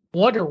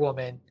Wonder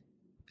Woman,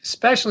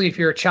 especially if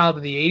you're a child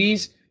of the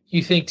 80s,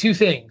 you think two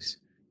things.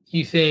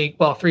 You think,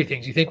 well, three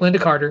things. You think Linda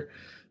Carter,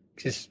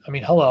 because, I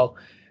mean, hello.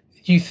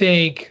 You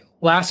think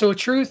Lasso of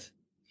Truth.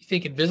 You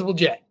think Invisible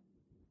Jet.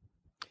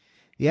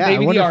 Yeah,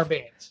 maybe the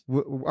armbands.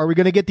 Are we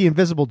going to get the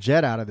invisible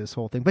jet out of this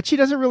whole thing? But she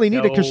doesn't really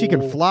need it because she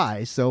can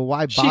fly. So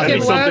why bother? She can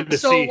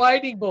lasso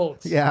lightning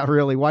bolts. Yeah,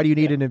 really. Why do you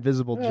need an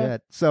invisible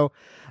jet? So,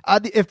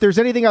 if there's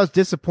anything I was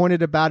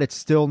disappointed about, it's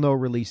still no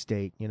release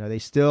date. They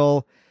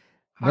still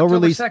no October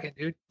release. 2nd,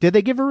 dude. Did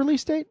they give a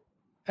release date?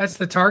 That's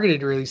the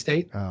targeted release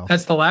date. Oh.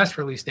 That's the last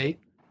release date.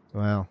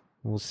 Well,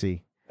 we'll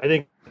see. I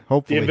think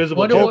Hopefully, the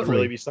invisible jet will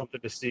really be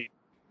something to see.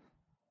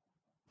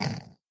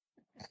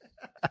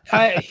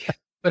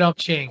 But I'm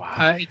Ching.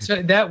 Wow.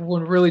 That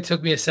one really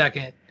took me a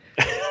second,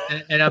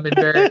 and I'm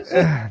embarrassed.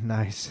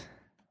 Nice.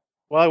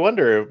 Well, I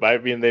wonder. I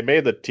mean, they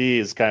made the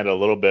tease kind of a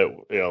little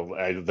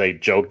bit. They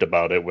joked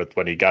about it with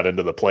when he got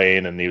into the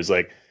plane, and he was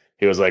like,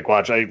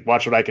 watch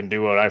what I can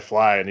do when I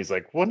fly, and he's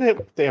like,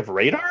 wouldn't they have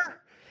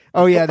radar?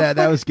 Oh yeah,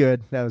 that was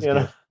good. That was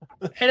good.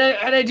 And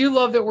I do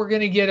love that we're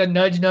going to get a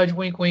nudge,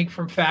 wink, wink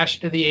from fashion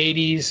to the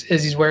 80s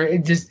as he's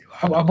wearing.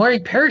 I'm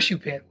wearing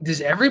parachute pants.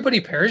 Does everybody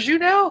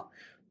parachute now?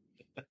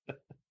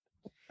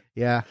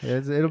 Yeah,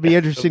 it'll be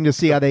interesting to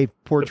see how they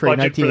portray the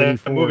budget 1984.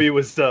 For that movie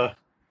was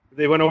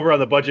They went over on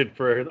the budget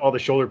for all the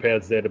shoulder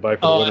pads they had to buy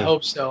for the women. I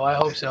hope so.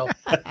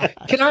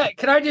 Can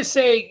I just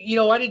say,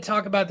 I didn't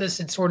talk about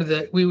this in sort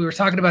of we were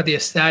talking about the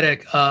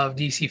aesthetic of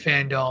DC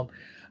Fandom,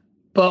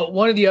 but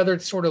one of the other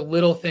sort of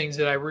little things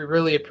that I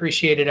really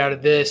appreciated out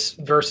of this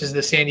versus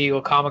the San Diego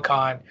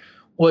Comic-Con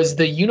was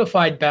the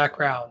unified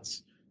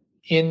backgrounds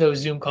in those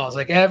Zoom calls.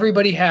 Like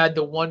everybody had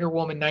the Wonder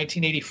Woman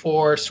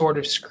 1984 sort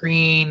of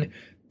screen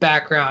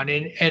background.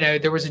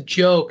 And there was a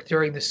joke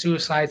during the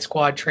Suicide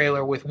Squad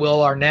trailer with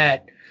Will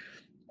Arnett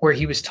where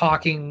he was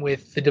talking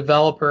with the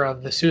developer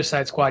of the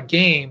Suicide Squad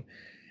game,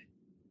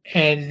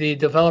 and the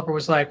developer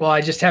was like, "Well,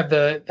 I just have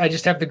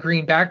the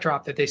green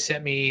backdrop that they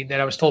sent me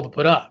that I was told to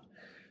put up."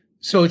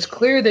 So it's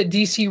clear that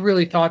DC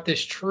really thought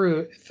this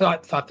through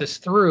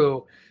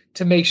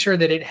to make sure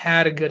that it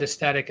had a good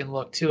aesthetic and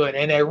look to it.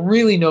 And I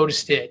really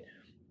noticed it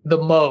the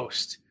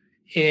most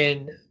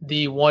in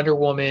the Wonder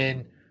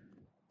Woman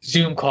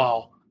Zoom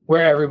call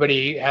where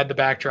everybody had the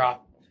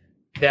backdrop.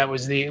 That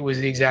was the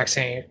exact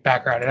same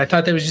background, and I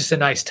thought that was just a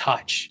nice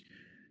touch.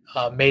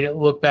 Made it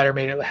look better.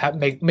 Made it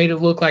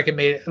look like it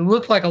made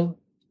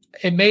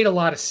a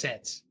lot of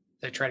sense.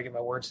 I try to get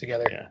my words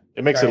together. Yeah,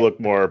 it makes it look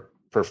more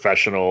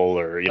professional,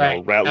 or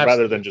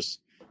rather than just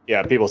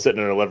people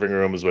sitting in their living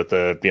rooms with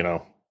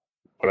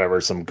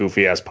whatever, some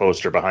goofy ass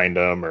poster behind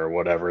them or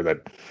whatever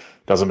that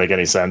doesn't make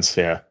any sense.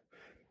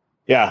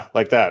 Yeah,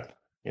 like that.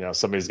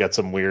 Somebody's got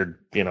some weird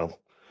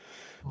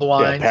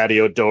blind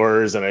patio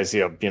doors, and I see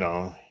you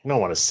don't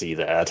want to see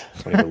that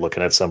when you're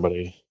looking at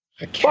somebody.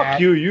 Fuck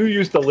you! You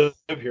used to live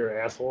here,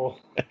 asshole.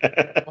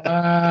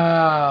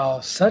 Wow,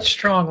 such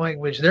strong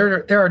language.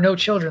 There are no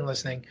children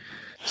listening,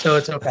 so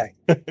it's okay.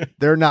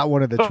 They're not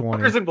one of the 20.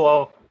 Hookers and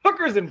blow.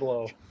 Hookers and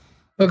blow.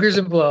 Hookers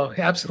and blow.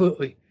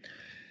 Absolutely.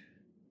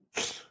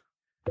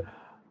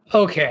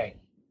 Okay.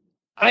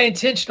 I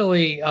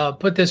intentionally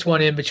put this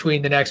one in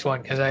between the next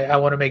one because I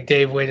want to make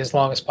Dave wait as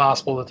long as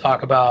possible to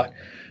talk about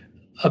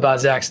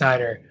Zack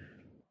Snyder.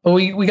 But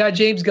we got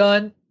James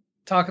Gunn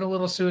talking a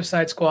little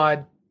Suicide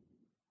Squad.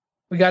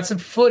 We got some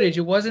footage.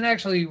 It wasn't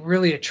actually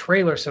really a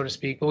trailer, so to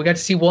speak, but we got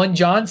to see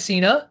John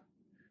Cena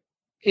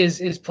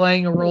is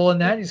playing a role in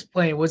that. He's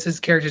playing, what's his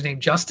character's name?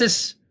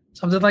 Justice?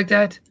 Something like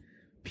that?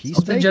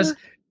 Peacemaker?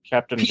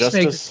 Captain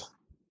Justice?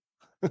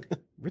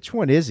 Which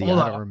one is he? Hold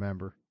I on. don't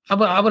remember. I'm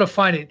gonna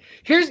find it.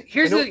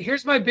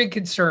 Here's my big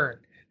concern,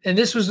 and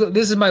this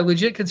is my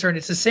legit concern.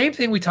 It's the same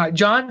thing we talked.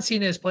 John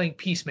Cena is playing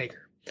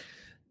Peacemaker.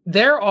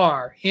 There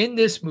are in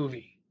this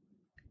movie,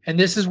 and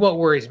this is what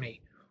worries me: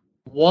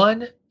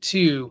 1,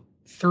 2,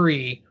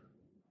 3,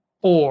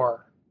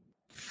 4,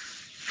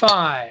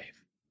 5,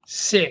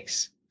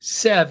 6,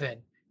 7,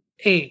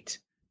 8,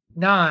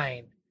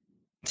 9,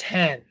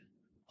 10,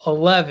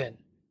 11,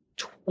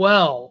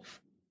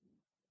 12,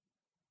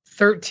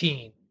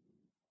 13.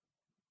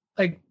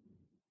 Like,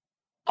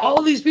 all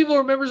of these people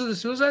are members of the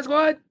Suicide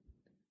Squad.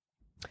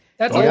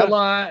 That's a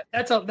lot.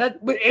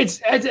 But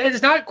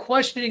it's not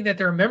questioning that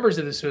they're members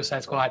of the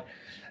Suicide Squad.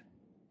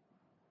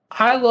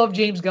 I love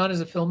James Gunn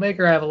as a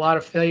filmmaker. I have a lot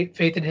of faith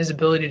in his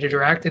ability to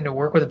direct and to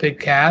work with a big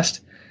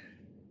cast.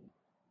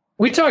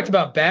 We talked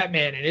about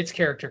Batman and its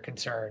character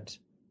concerns.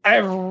 I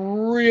have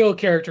real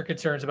character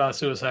concerns about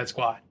Suicide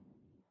Squad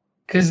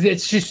because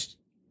it's just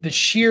the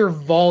sheer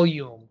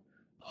volume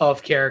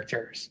of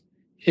characters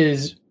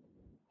is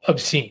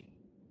obscene.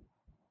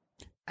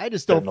 I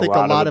just don't think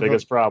a lot of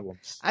biggest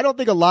problems. I don't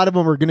think a lot of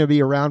them are going to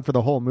be around for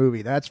the whole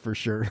movie. That's for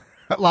sure.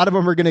 A lot of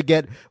them are going to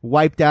get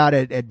wiped out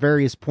at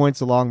various points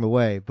along the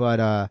way.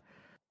 But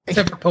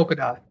except for Polka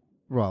Dot.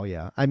 Well,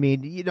 yeah. I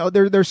mean,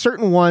 there's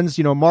certain ones.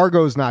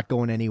 Margot's not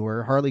going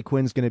anywhere. Harley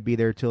Quinn's going to be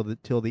there till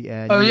the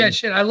end. Oh yeah,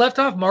 shit. I left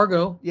off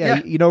Margot.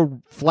 Yeah.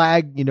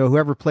 Flag.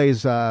 Whoever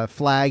plays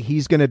Flag,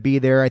 he's going to be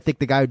there. I think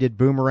the guy who did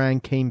Boomerang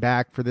came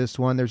back for this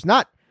one. There's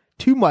not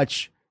too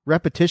much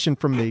repetition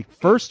from the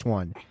first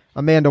one.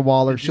 Amanda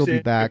Waller, she'll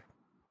be back.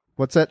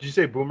 What's that? Did you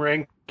say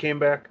Boomerang came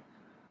back?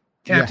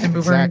 Captain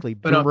Boomerang, exactly.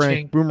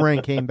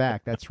 Boomerang came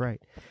back. That's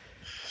right.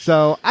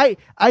 So I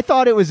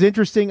thought it was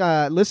interesting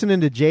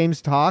listening to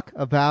James talk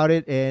about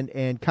it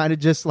and kind of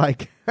just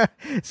like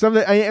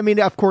I mean,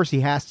 of course he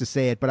has to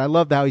say it, but I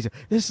love how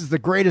this is the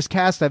greatest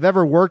cast I've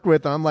ever worked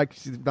with.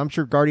 I'm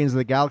sure Guardians of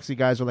the Galaxy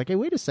guys are like, hey,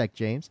 wait a sec,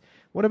 James.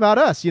 What about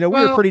us? We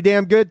were pretty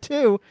damn good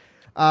too.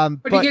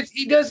 But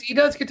he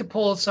does get to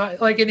pull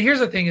aside. And here's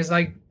the thing is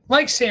like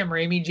Sam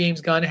Raimi,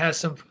 James Gunn has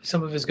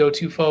some of his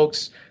go-to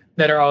folks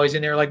that are always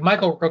in there. Like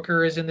Michael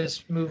Rooker is in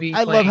this movie.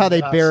 I love how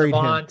they buried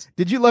him.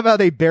 Did you love how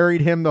they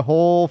buried him the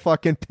whole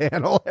fucking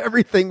panel?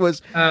 Everything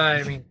was.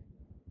 I mean,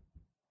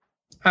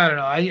 I don't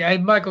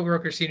know. Michael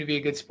Rooker seemed to be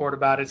a good sport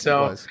about it,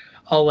 so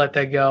I'll let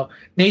that go.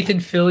 Nathan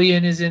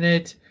Fillion is in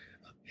it,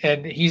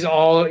 and he's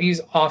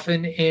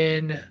often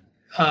in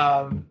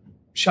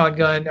Sean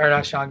Gunn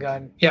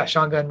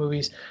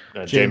movies.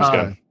 James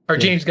Gunn. Or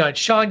James Gunn.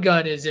 Sean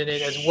Gunn is in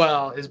it as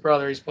well. His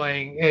brother is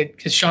playing it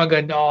because Sean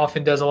Gunn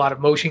often does a lot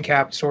of motion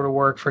cap sort of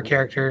work for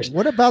characters.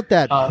 What about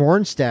that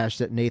porn stash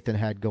that Nathan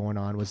had going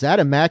on? Was that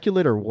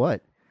immaculate or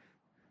what?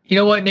 You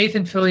know what?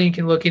 Nathan Fillion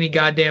can look any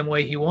goddamn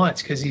way he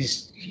wants because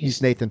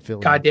he's Nathan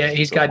Fillion. Goddamn,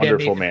 he's goddamn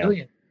wonderful Nathan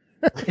man.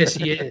 Fillion. Yes,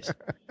 he is.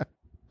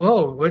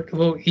 Whoa,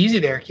 whoa, easy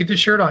there. Keep the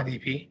shirt on,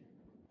 DP.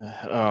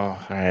 Oh, all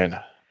right.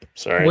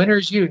 Sorry.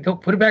 Winner's you.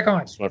 Don't put it back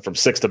on. Went from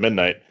 6 to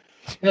midnight.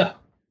 Yeah.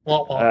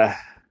 Well.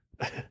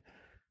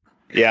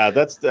 Yeah,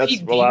 that's a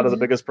lot of the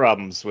He- biggest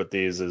problems with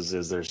these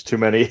is there's too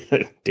many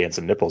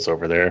dancing nipples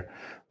over there.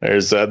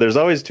 There's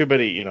always too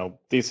many.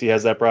 DC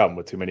has that problem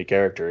with too many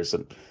characters,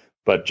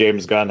 but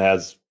James Gunn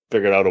has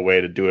figured out a way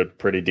to do it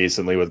pretty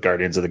decently with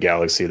Guardians of the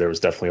Galaxy. There was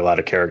definitely a lot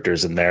of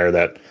characters in there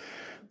that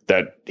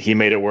he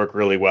made it work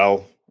really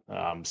well.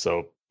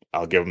 So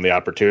I'll give him the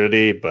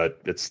opportunity, but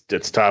it's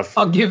tough.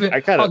 I'll give it.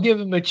 I'll I'll give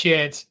him a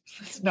chance.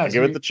 It's nice.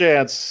 give it the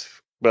chance,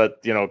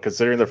 but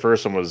considering the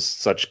first one was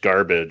such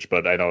garbage,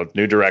 but I know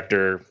new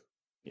director,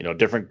 a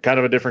different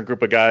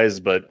group of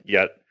guys, but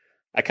yet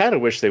I kind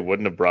of wish they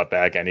wouldn't have brought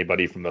back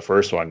anybody from the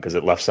first one because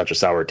it left such a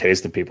sour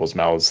taste in people's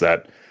mouths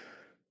that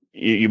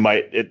you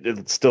might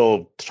it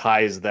still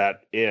ties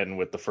that in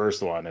with the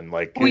first one and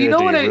like. Well, you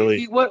know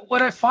what?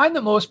 what I find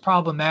the most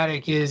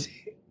problematic is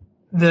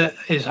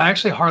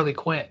actually Harley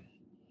Quinn,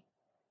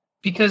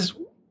 because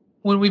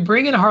when we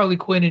bring in Harley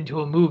Quinn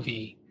into a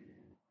movie,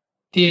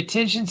 the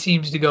attention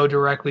seems to go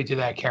directly to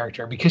that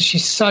character because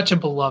she's such a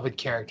beloved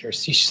character.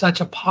 She's such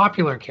a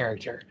popular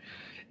character.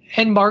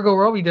 And Margot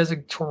Robbie does a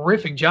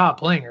terrific job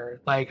playing her.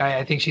 Like,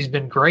 I think she's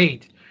been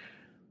great.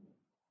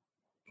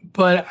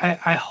 But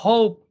I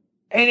hope,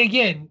 and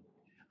again,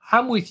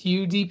 I'm with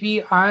you,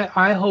 DP.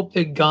 I hope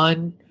that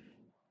Gunn,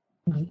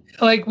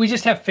 like, we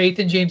just have faith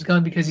in James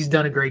Gunn because he's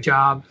done a great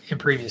job in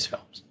previous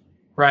films,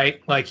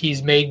 right? Like,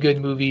 he's made good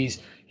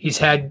movies. He's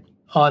had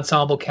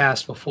ensemble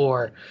cast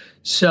before.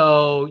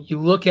 So you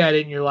look at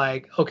it and you're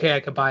like, okay, I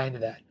could buy into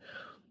that.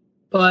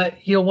 But,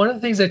 one of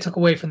the things I took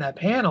away from that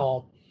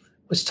panel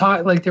was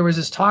there was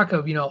this talk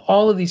of,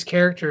 all of these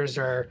characters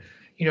are,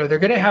 they're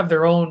going to have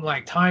their own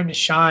like time to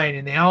shine,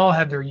 and they all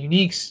have their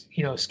unique,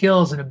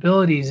 skills and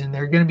abilities, and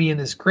they're going to be in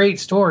this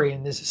great story.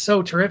 And this is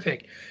so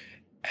terrific.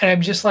 And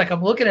I'm just like,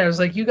 I'm looking at it, I was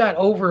like, you got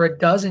over a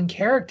dozen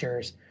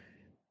characters.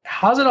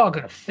 How's it all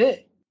going to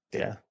fit?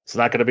 Yeah. It's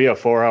not going to be a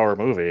 4-hour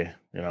movie,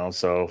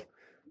 so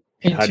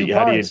In how do two you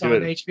parts do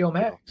on it? HBO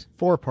Max.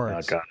 4 Oh,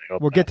 parts. God, I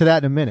hope We'll not. get to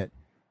that in a minute.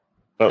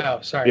 But,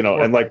 Oh, sorry. and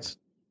 4 like, parts.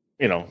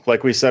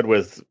 like we said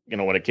with,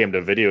 when it came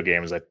to video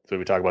games,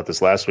 we talked about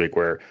this last week,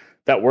 where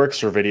that works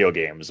for video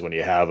games when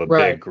you have a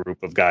Right. big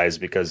group of guys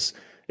because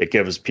it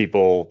gives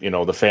people,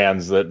 the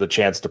fans the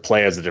chance to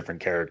play as the different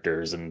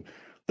characters. And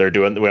they're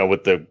doing well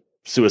with the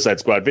Suicide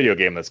Squad video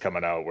game that's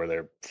coming out where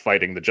they're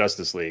fighting the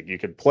Justice League. You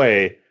can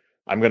play,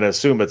 I'm going to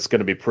assume it's going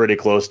to be pretty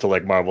close to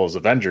like Marvel's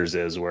Avengers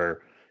is,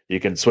 where you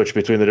can switch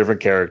between the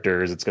different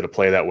characters. It's going to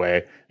play that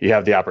way. You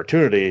have the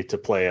opportunity to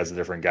play as the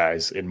different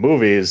guys. In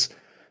movies,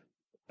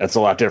 that's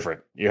a lot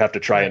different. You have to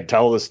try and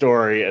tell the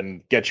story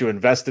and get you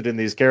invested in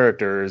these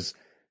characters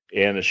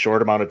in a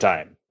short amount of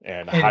time.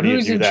 And how do you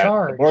who's do in that?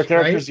 charge, The more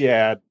characters right? you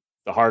add,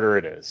 the harder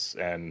it is.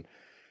 And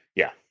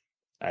yeah,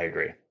 I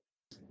agree.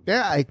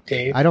 Yeah,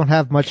 Dave. I don't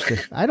have much to.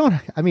 I don't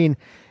think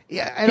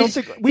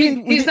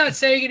He's not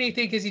saying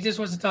anything because he just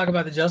wants to talk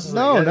about the Justice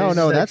League.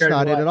 No, that's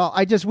not it at all.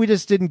 We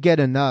just didn't get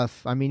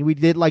enough. I mean, we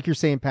did, like you're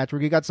saying,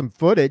 Patrick, we got some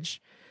footage,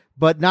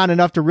 but not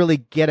enough to really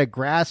get a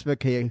grasp.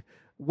 Okay,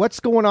 what's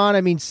going on?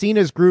 I mean,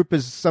 Cena's group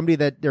is somebody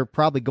that they're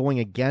probably going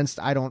against.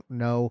 I don't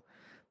know,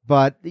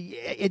 but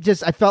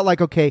I felt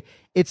like, okay,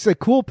 it's a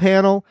cool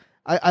panel.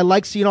 I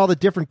like seeing all the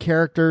different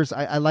characters.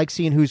 I like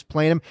seeing who's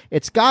playing them.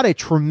 It's got a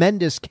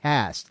tremendous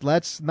cast.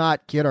 Let's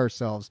not kid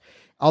ourselves.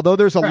 Although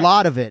there's a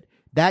lot of it,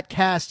 that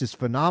cast is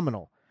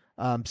phenomenal.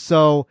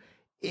 So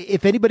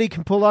if anybody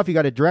can pull off, you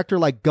got a director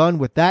like Gunn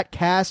with that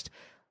cast,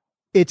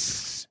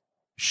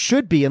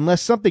 should be,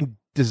 unless something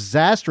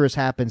disastrous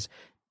happens,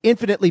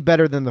 infinitely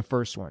better than the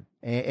first one.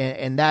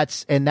 And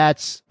that's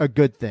a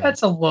good thing.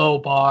 That's a low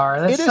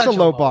bar. It is a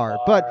low bar,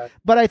 but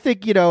I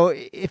think,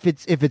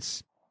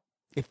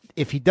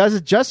 if he does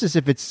it justice,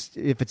 if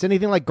it's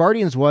anything like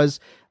Guardians was,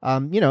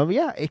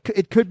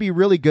 it could be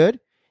really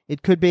good.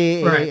 It could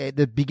be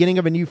the beginning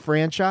of a new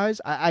franchise.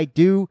 I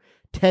do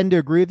tend to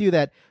agree with you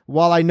that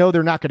while I know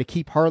they're not going to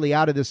keep Harley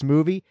out of this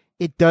movie,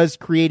 it does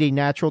create a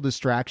natural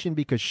distraction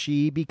because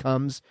she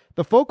becomes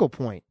the focal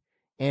point,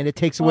 and it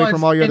takes away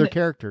from all your other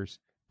characters.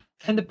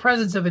 And the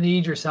presence of an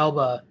Idris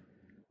Elba.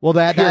 Well,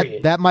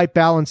 that might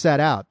balance that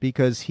out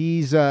because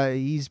he's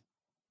a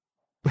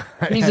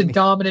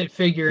dominant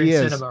figure in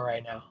cinema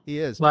right now. He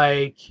is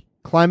like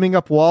climbing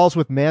up walls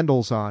with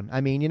mandals on.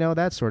 I mean,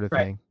 that sort of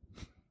thing.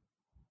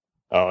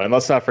 Oh, and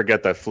let's not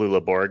forget that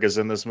Flula Borg is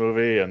in this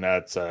movie, and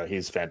that's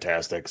he's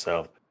fantastic.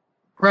 So,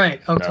 right?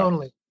 Oh,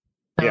 totally.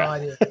 No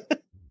idea.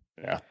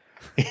 Yeah.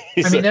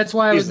 I mean, that's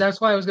why I was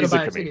going to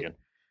buy a ticket.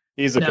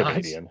 He's a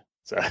comedian.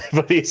 So,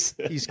 but he's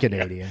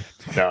Canadian.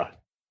 Yeah. No,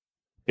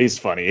 he's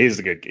funny. He's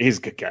a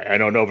good guy. I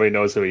know nobody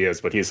knows who he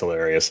is, but he's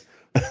hilarious.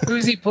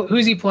 Who's he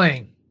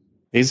playing?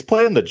 He's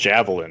playing the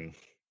Javelin.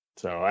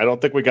 So I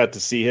don't think we got to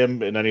see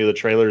him in any of the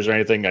trailers or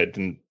anything. I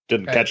didn't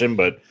catch him,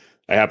 but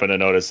I happen to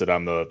notice it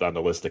on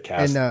the list of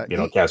cast,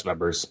 cast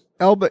members.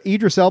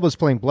 Idris Elba's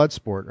playing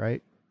Bloodsport,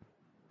 right?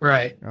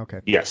 Right. Okay.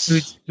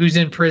 Yes. Who's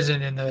in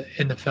prison in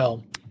the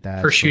film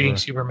for shooting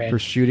Superman? For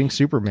shooting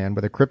Superman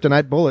with a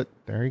kryptonite bullet.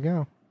 There you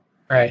go.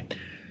 Right.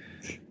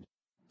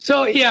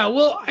 So yeah,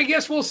 well, I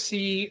guess we'll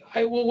see.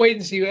 We'll wait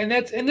and see. And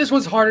this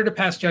was harder to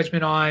pass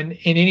judgment on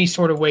in any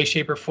sort of way,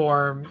 shape, or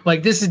form.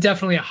 Like, this is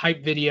definitely a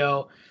hype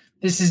video.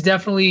 This is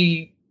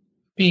definitely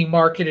being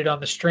marketed on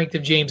the strength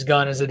of James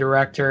Gunn as a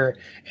director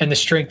and the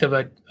strength of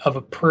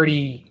a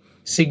pretty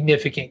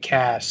significant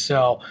cast.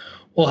 So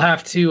we'll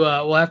have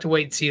to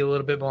wait and see a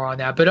little bit more on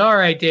that. But all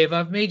right, Dave,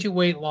 I've made you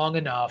wait long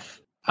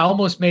enough. I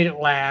almost made it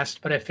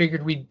last, but I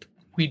figured we'd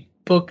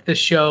book the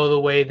show the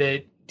way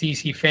that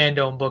DC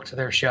Fandom booked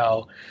their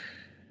show.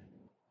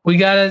 We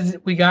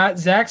got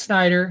Zack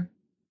Snyder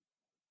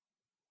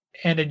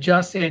and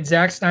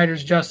Zack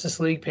Snyder's Justice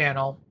League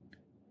panel.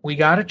 We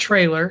got a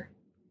trailer,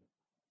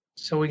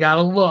 so we got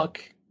a look.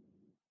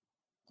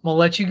 I'm gonna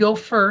let you go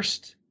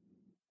first.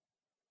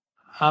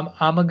 I'm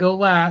gonna go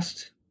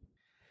last.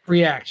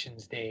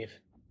 Reactions, Dave.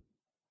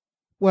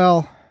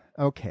 Well,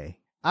 okay.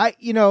 I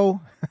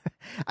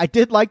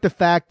did like the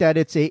fact that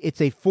it's a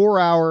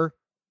 4-hour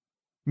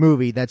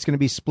movie that's going to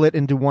be split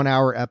into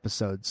 1-hour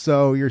episodes.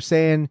 So you're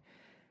saying,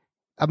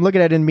 I'm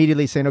looking at it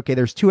immediately saying, okay,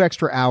 there's 2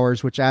 extra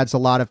hours, which adds a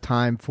lot of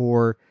time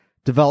for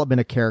development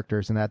of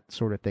characters and that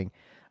sort of thing.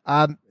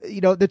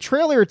 The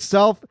trailer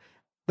itself,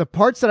 the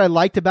parts that I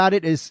liked about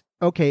it is,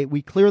 okay,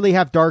 we clearly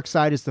have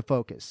Darkseid as the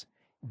focus.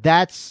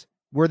 That's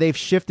where they've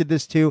shifted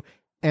this to,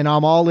 and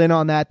I'm all in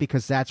on that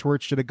because that's where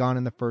it should have gone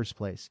in the first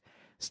place.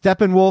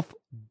 Steppenwolf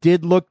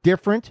did look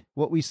different,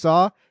 what we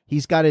saw.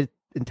 He's got an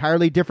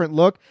entirely different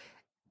look.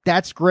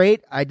 That's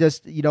great. I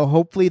just,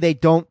 hopefully they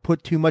don't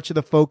put too much of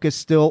the focus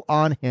still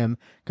on him,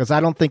 because I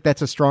don't think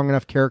that's a strong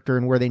enough character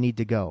and where they need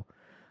to go.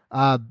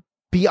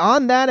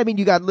 Beyond that, I mean,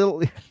 you got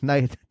little,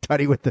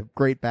 Tutty with the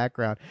great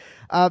background.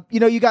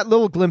 You got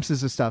little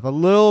glimpses of stuff, a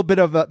little bit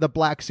of the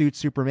black suit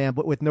Superman,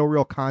 but with no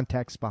real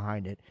context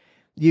behind it.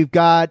 You've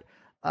got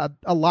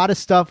a lot of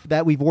stuff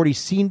that we've already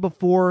seen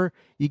before.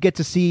 You get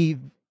to see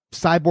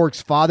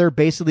Cyborg's father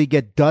basically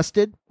get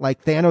dusted,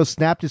 like Thanos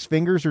snapped his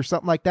fingers or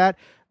something like that,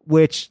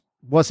 which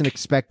wasn't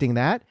expecting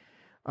that.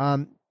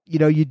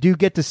 You do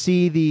get to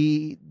see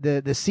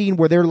the scene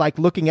where they're like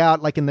looking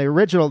out, like in the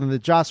original, in the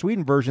Joss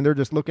Whedon version, they're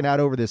just looking out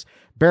over this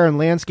barren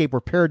landscape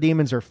where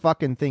parademons are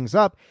fucking things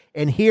up.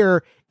 And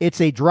here it's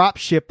a drop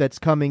ship that's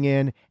coming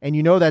in, and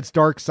that's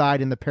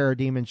Darkseid and the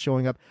parademons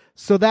showing up.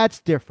 So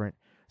that's different.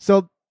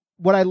 So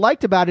what I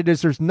liked about it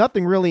is there's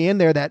nothing really in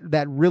there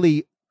that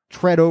really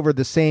tread over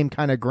the same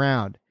kind of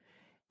ground.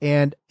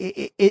 And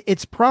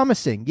it's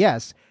promising.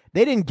 Yes.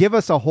 They didn't give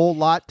us a whole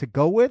lot to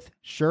go with,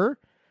 sure.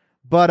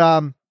 But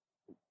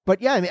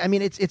yeah, I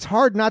mean, it's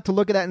hard not to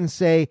look at that and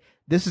say,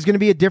 this is going to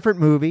be a different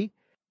movie.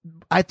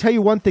 I tell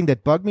you one thing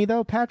that bugged me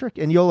though, Patrick,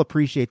 and you'll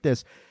appreciate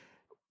this.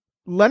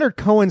 Leonard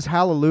Cohen's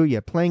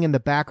Hallelujah playing in the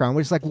background,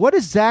 which is like, what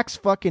is Zach's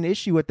fucking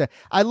issue with that?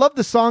 I love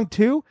the song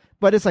too,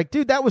 but it's like,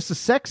 dude, that was the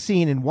sex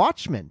scene in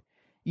Watchmen.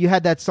 You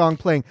had that song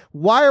playing.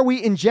 Why are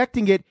we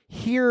injecting it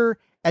here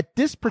at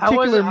this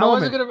particular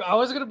moment? I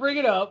wasn't gonna bring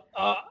it up.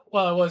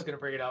 Well, I was gonna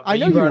bring it up. I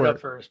know you brought were it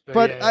up first,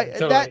 but yeah,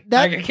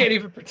 totally. I can't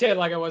even pretend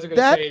like I wasn't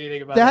gonna say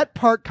anything about that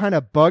part. Kind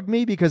of bugged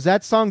me because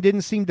that song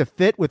didn't seem to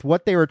fit with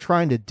what they were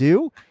trying to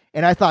do.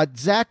 And I thought,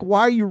 Zach,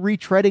 why are you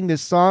retreading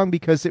this song?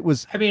 Because it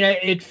was. I mean,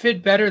 it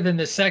fit better than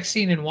the sex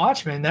scene in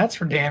Watchmen. That's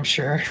for damn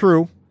sure.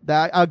 True.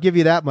 I'll give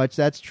you that much.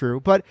 That's true.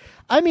 But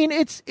I mean,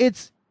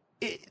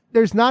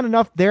 there's not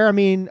enough there. I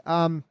mean,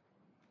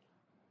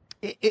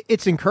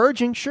 it's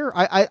encouraging. Sure.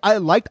 I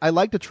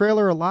liked the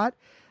trailer a lot.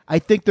 I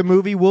think the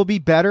movie will be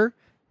better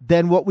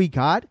than what we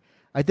got.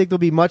 I think there'll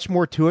be much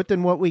more to it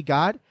than what we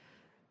got.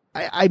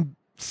 I'm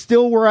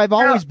still where I've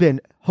always been,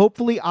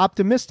 hopefully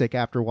optimistic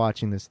after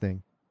watching this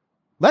thing.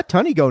 Let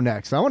Tunney go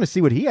next. I want to see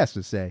what he has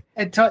to say.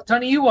 And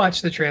Tunney, you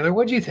watched the trailer.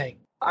 What do you think?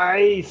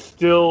 I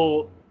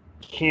still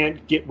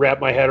can't wrap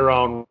my head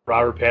around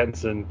Robert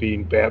Pattinson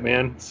being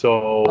Batman,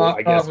 so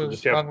I guess we'll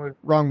just have...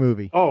 Wrong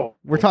movie. Oh.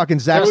 We're talking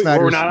Zack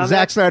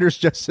Snyder's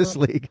Justice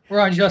League.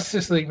 We're on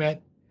Justice League, man.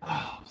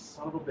 Oh,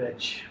 son of a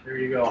bitch. There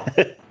you go.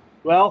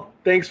 Well,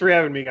 thanks for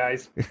having me,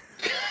 guys.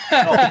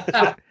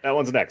 That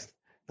one's next.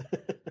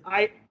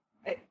 I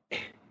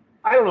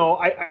don't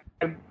know.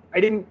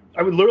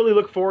 I would literally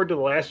look forward to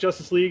the last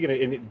Justice League, and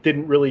it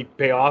didn't really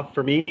pay off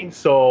for me.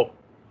 So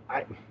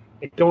I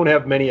don't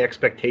have many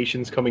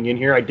expectations coming in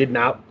here. I did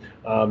not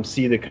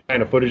see the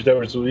kind of footage that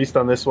was released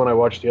on this one. I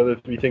watched the other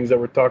 3 things that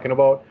we're talking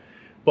about.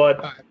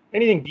 But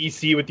anything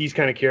DC with these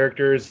kind of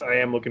characters, I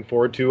am looking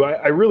forward to.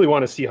 I really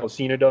want to see how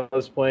Cena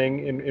does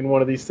playing in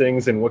one of these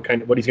things and what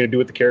he's going to do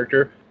with the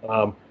character.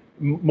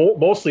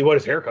 Mostly what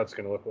his haircut's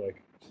going to look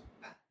like.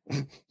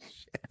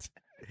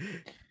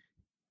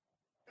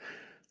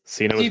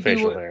 Cena with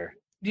facial hair.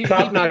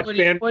 Top-notch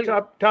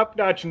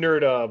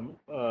nerd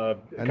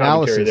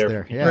analysis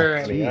there. Yeah.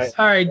 Right.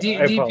 All right,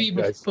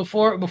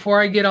 DP.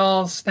 Before I get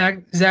all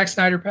Zack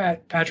Snyder,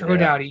 Patrick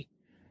O'Dowdy,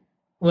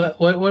 what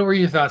were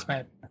your thoughts,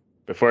 man?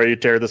 before you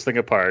tear this thing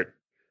apart,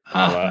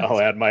 I'll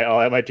add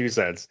my 2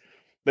 cents.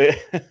 A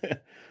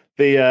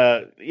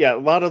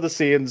lot of the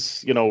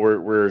scenes,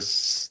 were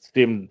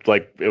seemed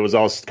like it was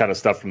all kind of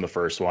stuff from the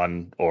first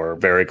one or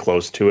very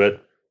close to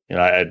it.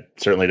 I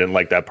certainly didn't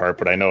like that part,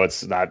 but I know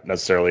it's not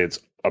necessarily it's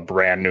a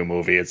brand new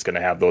movie. It's going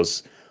to have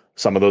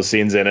some of those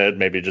scenes in it,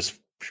 maybe just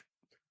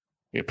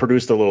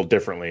produced a little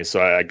differently.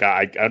 So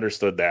I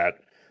understood that.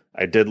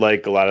 I did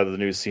like a lot of the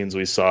new scenes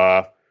we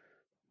saw.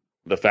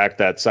 The fact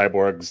that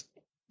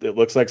it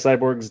looks like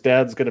Cyborg's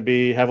dad's going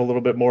to have a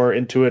little bit more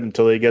into it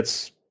until he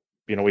gets,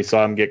 we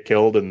saw him get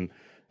killed. And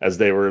as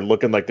they were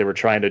looking like they were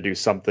trying to do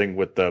something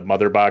with the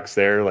mother box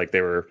there, like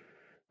they were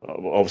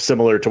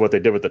similar to what they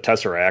did with the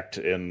Tesseract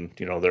in,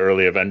 the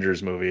early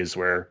Avengers movies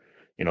where,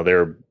 they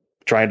were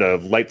trying to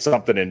light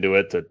something into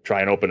it to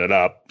try and open it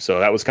up. So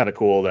that was kind of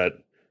cool that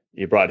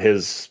he brought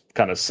his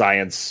kind of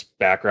science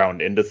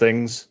background into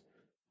things.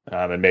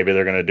 And maybe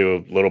they're going to do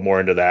a little more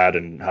into that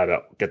and how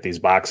to get these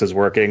boxes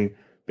working,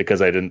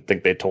 because I didn't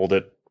think they told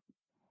it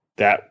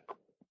that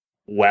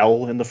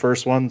well in the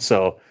first one.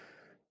 So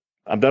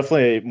I'm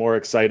definitely more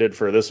excited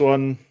for this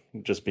one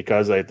just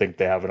because I think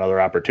they have another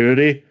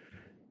opportunity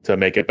to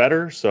make it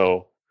better.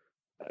 So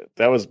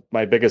that was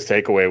my biggest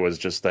takeaway, was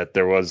just that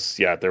there was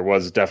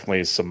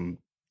definitely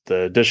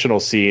the additional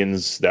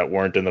scenes that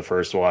weren't in the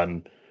first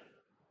one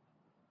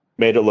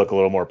made it look a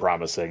little more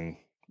promising.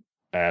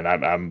 And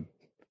I'm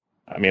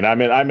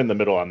in the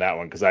middle on that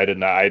one, because I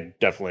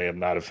definitely am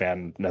not a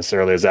fan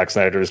necessarily of Zack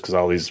Snyder's, because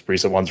all these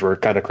recent ones were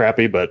kind of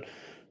crappy, but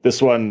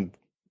this one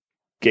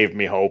gave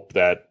me hope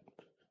that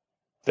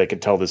they can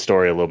tell the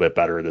story a little bit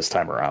better this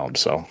time around.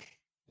 So.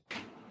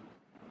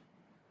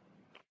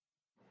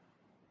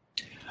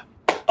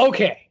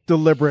 Okay.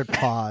 Deliberate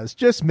pause.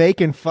 Just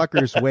making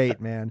fuckers wait,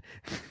 man.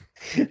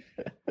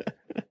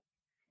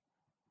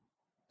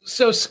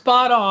 So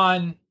spot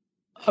on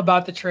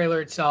about the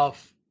trailer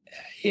itself,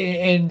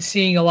 and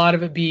seeing a lot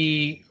of it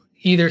be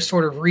either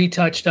sort of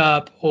retouched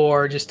up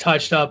or just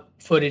touched up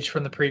footage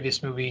from the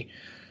previous movie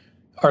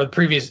or the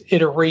previous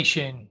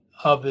iteration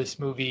of this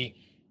movie.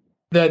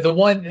 The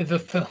one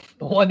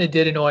that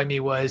did annoy me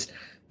was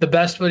the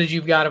best footage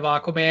you've got of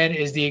Aquaman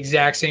is the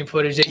exact same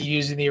footage that you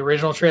used in the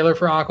original trailer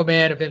for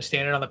Aquaman, of him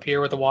standing on the pier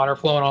with the water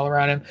flowing all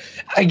around him.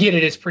 I get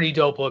it. It's pretty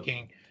dope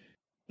looking.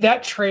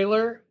 That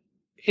trailer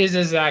is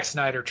a Zack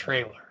Snyder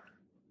trailer.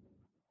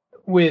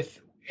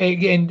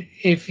 And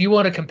if you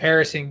want a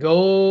comparison,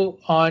 go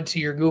onto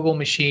your Google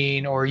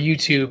machine or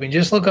YouTube and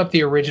just look up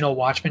the original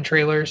Watchmen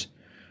trailers,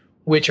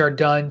 which are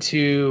done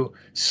to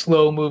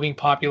slow-moving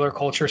popular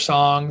culture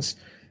songs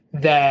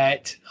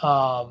that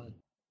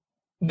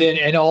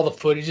and all the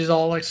footage is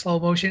all like slow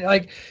motion.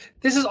 Like,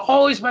 this is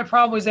always my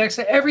problem with Zack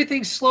Snyder.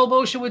 Everything's slow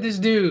motion with this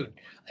dude.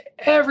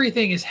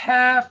 Everything is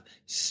half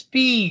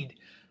speed.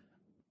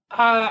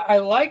 I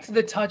liked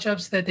the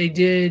touch-ups that they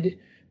did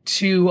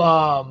to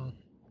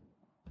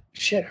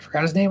I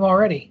forgot his name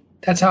already.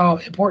 That's how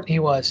important he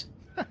was.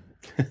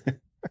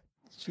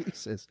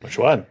 Jesus. Which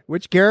one?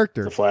 Which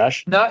character? The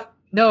Flash? Not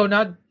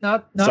Cyborg?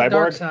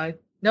 Darkseid.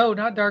 No,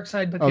 not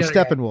Darkseid, but the other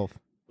Steppenwolf. guy.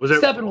 Was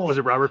it Steppenwolf. Was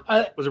it Robert?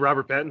 Was it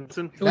Robert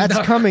Pattinson? That's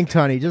coming,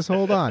 Tunney. Just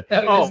hold on.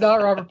 It's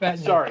not Robert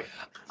Pattinson. Sorry.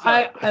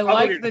 I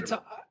like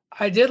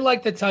I did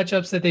like the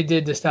touch-ups that they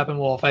did to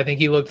Steppenwolf. I think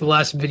he looked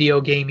less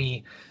video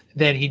gamey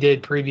than he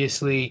did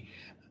previously.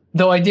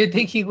 Though I did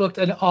think he looked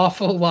an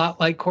awful lot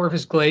like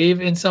Corvus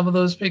Glaive in some of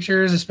those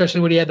pictures, especially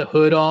when he had the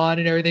hood on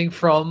and everything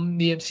from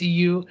the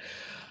MCU.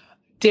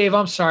 Dave,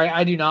 I'm sorry.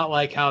 I do not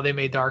like how they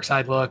made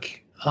Darkseid look.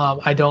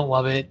 I don't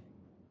love it.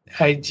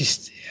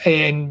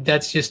 And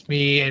that's just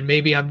me. And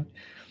maybe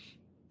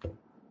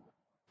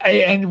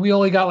and we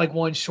only got like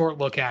one short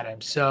look at him.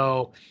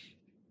 So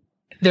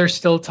there's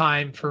still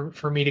time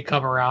for me to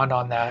come around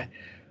on that.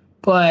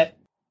 But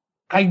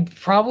a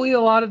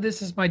lot of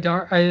this is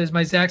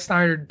my Zack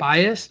Snyder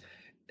bias.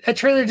 That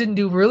trailer didn't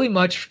do really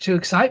much to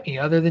excite me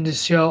other than to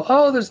show,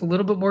 there's a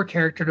little bit more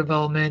character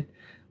development.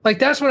 Like,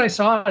 that's what I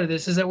saw out of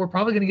this, is that we're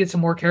probably going to get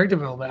some more character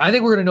development. I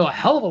think we're going to know a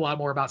hell of a lot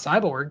more about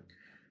Cyborg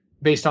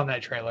based on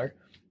that trailer.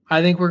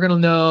 I think we're going to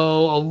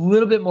know a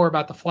little bit more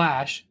about the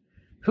Flash.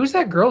 Who's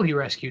that girl he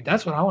rescued?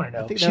 That's what I want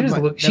to know.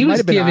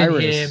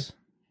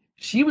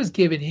 She was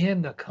giving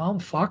him the come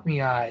fuck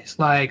me eyes.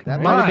 Like,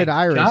 that might have been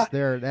Iris God.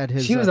 there.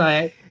 She was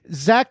like,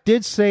 Zach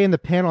did say in the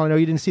panel, I know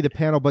you didn't see the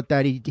panel, but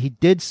that he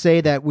did say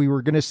that we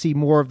were going to see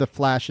more of the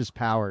Flash's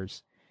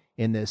powers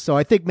in this. So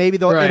I think maybe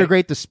they'll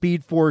integrate the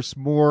Speed Force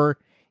more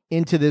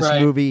into this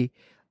movie.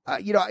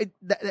 I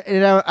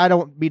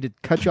don't mean to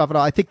cut you off at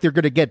all. I think they're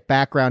going to get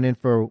background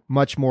info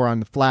much more on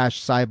the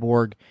Flash,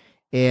 Cyborg,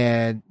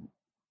 and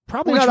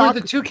probably not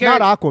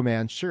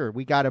Aquaman. Sure,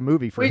 we got a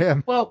movie for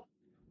him. Well,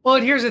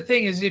 and here's the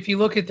thing: is if you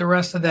look at the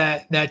rest of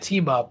that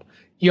team up,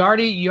 you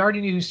already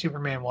knew who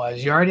Superman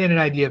was. You already had an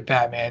idea of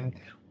Batman.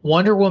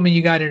 Wonder Woman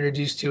you got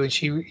introduced to, and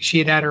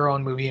she had her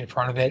own movie in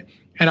front of it,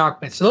 and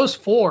Aquaman. So those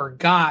four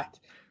got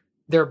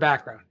their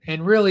background.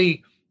 And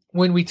really,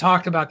 when we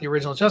talked about the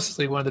original Justice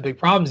League, one of the big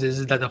problems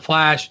is that the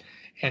Flash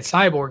and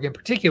Cyborg in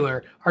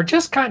particular are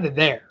just kind of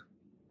there.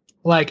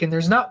 like, and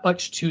there's not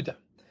much to them.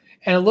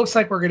 And it looks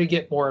like we're going to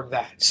get more of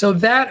that. So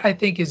that, I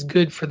think, is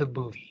good for the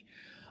movie.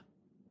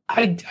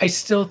 I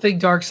still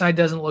think Darkseid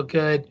doesn't look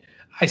good.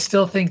 I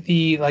still think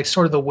the, like,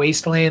 sort of the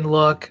wasteland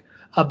look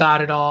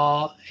about it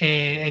all,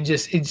 and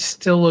just, it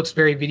still looks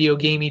very video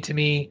gamey to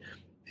me.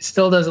 It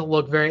still doesn't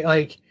look very,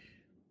 like,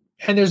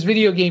 and there's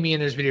video gamey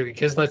and there's video game,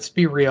 because let's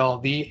be real,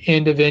 the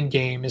end of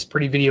Endgame is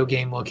pretty video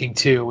game looking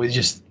too. It's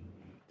just,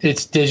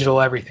 it's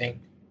digital everything.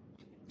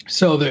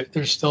 So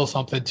there's still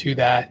something to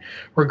that,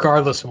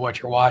 regardless of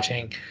what you're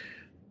watching.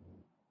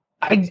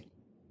 I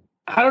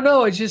don't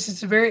know. It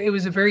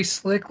was a very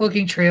slick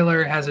looking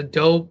trailer. It has a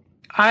dope.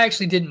 I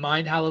actually didn't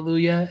mind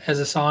Hallelujah as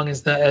a song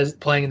as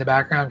playing in the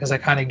background, because I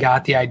kind of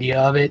got the idea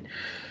of it,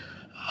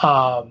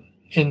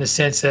 in the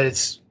sense that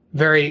it's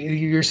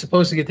you're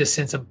supposed to get this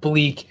sense of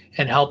bleak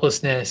and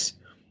helplessness,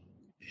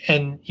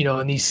 and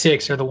and these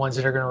 6 are the ones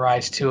that are going to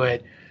rise to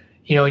it,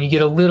 and you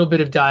get a little bit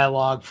of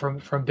dialogue from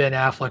Ben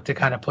Affleck to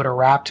kind of put a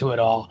wrap to it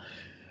all.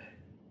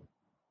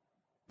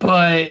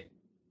 But,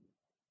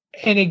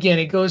 and again,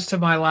 it goes to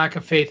my lack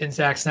of faith in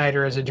Zack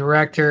Snyder as a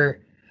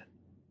director.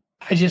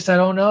 I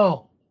don't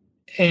know.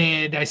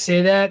 And I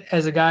say that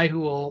as a guy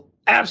who will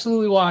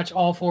absolutely watch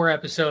all 4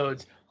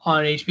 episodes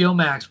on HBO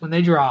Max when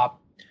they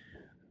drop.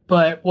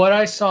 But what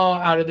I saw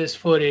out of this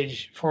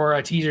footage for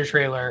a teaser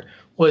trailer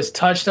was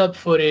touched up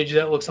footage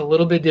that looks a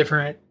little bit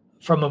different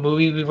from a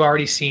movie we've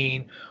already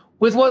seen,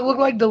 with what looked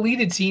like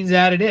deleted scenes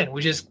added in,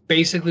 which is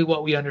basically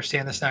what we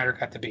understand the Snyder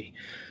Cut to be.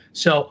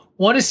 So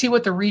want to see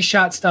what the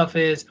reshot stuff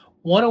is.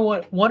 Want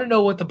to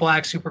know what the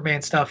Black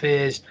Superman stuff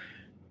is.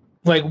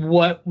 Like,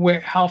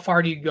 how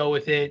far do you go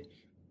with it?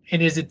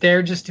 And is it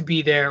there just to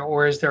be there,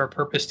 or is there a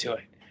purpose to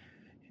it?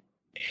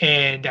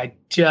 And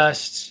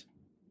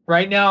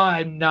right now,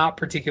 I'm not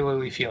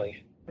particularly feeling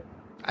it.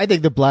 I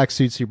think the Black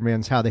Suit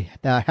Superman's how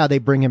they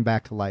bring him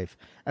back to life.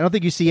 I don't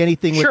think you see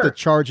anything with the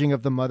charging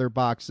of the mother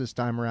box this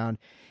time around.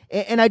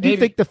 And I do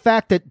think the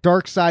fact that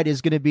Darkseid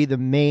is going to be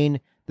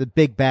the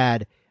big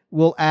bad,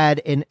 will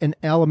add an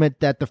element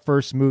that the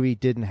first movie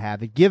didn't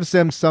have. It gives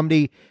them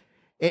somebody,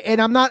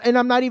 and I'm not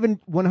even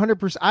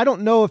 100%. I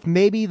don't know if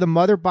maybe the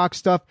mother box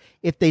stuff,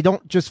 if they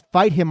don't just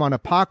fight him on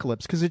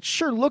Apocalypse, because it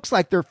sure looks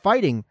like they're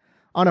fighting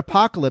on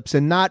Apocalypse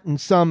and not in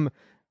some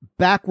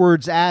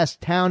backwards ass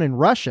town in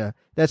Russia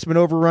that's been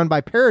overrun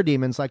by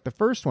parademons like the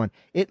first one.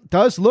 It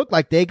does look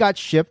like they got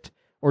shipped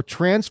or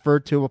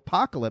transferred to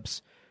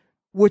Apocalypse,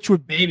 which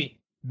would maybe.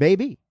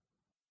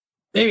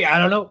 I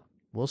don't know.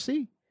 We'll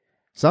see.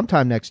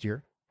 Sometime next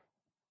year.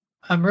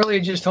 I'm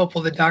really just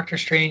hopeful that Doctor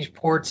Strange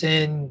ports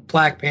in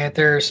Black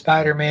Panther,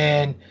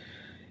 Spider-Man,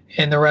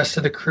 and the rest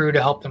of the crew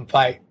to help them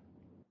fight.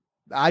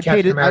 I'd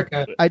pay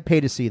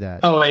to see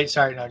that. Oh, wait,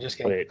 sorry. No, just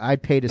kidding. Wait.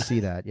 I'd pay to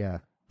see that. Yeah,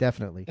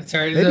 definitely.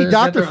 Sorry, maybe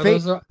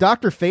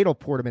Dr. Fate will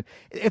port him in.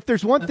 If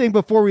there's one thing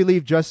before we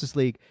leave Justice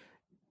League,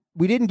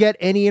 we didn't get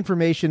any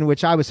information,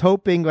 which I was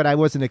hoping, but I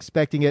wasn't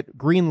expecting it.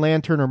 Green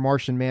Lantern or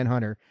Martian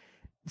Manhunter.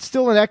 It's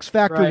still an X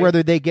factor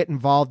whether they get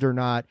involved or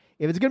not.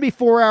 If it's going to be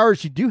 4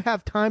 hours, you do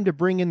have time to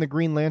bring in the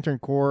Green Lantern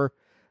Corps,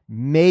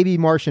 maybe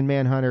Martian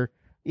Manhunter.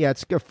 Yeah,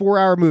 it's a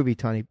 4-hour movie,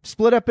 Tony.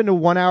 Split up into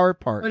 1 hour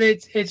parts. But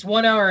it's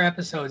 1 hour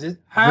episodes.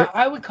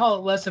 I would call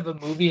it less of a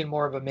movie and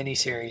more of a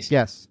miniseries.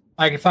 Yes.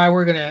 Like if I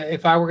were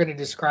gonna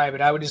describe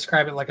it, I would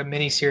describe it like a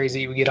miniseries that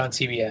you would get on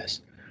CBS.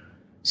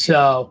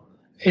 So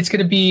it's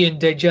gonna be in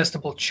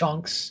digestible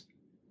chunks,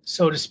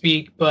 so to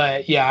speak.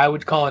 But yeah, I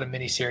would call it a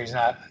miniseries.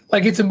 Not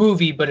like it's a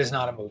movie, but it's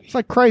not a movie. It's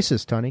like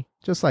Crisis, Tony.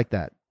 Just like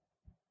that.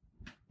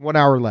 1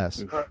 hour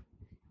less. It's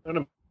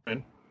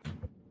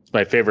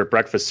my favorite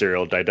breakfast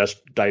cereal,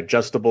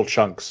 digestible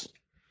chunks.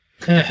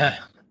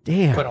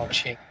 Damn. Put on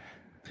chink.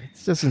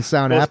 It doesn't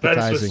sound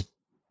appetizing.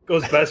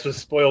 Goes best with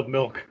spoiled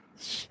milk.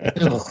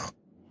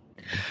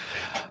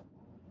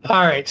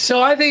 All right.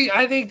 So I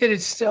think that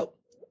it's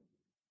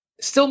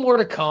still more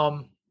to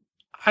come.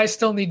 I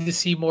still need to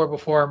see more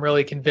before I'm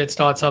really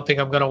convinced on something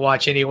I'm going to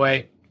watch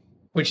anyway,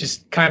 which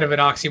is kind of an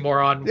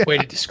oxymoron way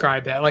to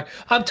describe that. Like,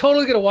 I'm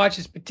totally going to watch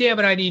this, but damn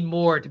it, I need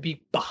more to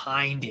be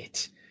behind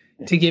it,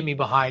 to get me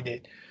behind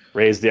it.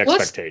 Raise the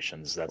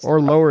expectations.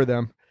 Lower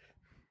them.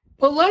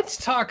 But let's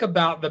talk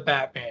about the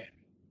Batman.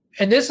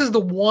 And this is the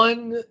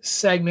one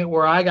segment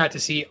where I got to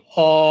see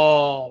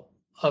all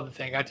of the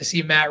thing. Got to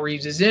see Matt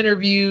Reeves'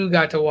 interview,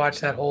 got to watch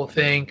that whole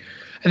thing.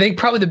 I think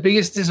probably the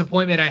biggest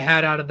disappointment I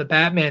had out of the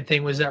Batman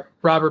thing was that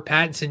Robert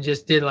Pattinson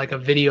just did like a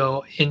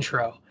video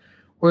intro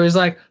where he's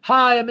like,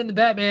 "Hi, I'm in the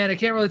Batman. I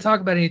can't really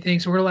talk about anything,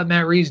 so we're going to let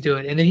Matt Reeves do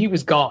it." And then he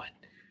was gone.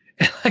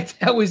 Like,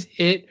 that was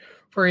it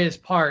for his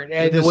part.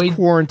 And with his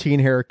quarantine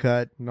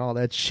haircut and all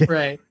that shit.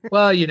 Right.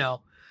 Well,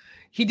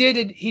 he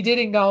did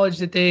acknowledge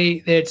that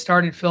they had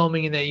started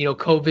filming and that,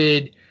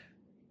 COVID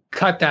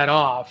cut that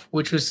off,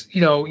 which was,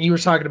 you were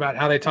talking about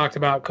how they talked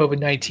about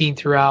COVID-19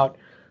 throughout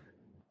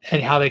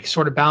and how they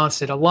sort of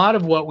balanced it. A lot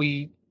of what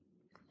we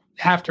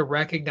have to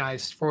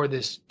recognize for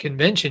this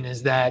convention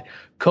is that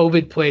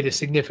COVID played a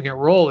significant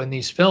role in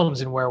these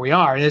films and where we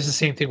are. And it's the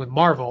same thing with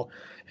Marvel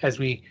as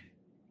we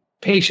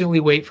patiently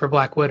wait for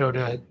Black Widow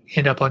to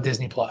end up on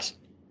Disney Plus.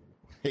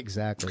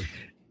 Exactly.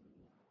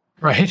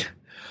 Right.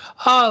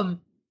 But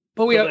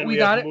we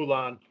got it.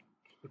 Mulan.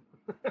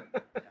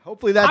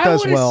 Hopefully that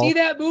does well. I want to see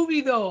that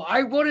movie though.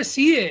 I want to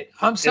see it.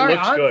 I'm sorry.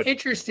 I'm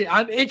interested.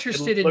 I'm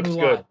interested in Mulan.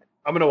 Good.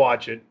 I'm gonna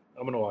watch it.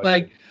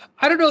 Like,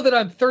 I don't know that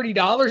I'm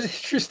 $30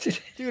 interested.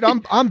 Dude,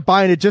 I'm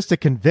buying it just to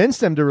convince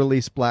them to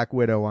release Black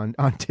Widow on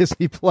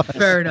Disney Plus.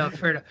 Fair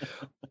enough.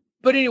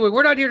 But anyway,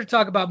 we're not here to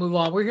talk about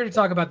Mulan. We're here to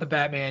talk about the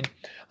Batman.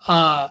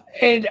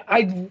 And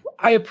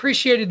I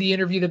appreciated the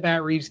interview that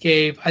Matt Reeves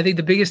gave. I think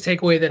the biggest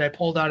takeaway that I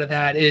pulled out of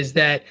that is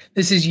that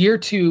this is year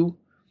 2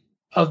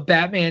 of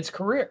Batman's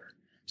career.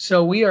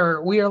 So we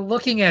are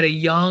looking at a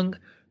young,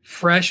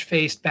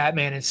 fresh-faced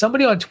Batman. And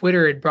somebody on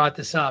Twitter had brought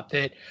this up,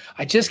 that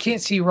I just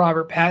can't see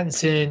Robert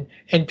Pattinson,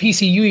 and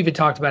PCU even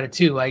talked about it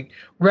too, like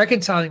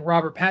reconciling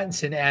Robert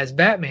Pattinson as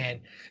Batman.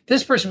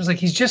 This person was like,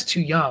 he's just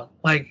too young.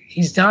 Like,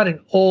 he's not an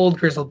old,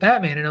 grizzled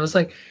Batman. And I was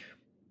like,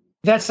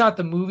 that's not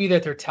the movie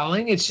that they're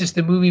telling. It's just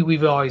the movie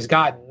we've always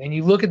gotten. And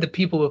you look at the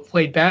people who have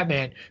played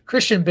Batman.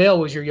 Christian Bale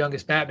was your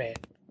youngest Batman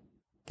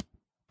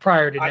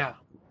prior to now.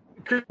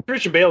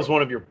 Christian Bale is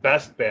one of your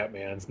best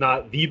Batmans,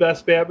 not the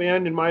best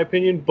Batman in my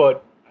opinion,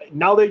 but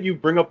now that you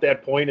bring up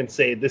that point and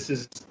say this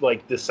is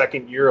like the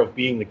second year of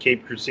being the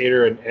Caped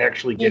Crusader and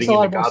actually getting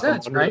into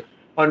Gotham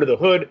under the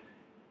hood,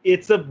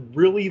 it's a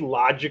really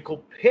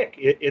logical pick.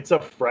 It's a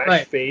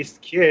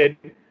fresh-faced kid,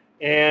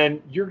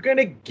 and you're going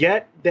to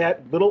get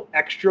that little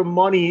extra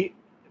money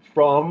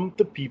from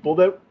the people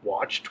that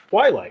watch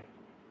Twilight.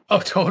 Oh,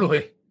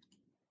 totally.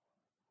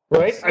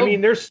 Right? I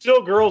mean, there's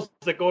still girls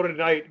that go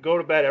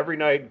to bed every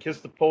night and kiss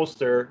the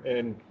poster,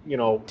 and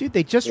dude,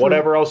 they just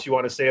whatever else you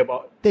want to say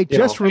about. They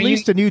just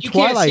released a new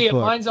Twilight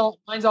book.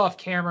 Mine's off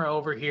camera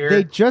over here.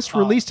 They just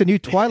released a new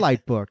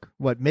Twilight book.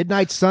 What,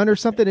 Midnight Sun or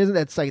something? Isn't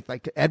that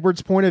like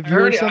Edward's point of view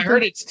or something? I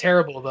heard it's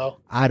terrible though.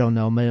 I don't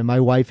know, man. My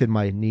wife and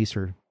my niece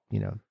are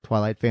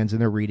Twilight fans,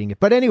 and they're reading it.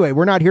 But anyway,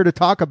 we're not here to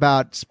talk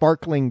about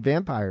sparkling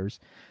vampires,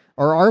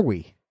 or are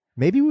we?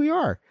 Maybe we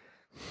are.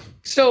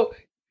 So,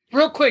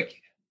 real quick.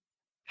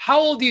 How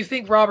old do you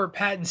think Robert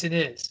Pattinson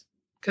is?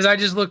 Because I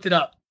just looked it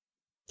up.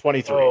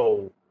 23.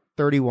 Oh,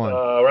 31.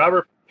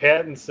 Robert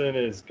Pattinson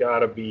has got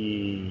to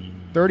be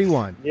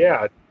 31.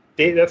 Yeah,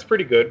 Dave, that's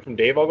pretty good. From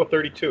Dave, I'll go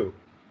 32.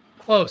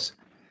 Close.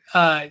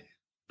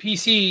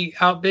 PC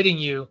outbidding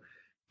you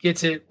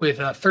gets it with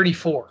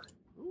 34.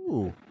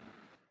 Ooh.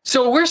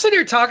 So we're sitting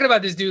here talking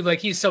about this dude like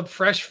he's some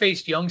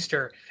fresh-faced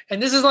youngster.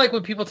 And this is like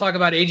when people talk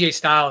about AJ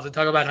Styles and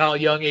talk about how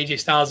young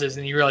AJ Styles is,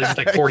 and you realize he's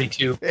like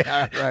 42.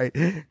 Yeah,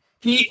 right.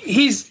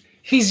 He's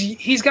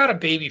got a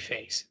baby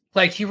face,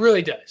 like he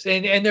really does,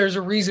 and there's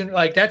a reason.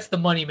 Like that's the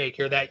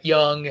moneymaker,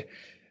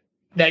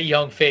 that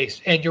young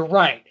face. And you're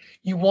right,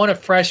 you want a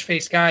fresh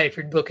faced guy if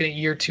you're looking at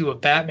year 2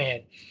 of Batman.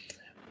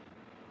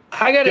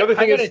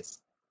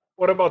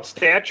 What about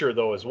stature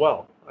though as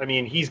well? I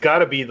mean, he's got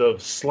to be the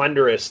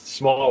slenderest,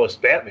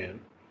 smallest Batman.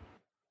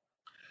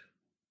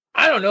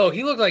 I don't know.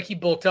 He looked like he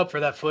bulked up for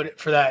this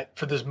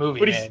movie,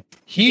 but man.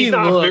 He's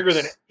not bigger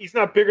than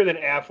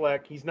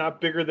Affleck. He's not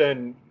bigger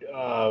than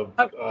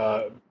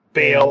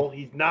Bale.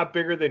 He's not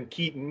bigger than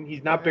Keaton.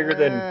 He's not bigger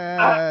than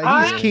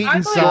he's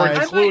Keaton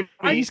size.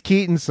 He's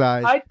Keaton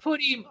size. I'd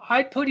put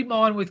him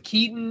on with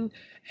Keaton,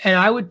 and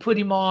I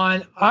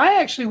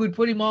actually would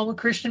put him on with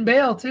Christian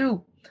Bale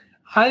too.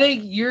 I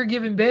think you're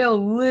giving Bale a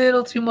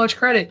little too much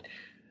credit.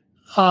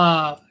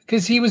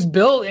 Because he was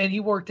built and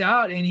he worked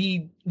out and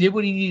he did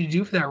what he needed to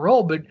do for that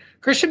role. But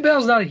Christian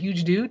Bale's not a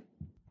huge dude.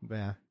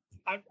 Yeah.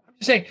 I'm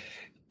just saying,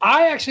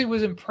 I actually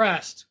was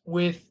impressed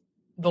with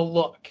the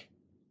look.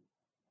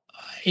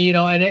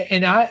 And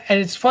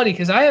it's funny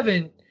because I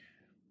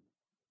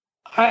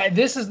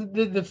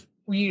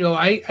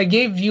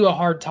gave you a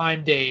hard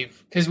time,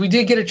 Dave, because we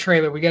did get a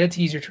trailer. We got a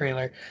teaser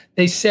trailer.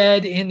 They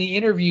said in the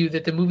interview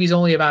that the movie's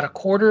only about a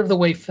quarter of the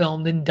way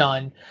filmed and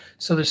done.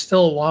 So there's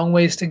still a long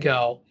ways to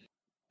go.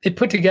 They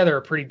put together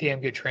a pretty damn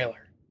good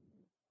trailer.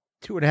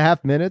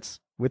 2.5 minutes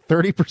with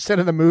 30%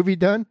 of the movie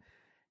done.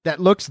 That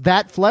looks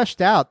that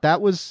fleshed out. That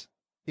was,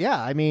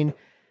 yeah. I mean,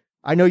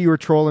 I know you were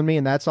trolling me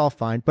and that's all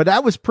fine, but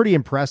that was pretty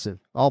impressive.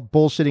 All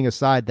bullshitting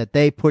aside, that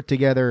they put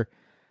together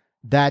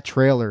that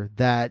trailer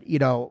that,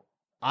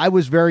 I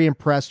was very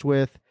impressed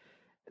with.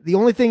 The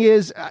only thing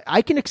is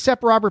I can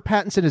accept Robert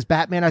Pattinson as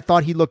Batman. I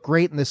thought he looked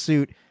great in the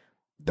suit.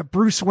 The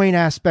Bruce Wayne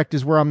aspect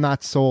is where I'm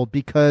not sold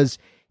because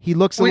he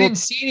looks we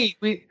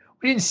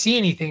didn't see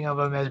anything of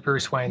him as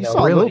Bruce Wayne. You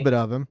saw a little bit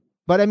of him,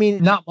 but I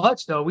mean, not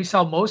much though. We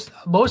saw most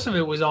of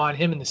it was on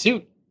him in the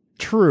suit.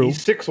 True.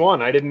 He's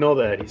 6'1". I didn't know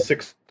that. He's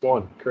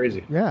 6'1".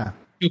 Crazy. Yeah.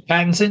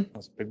 Pattinson.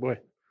 That's a big boy.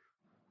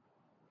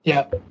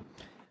 Yeah.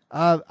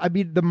 I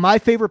mean, my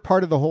favorite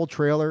part of the whole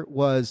trailer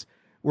was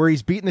where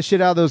he's beating the shit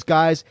out of those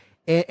guys.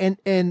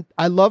 And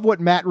I love what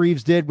Matt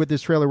Reeves did with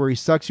this trailer where he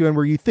sucks you in,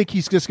 where you think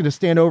he's just going to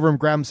stand over him,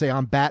 grab him, and say,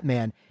 I'm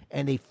Batman.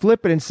 And they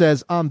flip it and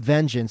says, I'm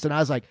Vengeance. And I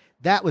was like,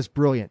 that was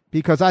brilliant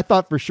because I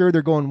thought for sure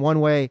they're going one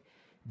way.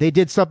 They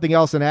did something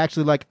else and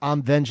actually like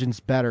I'm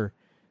Vengeance better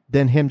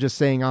than him just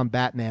saying I'm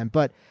Batman.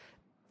 But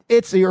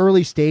it's the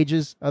early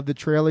stages of the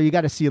trailer. You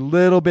got to see a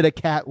little bit of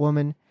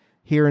Catwoman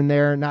here and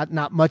there,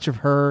 not much of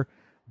her,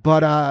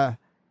 but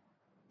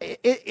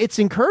it's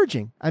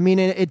encouraging. I mean,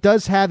 it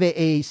does have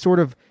a sort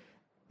of,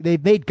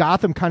 they've made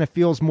Gotham kind of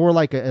feels more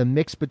like a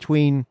mix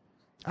between,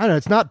 I don't know,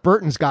 it's not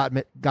Burton's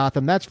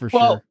Gotham, that's for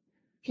sure.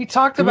 He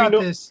talked about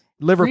this.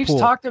 Liverpool. Reeves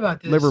talked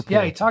about this. Liverpool.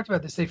 Yeah, he talked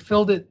about this. They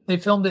filmed it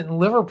in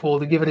Liverpool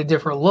to give it a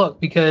different look,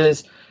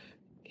 because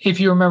if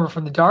you remember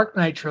from the Dark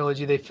Knight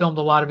trilogy, they filmed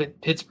a lot of it in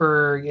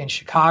Pittsburgh and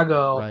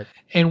Chicago. Right.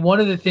 And one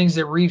of the things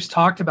that Reeves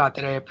talked about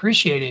that I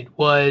appreciated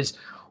was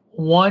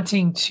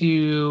wanting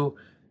to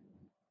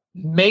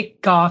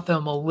make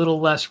Gotham a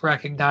little less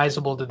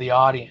recognizable to the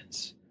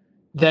audience,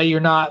 that you're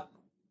not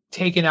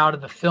taken out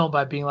of the film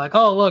by being like,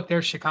 oh, look,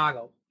 there's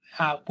Chicago.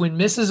 When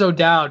Mrs.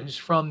 O'Dowd, who's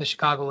from the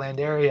Chicagoland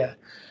area,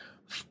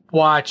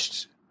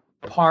 watched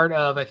part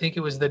of, I think it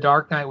was The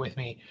Dark Knight with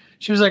me,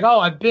 she was like, oh,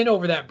 I've been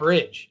over that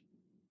bridge.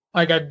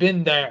 Like, I've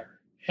been there.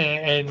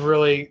 And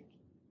really,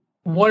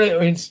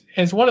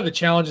 it's one of the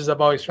challenges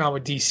I've always found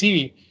with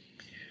DC,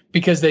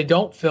 because they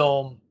don't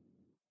film,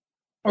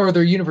 or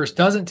their universe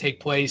doesn't take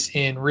place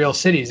in real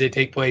cities. They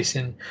take place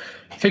in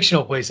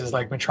fictional places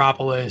like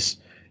Metropolis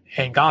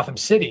and Gotham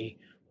City,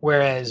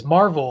 whereas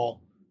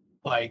Marvel,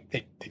 like,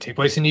 they take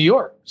place in New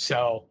York.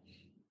 So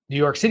New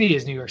York City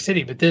is New York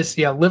City. But this,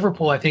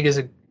 Liverpool, I think, is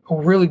a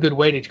really good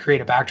way to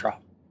create a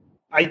backdrop.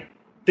 I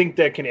think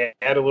that can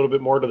add a little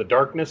bit more to the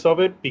darkness of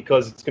it,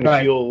 because it's going to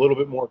feel a little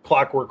bit more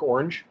Clockwork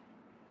Orange.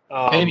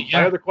 Maybe,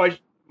 yeah.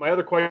 My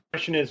other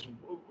question is,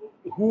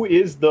 who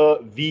is the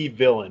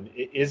villain?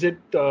 Is it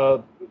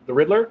the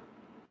Riddler?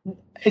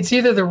 It's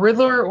either the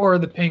Riddler or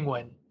the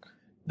Penguin.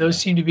 Those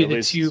seem to be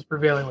the two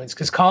prevailing ones,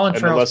 because Colin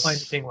Farrell's playing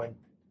the Penguin.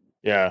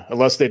 Yeah,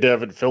 unless they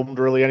haven't filmed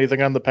really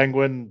anything on the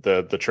Penguin.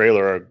 The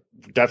trailer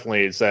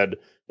definitely said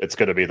it's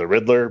going to be the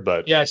Riddler,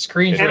 but yeah,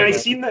 screen. And I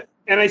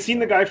seen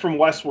the guy from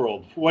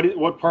Westworld.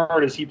 What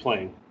part is he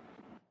playing?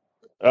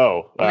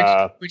 Oh,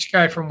 which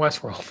guy from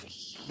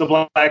Westworld? The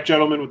black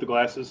gentleman with the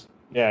glasses.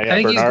 Yeah.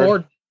 I think Bernard. he's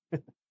Gordon. I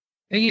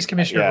think he's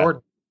Commissioner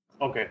Gordon.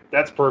 Okay,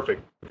 that's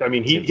perfect. I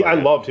mean, I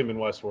loved him in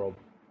Westworld.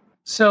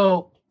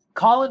 So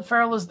Colin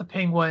Farrell is the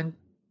Penguin,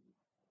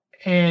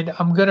 and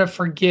I'm gonna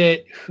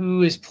forget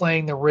who is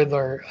playing the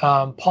Riddler.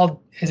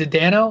 Paul, is it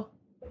Dano?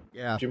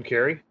 Yeah, Jim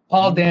Carrey.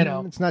 Paul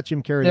Dano. It's not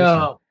Jim Carrey.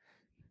 No,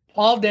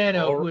 Paul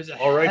Dano, who is a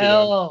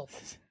hell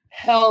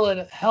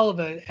of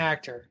an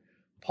actor.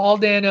 Paul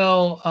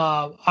Dano,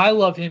 I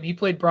love him. He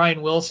played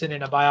Brian Wilson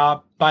in a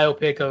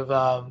biopic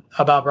of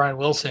about Brian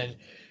Wilson,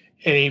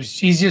 and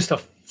he's just a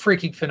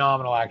freaking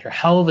phenomenal actor.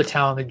 Hell of a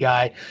talented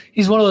guy.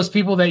 He's one of those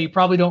people that you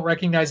probably don't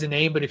recognize the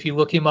name, but if you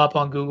look him up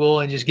on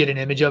Google and just get an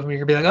image of him,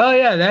 you're gonna be like, oh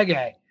yeah, that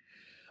guy.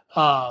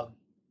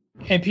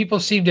 And people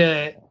seem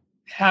to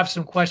have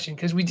some question,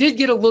 because we did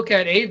get a look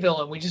at a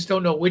villain. We just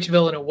don't know which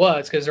villain it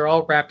was, because they're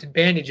all wrapped in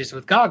bandages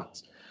with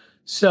goggles.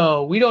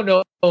 So we don't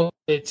know if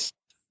it's,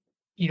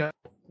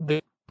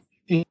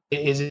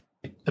 is it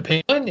the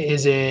Penguin?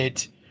 Is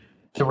it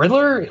the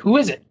Riddler? Who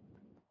is it?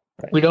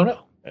 Right. We don't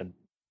know. And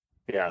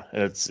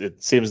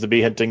it seems to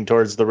be hinting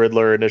towards the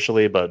Riddler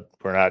initially, but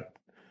we're not.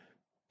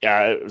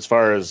 Yeah, as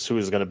far as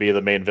who's going to be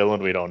the main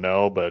villain, we don't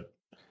know. But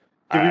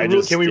can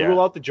we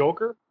rule out the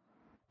Joker?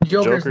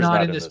 Joker's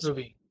not in this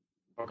movie.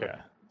 Okay,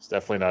 yeah, it's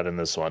definitely not in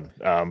this one.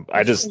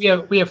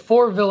 We have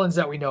four villains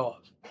that we know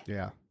of.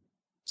 Yeah.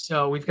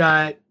 So we've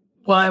got,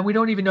 and we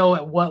don't even know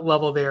at what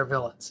level they are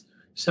villains.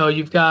 So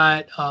you've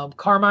got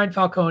Carmine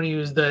Falcone,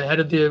 who's the head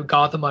of the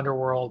Gotham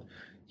underworld.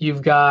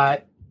 You've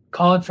got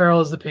Colin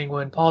Farrell as the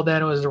Penguin, Paul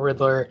Dano as the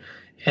Riddler,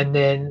 and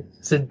then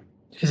is it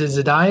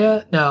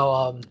Zendaya?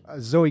 No,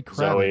 Zoe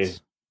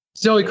Kravitz.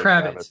 Zoe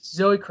Kravitz.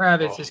 Zoe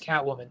Kravitz is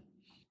Catwoman.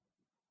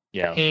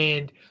 Yeah.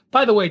 And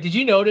by the way, did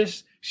you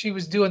notice she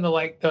was doing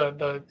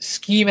the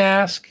ski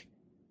mask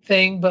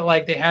thing, but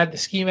like they had the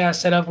ski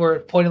mask set up where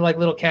it pointed like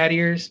little cat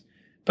ears,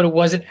 but it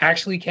wasn't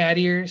actually cat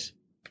ears?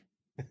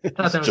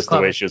 Just the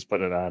way she was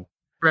putting it on.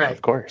 Right.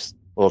 Of course.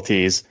 Little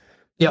tease.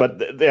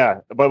 Yep.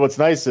 But what's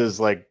nice is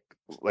like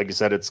you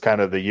said, it's kind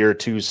of the year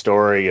 2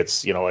 story.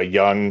 It's, a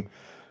young,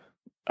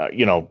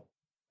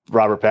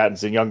 Robert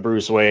Pattinson, young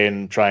Bruce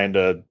Wayne trying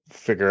to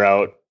figure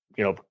out,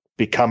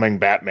 becoming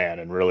Batman.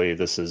 And really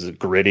this is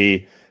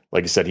gritty.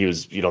 Like you said, he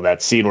was,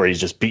 that scene where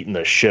he's just beating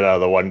the shit out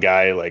of the one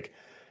guy. Like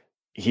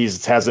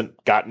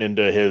hasn't gotten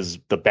into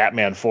the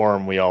Batman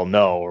form we all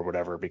know or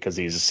whatever, because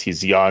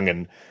he's young,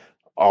 and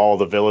all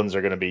the villains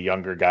are going to be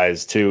younger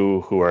guys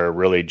too, who are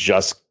really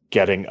just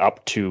getting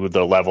up to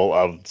the level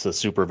of the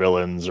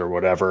supervillains or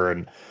whatever.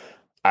 And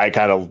I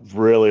kind of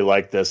really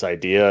like this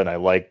idea, and I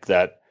like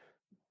that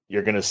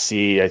you're going to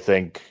see, I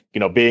think,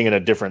 being in a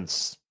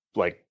different,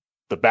 like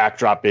the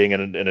backdrop being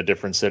in a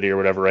different city or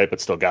whatever, right? But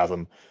still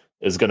Gotham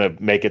is going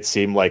to make it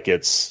seem like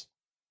it's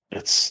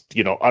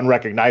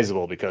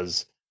unrecognizable,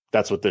 because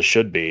that's what this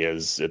should be.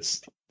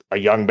 It's a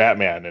young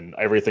Batman, and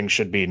everything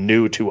should be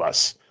new to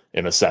us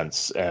in a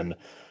sense. And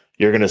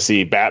you're going to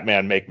see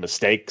Batman make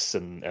mistakes,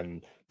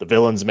 and the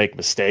villains make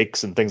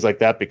mistakes and things like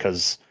that,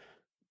 because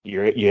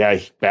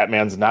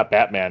Batman's not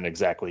Batman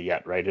exactly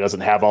yet, right? He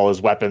doesn't have all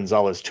his weapons,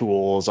 all his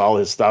tools, all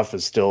his stuff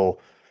is still,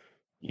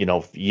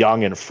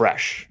 young and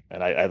fresh.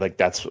 And I think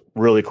that's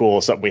really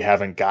cool. Something we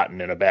haven't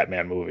gotten in a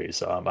Batman movie.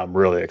 So I'm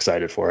really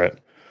excited for it.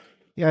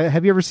 Yeah.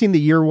 Have you ever seen the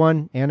Year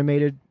One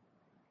animated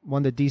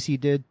one that DC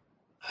did?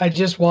 I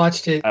just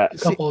watched it a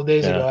couple of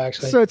days ago,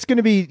 actually. So it's going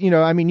to be,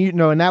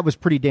 and that was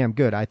pretty damn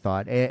good, I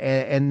thought.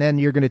 And then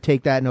you're going to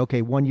take that and,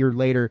 okay, 1 year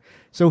later.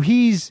 So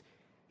he's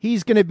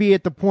going to be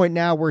at the point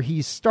now where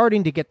he's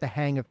starting to get the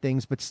hang of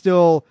things, but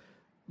still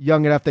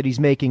young enough that he's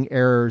making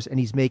errors and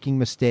he's making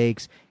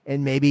mistakes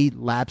and maybe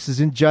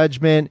lapses in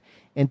judgment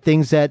and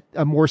things that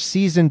a more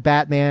seasoned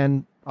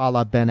Batman, a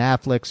la Ben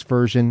Affleck's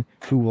version,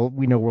 who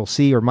we'll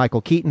see, or Michael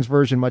Keaton's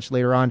version much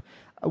later on,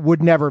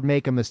 would never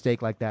make a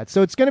mistake like that.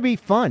 So it's going to be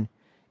fun.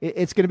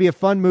 It's going to be a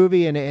fun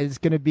movie, and it's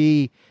going to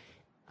be.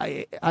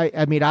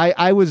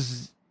 I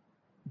was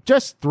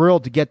just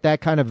thrilled to get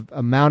that kind of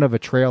amount of a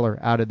trailer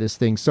out of this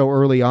thing so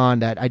early on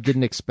that I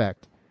didn't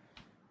expect.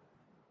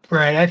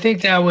 Right, I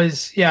think that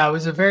was it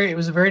was a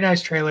very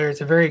nice trailer.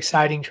 It's a very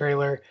exciting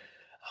trailer,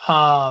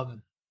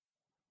 and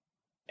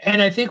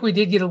I think we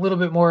did get a little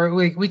bit more.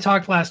 We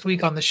talked last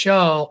week on the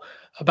show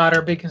about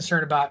our big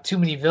concern about too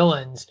many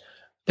villains.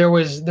 There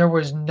was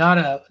not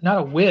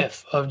a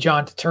whiff of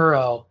John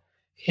Turturro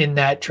in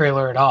that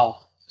trailer at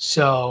all.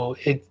 So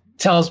it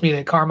tells me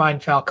that Carmine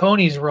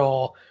Falcone's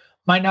role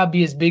might not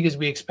be as big as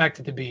we expect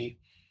it to be.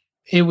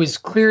 It was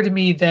clear to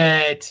me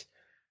that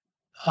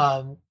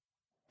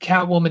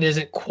Catwoman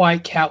isn't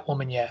quite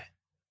Catwoman yet.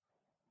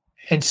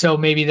 And so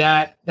maybe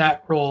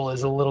that role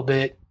is a little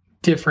bit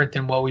different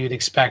than what we would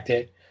expect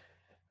it.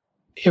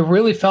 It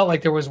really felt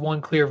like there was one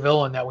clear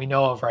villain that we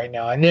know of right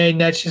now. And then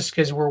that's just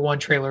because we're one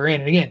trailer in.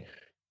 And again,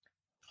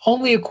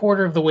 only a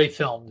quarter of the way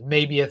filmed,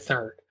 maybe a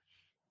third.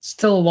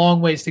 Still a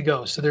long ways to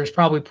go. So there's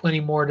probably plenty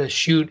more to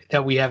shoot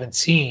that we haven't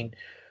seen.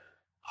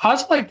 I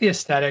also like the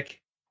aesthetic.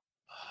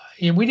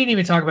 And we didn't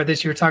even talk about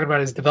this. You were talking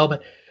about his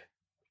development.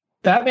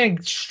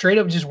 Batman straight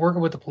up just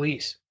working with the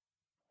police.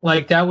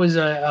 Like that was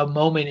a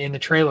moment in the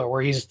trailer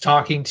where he's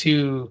talking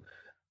to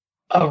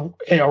a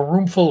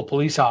room full of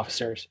police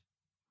officers,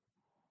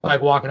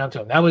 like walking up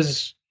to him. That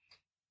was,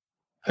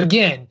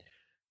 again,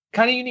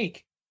 kind of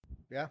unique.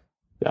 Yeah.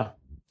 Yeah.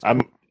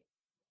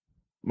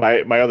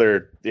 My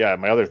other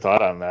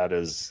thought on that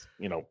is,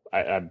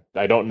 I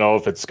don't know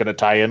if it's going to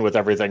tie in with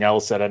everything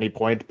else at any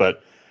point,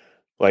 but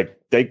like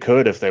they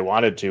could, if they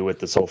wanted to, with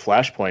this whole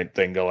Flashpoint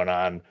thing going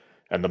on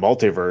and the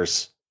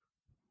multiverse,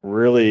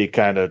 really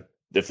kind of,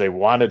 if they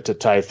wanted to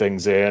tie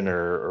things in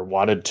or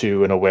wanted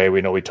to, in a way,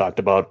 we talked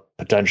about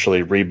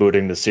potentially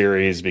rebooting the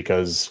series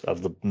because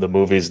of the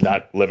movies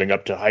not living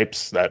up to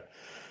hypes, that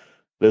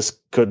this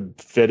could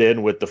fit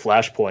in with the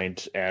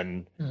Flashpoint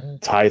and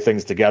tie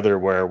things together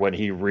where when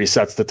he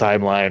resets the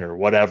timeline or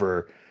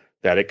whatever,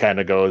 that it kind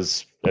of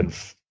goes and,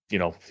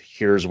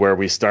 here's where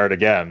we start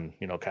again,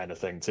 kind of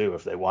thing too.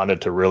 If they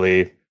wanted to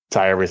really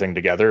tie everything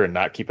together and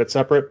not keep it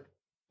separate,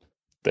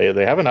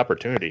 they have an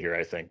opportunity here,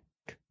 I think.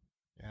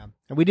 Yeah.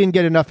 And we didn't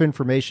get enough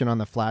information on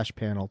the Flash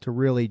panel to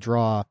really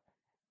draw,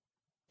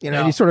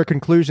 any sort of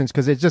conclusions,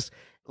 because it's just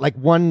like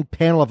one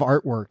panel of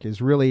artwork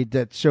is really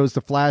that shows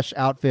the Flash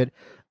outfit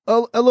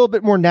a little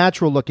bit more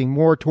natural looking,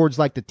 more towards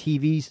like the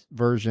TV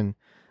version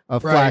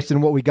of Flash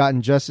than what we got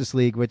in Justice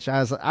League, which I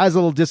was a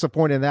little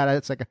disappointed in that.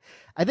 It's like,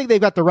 I think they've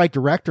got the right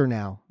director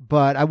now,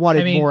 but I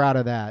wanted more out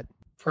of that.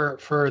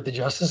 For the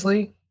Justice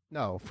League?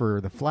 No, for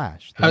the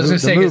Flash. I was going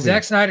to say,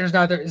 Zack Snyder's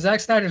not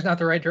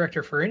the right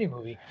director for any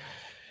movie.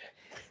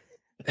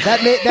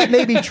 That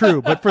may be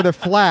true, but for the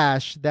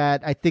Flash,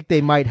 that I think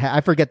they might have.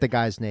 I forget the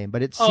guy's name,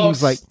 but it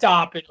seems like.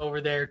 Stop it over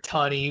there,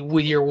 Tunney,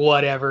 with your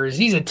whatevers.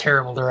 He's a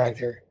terrible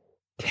director.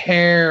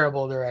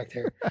 Terrible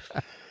director.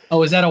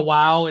 Oh, is that a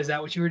wow? Is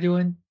that what you were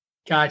doing?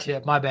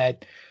 Gotcha. My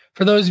bad.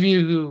 For those of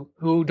you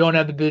who don't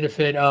have the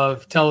benefit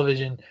of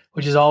television,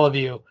 which is all of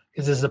you,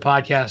 because this is a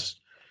podcast,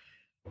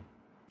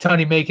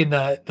 Tony making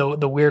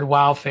the weird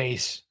wow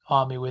face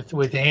on me with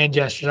the hand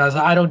gestures. I was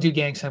like, I don't do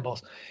gang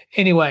symbols.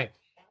 Anyway,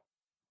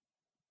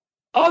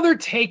 other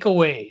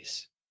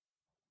takeaways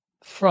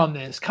from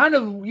this, kind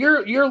of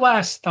your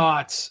last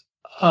thoughts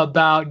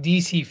about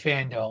DC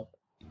fandom.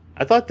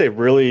 I thought they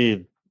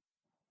really,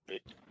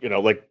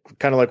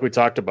 like we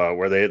talked about,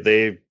 where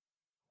they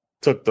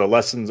took the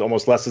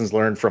almost lessons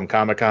learned from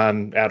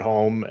Comic-Con at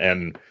home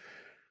and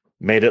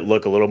made it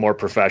look a little more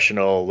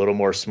professional, a little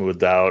more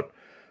smoothed out.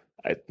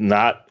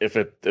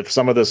 If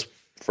some of this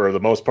for the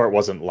most part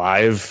wasn't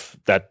live,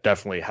 that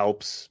definitely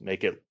helps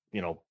make it,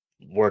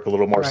 work a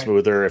little more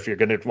smoother. If you're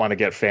going to want to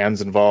get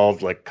fans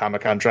involved, like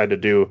Comic-Con tried to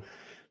do,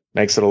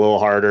 makes it a little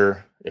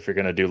harder if you're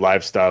going to do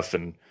live stuff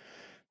and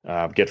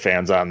get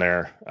fans on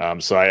there.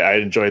 So I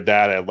enjoyed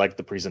that. I liked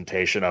the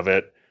presentation of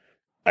it.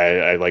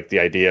 I like the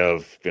idea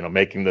of,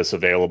 making this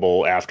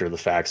available after the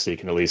fact so you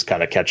can at least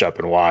kind of catch up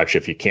and watch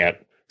if you can't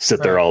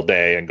sit there all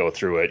day and go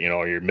through it,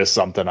 or you miss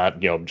something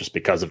on, just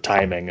because of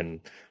timing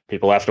and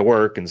people have to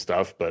work and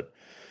stuff. But,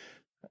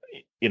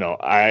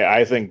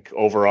 I think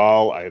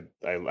overall,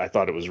 I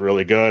thought it was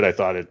really good. I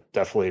thought it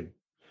definitely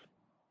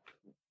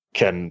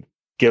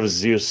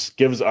gives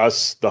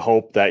us the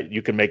hope that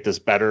you can make this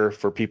better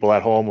for people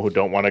at home who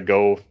don't want to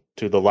go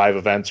to the live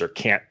events or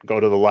can't go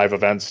to the live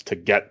events to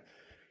get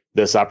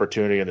this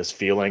opportunity and this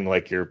feeling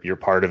like you're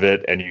part of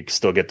it, and you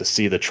still get to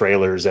see the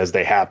trailers as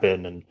they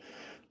happen and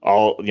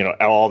all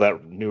that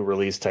new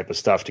release type of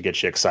stuff to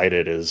get you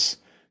excited is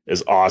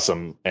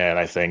awesome. And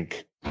I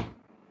think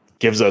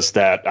gives us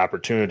that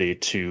opportunity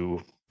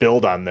to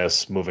build on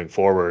this moving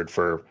forward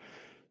for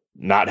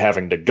not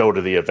having to go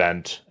to the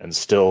event and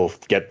still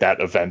get that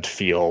event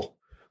feel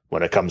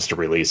when it comes to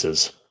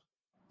releases.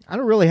 I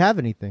don't really have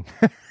anything.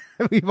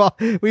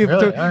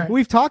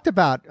 We've talked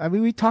about,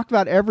 we talked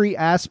about every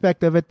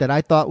aspect of it that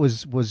I thought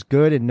was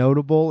good and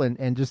notable,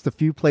 and just a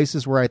few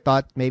places where I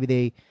thought maybe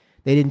they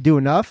didn't do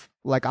enough,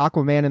 like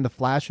Aquaman and The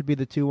Flash would be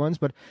the two ones.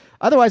 But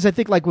otherwise, I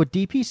think like what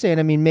DP's saying,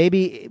 I mean,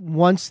 maybe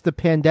once the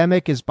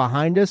pandemic is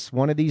behind us,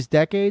 one of these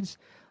decades,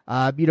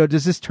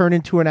 does this turn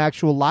into an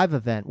actual live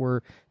event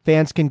where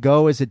fans can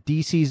go as a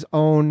DC's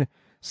own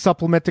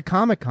supplement to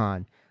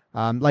Comic-Con,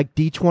 like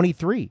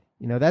D23,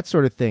 that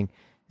sort of thing.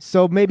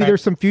 So maybe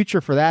there's some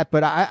future for that.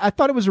 But I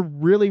thought it was a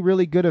really,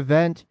 really good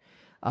event.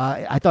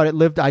 I thought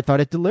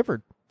it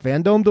delivered.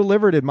 Fandom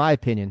delivered, in my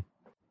opinion.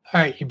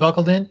 All right, you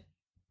buckled in?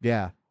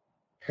 Yeah.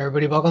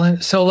 Everybody buckled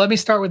in? So let me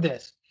start with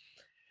this.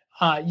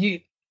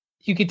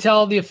 You could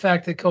tell the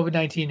effect that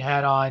COVID-19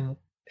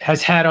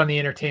 has had on the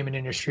entertainment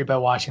industry by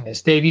watching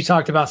this. Dave, you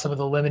talked about some of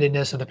the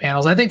limitedness of the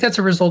panels. I think that's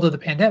a result of the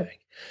pandemic.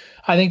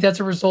 I think that's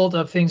a result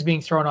of things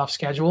being thrown off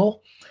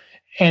schedule.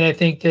 And I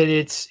think that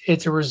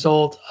it's a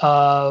result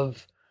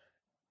of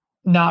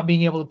not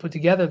being able to put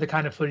together the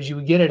kind of footage you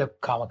would get at a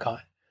Comic-Con.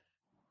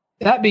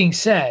 That being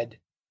said,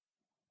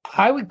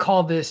 I would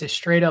call this a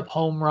straight up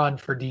home run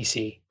for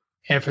DC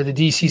and for the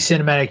DC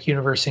cinematic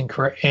universe in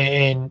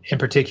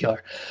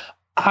particular.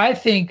 I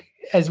think,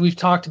 as we've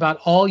talked about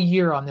all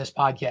year on this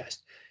podcast,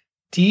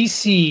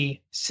 DC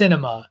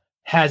cinema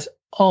has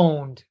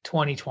owned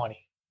 2020,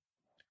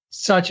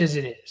 such as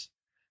it is.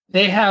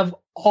 They have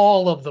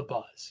all of the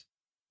buzz.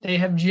 They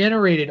have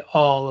generated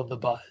all of the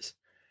buzz.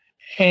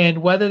 And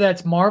whether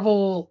that's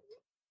Marvel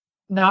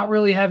not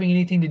really having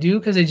anything to do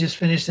because they just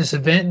finished this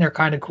event and they're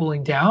kind of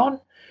cooling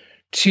down,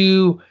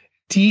 to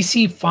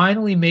DC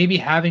finally maybe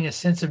having a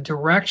sense of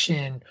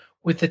direction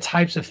with the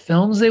types of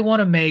films they want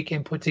to make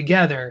and put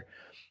together.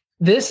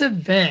 This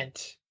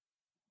event,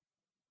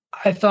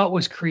 I thought,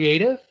 was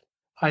creative.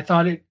 I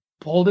thought it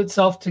pulled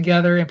itself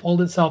together and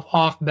pulled itself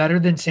off better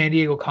than San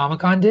Diego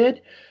Comic-Con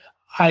did.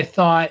 I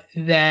thought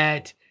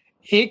that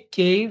it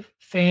gave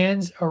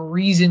fans a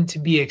reason to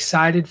be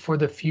excited for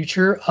the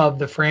future of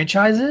the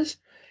franchises.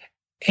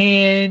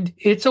 And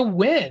it's a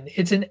win.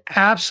 It's an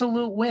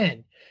absolute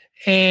win.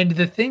 And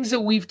the things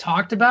that we've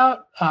talked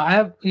about,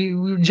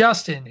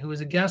 Justin, who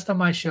was a guest on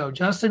my show,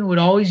 Justin would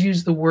always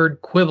use the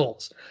word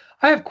quibbles.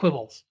 I have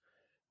quibbles.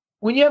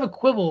 When you have a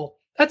quibble,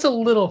 that's a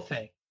little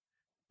thing.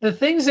 The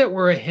things that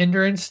were a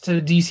hindrance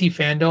to DC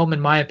fandom, in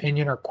my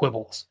opinion, are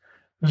quibbles.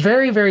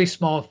 Very, very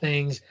small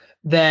things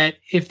that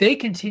if they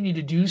continue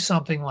to do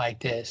something like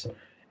this,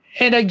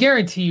 and I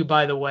guarantee you,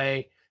 by the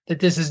way,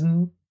 that this is,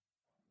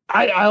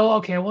 I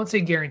won't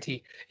say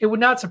guarantee. It would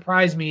not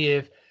surprise me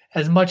if,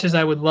 as much as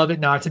I would love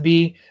it not to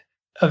be,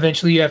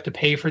 eventually you have to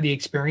pay for the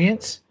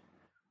experience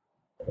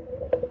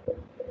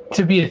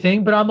to be a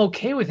thing, but I'm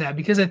okay with that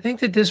because I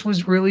think that this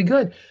was really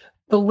good.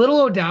 The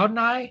little O'Dowd and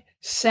I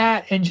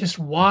sat and just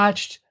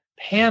watched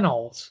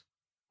panels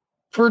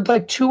for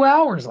like 2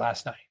 hours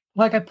last night.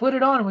 Like I put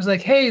it on and was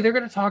like, hey, they're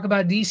going to talk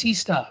about DC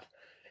stuff.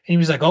 And he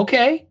was like,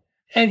 okay.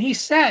 And he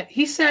sat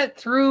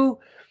through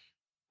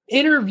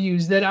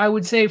interviews that I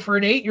would say for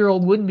an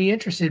 8-year-old wouldn't be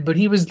interested, but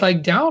he was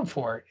like down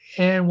for it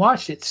and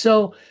watched it.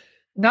 So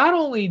not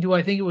only do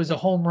I think it was a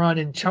home run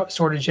in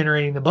sort of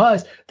generating the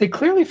buzz, they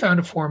clearly found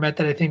a format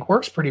that I think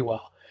works pretty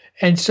well.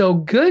 And so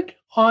good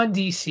on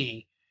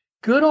DC,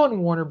 good on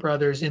Warner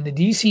Brothers in the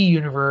DC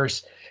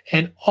universe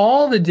and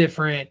all the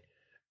different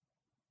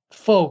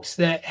folks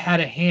that had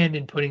a hand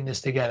in putting this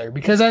together,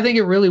 because I think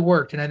it really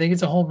worked and I think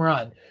it's a home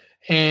run.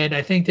 And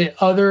I think that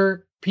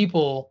other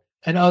people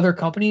and other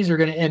companies are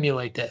going to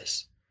emulate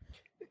this.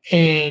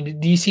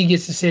 And DC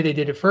gets to say they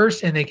did it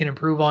first and they can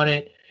improve on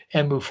it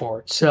and move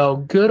forward. So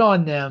good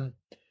on them.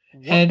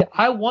 And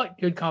I want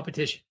good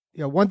competition.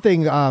 Yeah, one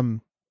thing,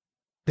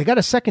 they got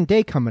a second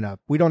day coming up.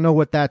 We don't know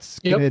what that's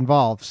going to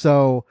involve.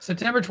 So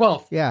September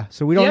 12th. Yeah,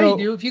 so we don't know.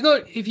 You do. If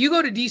you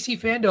go to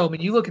DC Fandom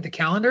and you look at the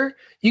calendar,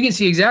 you can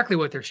see exactly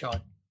what they're showing.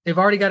 They've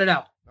already got it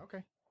out. Okay.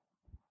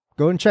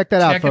 Go and check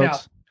that out,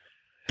 folks.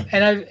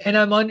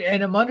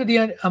 I'm under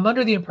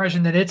the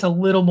impression that it's a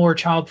little more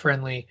child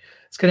friendly.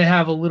 It's going to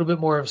have a little bit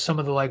more of some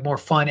of the like more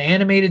fun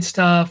animated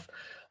stuff.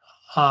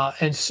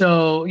 And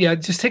so yeah,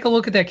 just take a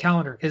look at that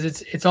calendar because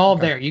it's all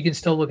there. You can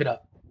still look it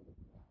up.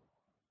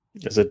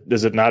 Is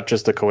it not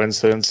just a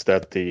coincidence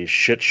that the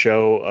shit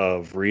show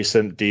of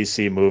recent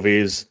DC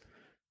movies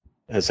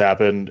has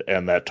happened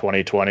and that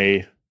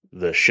 2020,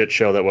 the shit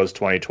show that was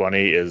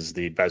 2020, is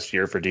the best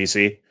year for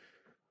DC?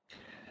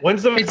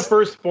 When's the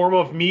first form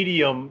of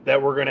medium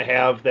that we're going to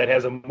have that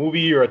has a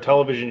movie or a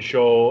television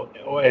show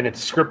and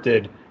it's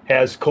scripted,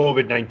 has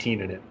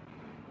COVID-19 in it?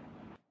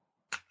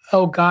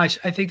 Oh gosh,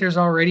 I think there's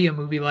already a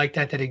movie like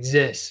that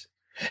exists.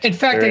 In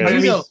fact, There I do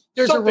is. know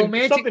there's a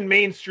romantic. something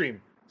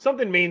mainstream.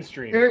 Something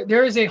mainstream.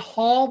 There is a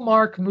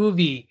Hallmark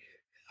movie.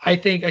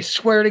 I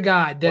swear to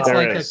God, that's There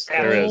like is. a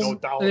There is.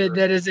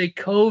 that is a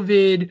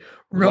COVID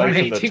Loving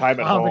romantic the Time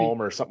at comedy.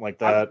 Home or something like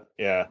that.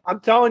 Yeah. I'm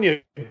telling you,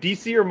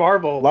 DC or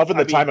Marvel. Loving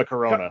the Time of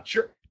Corona.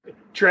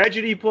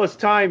 Tragedy plus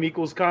time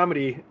equals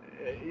comedy.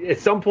 At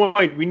some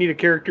point, we need a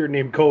character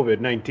named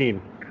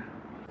COVID-19.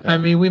 I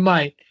mean, we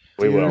might.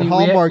 We will. Dude,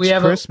 Hallmark's we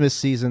have Christmas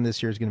season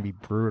this year is going to be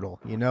brutal.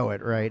 You know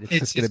it, right?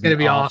 It's just going to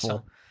be awful.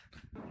 awesome.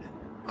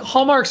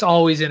 Hallmark's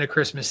always in a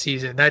Christmas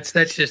season. That's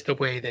just the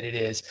way that it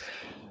is.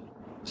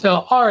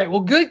 So, all right.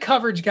 Well, good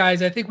coverage,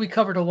 guys. I think we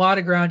covered a lot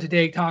of ground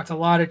today, talked a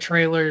lot of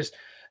trailers,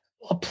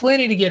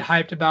 plenty to get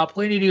hyped about,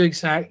 plenty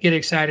to get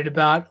excited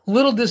about. A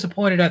little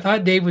disappointed. I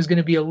thought Dave was going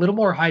to be a little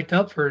more hyped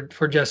up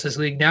for Justice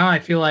League. Now I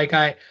feel like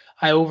I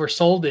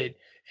oversold it.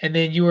 And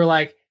then you were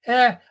like,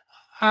 maybe.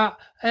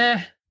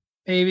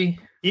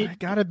 I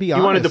gotta be You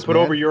honest. wanted to put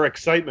man. over your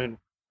excitement.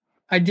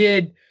 I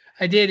did,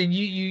 and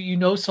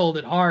you sold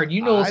it hard.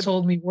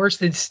 Sold me worse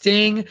than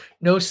Sting.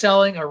 No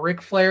selling a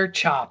Ric Flair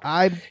chop.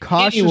 I'm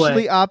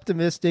cautiously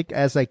optimistic,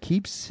 as I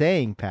keep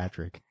saying,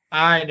 Patrick.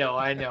 I know.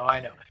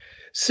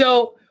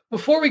 So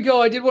before we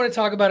go, I did want to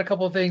talk about a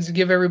couple of things and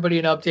give everybody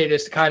an update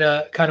as to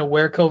kind of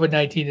where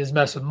COVID-19 has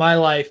messed with my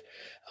life.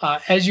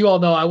 As you all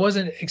know, I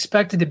wasn't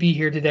expected to be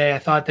here today. I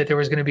thought that there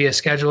was going to be a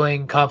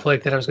scheduling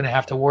conflict that I was going to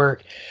have to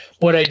work.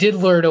 What I did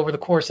learn over the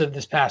course of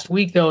this past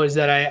week, though, is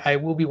that I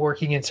will be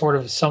working in sort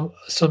of some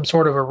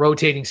sort of a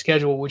rotating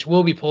schedule, which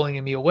will be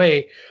pulling me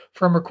away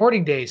from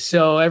recording days.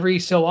 So every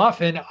so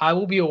often, I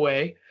will be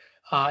away,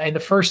 and the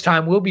first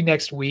time will be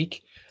next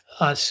week.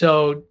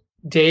 So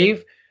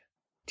Dave,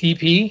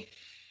 DP,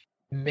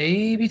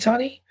 maybe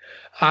Tony,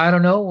 I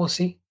don't know. We'll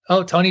see.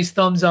 Oh, Tony's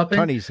thumbs up.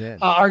 Tony's in.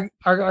 Are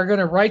going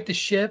to right the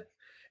ship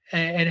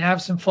and have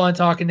some fun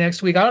talking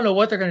next week. I don't know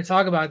what they're going to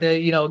talk about.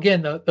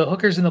 Again, the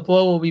Hookers and the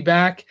Blow will be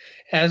back,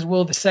 as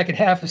will the second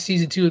half of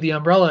season 2 of the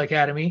Umbrella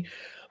Academy.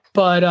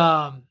 But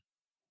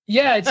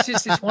yeah,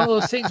 it's one of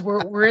those things where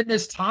we're in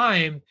this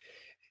time,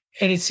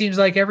 and it seems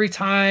like every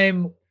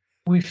time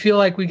we feel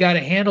like we got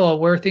a handle on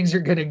where things are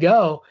going to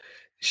go,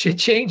 shit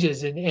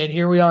changes, and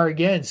here we are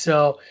again.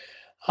 So,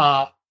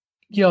 I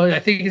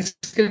think it's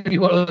going to be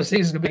one of those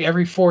things. It's going to be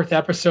every 4th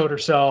episode or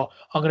so,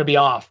 I'm going to be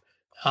off,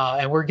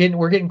 and we're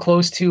getting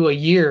close to a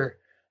year.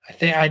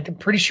 I'm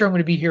pretty sure I'm going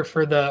to be here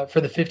for the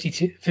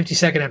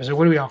 52nd episode.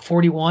 What are we on?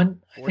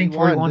 41? I think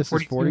 41. This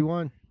is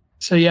 41.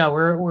 So yeah,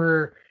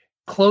 we're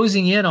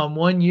closing in on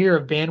 1 year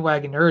of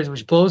Bandwagon Nerds,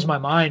 which blows my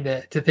mind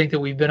to think that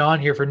we've been on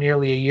here for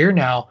nearly a year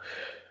now.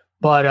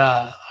 But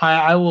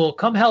I will,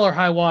 come hell or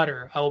high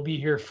water, I will be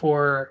here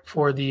for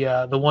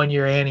the 1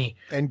 year Annie.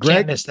 And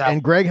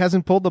Greg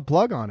hasn't pulled the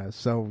plug on us,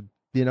 so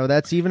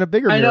that's even a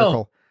bigger I miracle.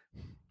 know.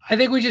 I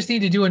think we just need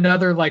to do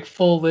another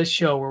full list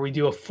show where we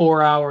do a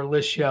 4-hour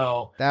list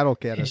show. That'll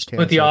get us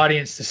put the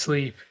audience to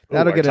sleep.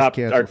 That'll get us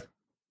canceled. Our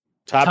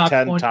top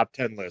top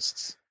 10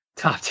 lists.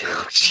 Top 10.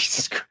 Oh,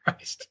 Jesus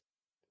Christ.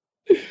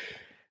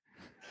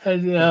 I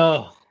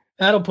know.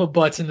 That'll put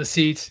butts in the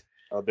seats.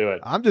 I'll do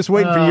it. I'm just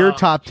waiting for your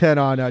top 10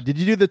 on. Did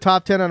you do the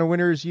top 10 on a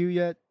Winner's You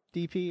yet,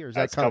 DP? Or is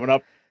That's that coming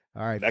up?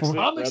 All right. Next week.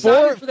 I'm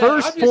excited for that.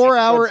 First I'm just-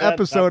 4-hour top 10,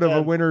 episode top of a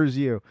 10. Winner's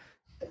You.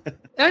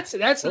 That's a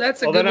Well,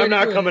 good then way I'm to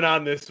not do it. coming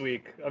on this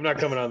week. I'm not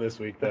coming on this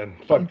week. Then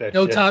fuck that.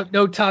 No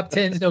shit. top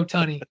tens, no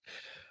Tunny.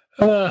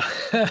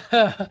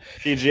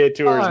 PGA Tour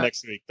is Alright.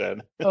 next week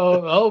then.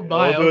 Oh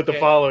my. We'll do it the okay.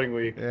 following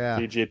week. Yeah.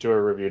 PGA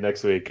Tour review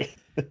next week.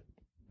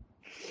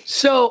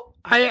 So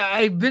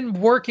I've been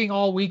working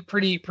all week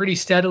pretty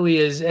steadily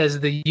as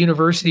the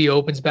university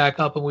opens back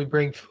up and we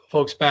bring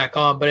folks back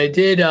on. But I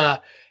did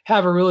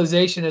have a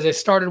realization as I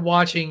started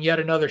watching yet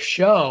another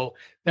show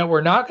that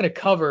we're not going to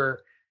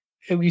cover,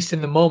 at least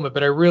in the moment,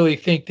 but I really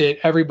think that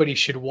everybody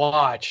should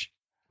watch.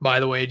 By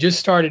the way, it just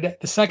started.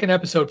 The second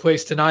episode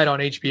plays tonight on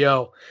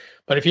HBO.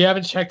 But if you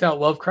haven't checked out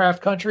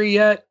Lovecraft Country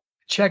yet,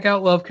 check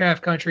out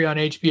Lovecraft Country on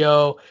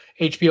HBO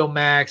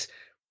Max.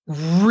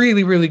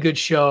 Really, really good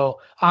show.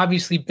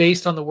 Obviously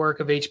based on the work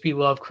of H.P.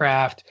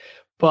 Lovecraft,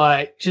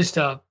 but just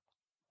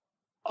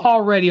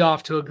already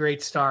off to a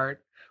great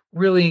start.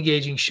 Really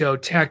engaging show.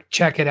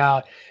 Check it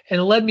out. And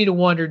it led me to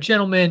wonder,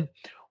 gentlemen,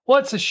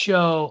 what's a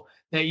show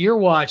that you're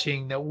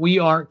watching that we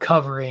aren't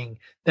covering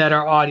that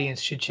our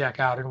audience should check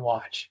out and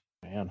watch?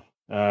 Man.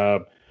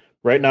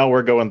 Right now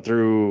we're going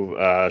through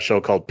a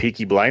show called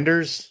Peaky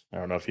Blinders. I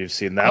don't know if you've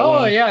seen that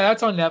one. Oh, yeah,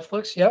 that's on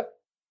Netflix. Yep.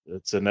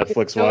 It's a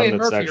Netflix Cillian one.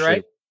 It's Murphy, actually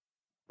right?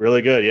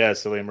 really good. Yeah,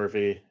 Cillian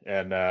Murphy.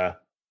 And that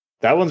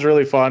one's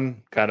really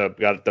fun. Kind of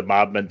got the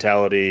mob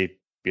mentality,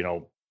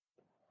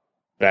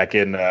 back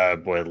in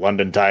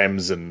London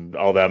Times and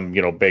all them,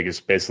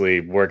 basically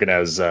working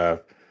as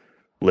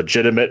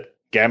legitimate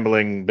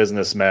gambling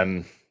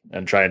businessmen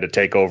and trying to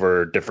take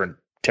over different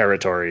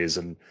territories.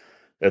 And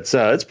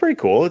it's pretty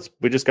cool.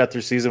 We just got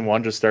through season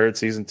 1, just started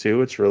season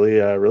 2. It's really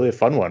a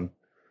fun one.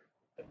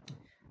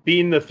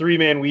 Being the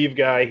 3-man weave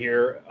guy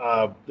here,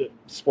 the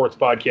sports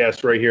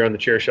podcast right here on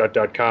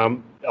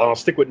thechairshot.com. I'll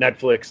stick with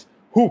Netflix.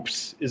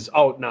 Hoops is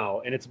out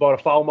now, and it's about a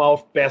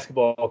foul-mouthed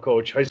basketball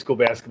coach, high school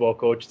basketball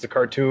coach. It's a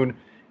cartoon.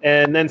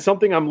 And then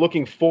something I'm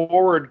looking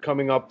forward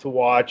coming up to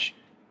watch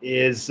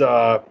is,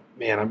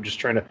 I'm just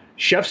trying to,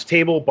 Chef's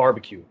Table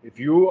Barbecue. If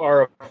you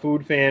are a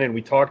food fan, and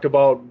we talked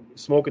about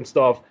smoking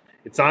stuff,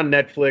 it's on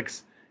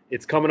Netflix.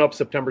 It's coming up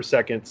September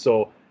 2nd,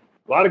 so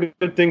a lot of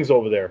good things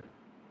over there.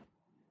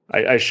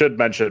 I should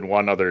mention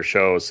one other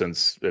show,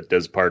 since it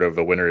is part of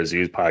the Winner Is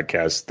You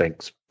podcast.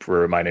 Thanks for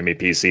reminding me,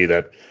 PC,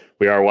 that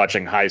we are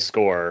watching High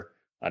Score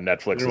on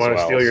Netflix as well. Want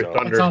to steal your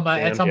thunder.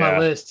 It's on my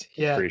list.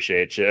 Yeah.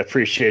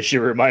 Appreciate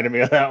you reminding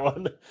me of that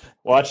one.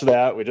 Watch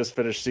that. We just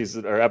finished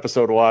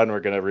episode 1.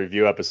 We're going to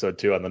review episode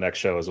 2 on the next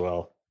show as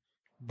well.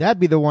 That'd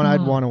be the one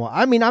I'd want to watch.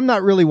 I mean, I'm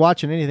not really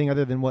watching anything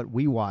other than what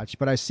we watch,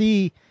 but I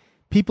see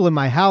people in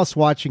my house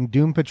watching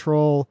Doom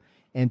Patrol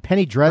and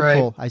Penny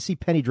Dreadful. Right. I see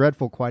Penny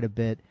Dreadful quite a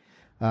bit.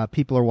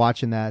 People are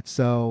watching that.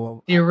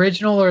 So the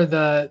original or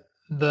the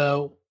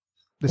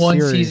one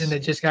series. Season that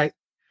just got.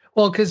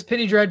 Well, because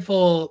Penny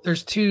Dreadful,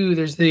 there's two.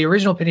 There's the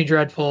original Penny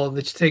Dreadful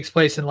that takes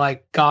place in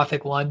like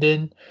Gothic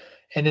London,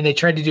 and then they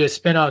tried to do a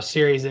spin-off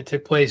series that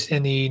took place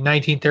in the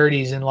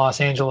 1930s in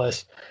Los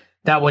Angeles.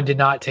 That one did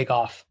not take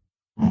off.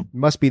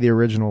 Must be the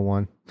original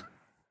one.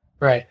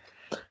 Right.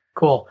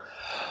 Cool.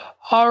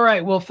 All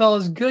right. Well,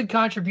 fellas, good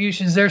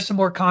contributions. There's some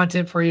more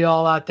content for you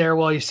all out there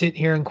while you're sitting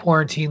here in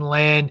quarantine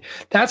land.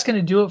 That's going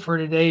to do it for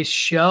today's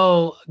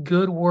show.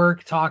 Good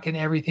work talking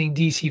everything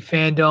DC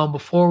Fandom.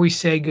 Before we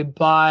say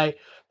goodbye,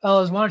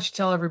 fellas, why don't you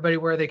tell everybody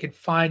where they can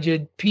find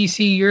you?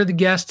 PC, you're the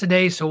guest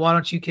today, so why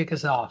don't you kick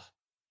us off?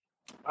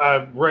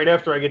 Right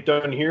after I get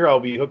done here, I'll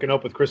be hooking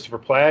up with Christopher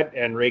Platt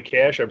and Ray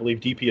Cash, I believe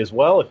DP as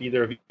well. If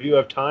either of you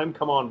have time,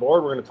 come on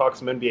board. We're going to talk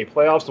some NBA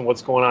playoffs and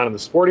what's going on in the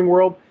sporting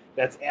world.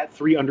 That's at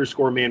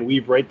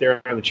 @3_manweave right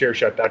there on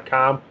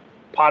thechairshot.com.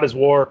 Pot is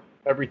War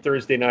every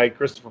Thursday night.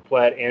 Christopher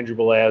Platt, Andrew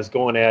Belaz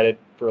going at it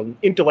for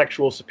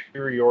intellectual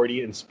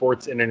superiority in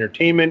sports and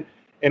entertainment.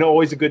 And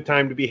always a good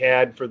time to be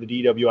had for the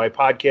DWI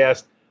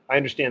podcast. I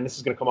understand this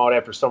is going to come out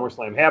after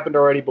SummerSlam happened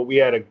already, but we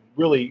had a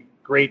really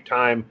great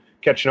time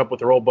catching up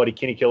with our old buddy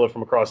Kenny Killer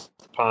from across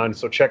the pond.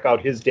 So check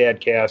out his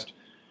dadcast.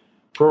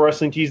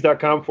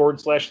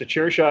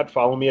 ProWrestlingTees.com/thechairshot.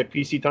 Follow me at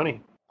PC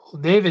Tunney.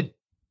 David.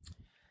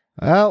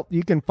 Well,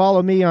 you can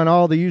follow me on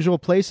all the usual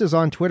places,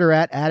 on Twitter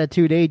at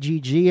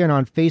AttitudeAGG and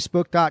on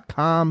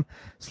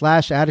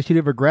Facebook.com/Attitude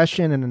of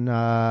Aggression. And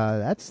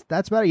that's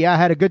about it. Yeah, I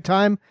had a good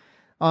time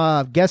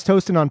guest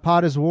hosting on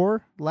Pot is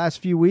War the last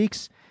few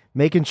weeks,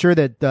 making sure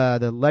that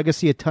the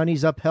legacy of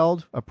Tunney's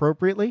upheld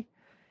appropriately.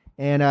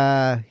 And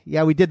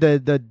we did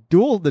the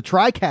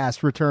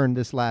TriCast return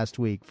this last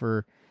week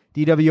for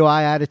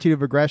DWI Attitude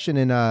of Aggression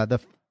and the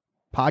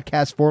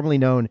podcast formerly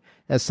known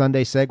as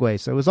Sunday Segway.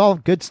 So it was all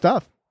good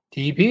stuff.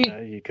 DP.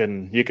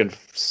 You can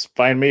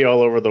find me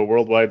all over the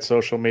worldwide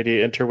social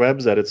media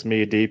interwebs at It's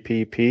Me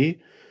DPP,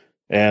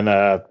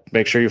 and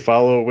make sure you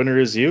follow Winner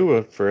Is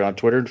You on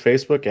Twitter and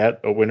Facebook at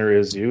A Winner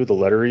Is You, the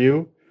letter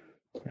U.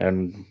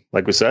 And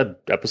like we said,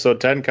 episode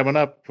 10 coming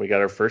up. We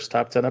got our first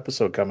top 10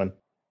 episode coming.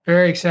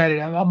 Very excited.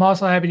 I'm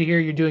also happy to hear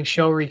you're doing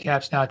show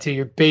recaps now too.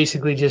 You're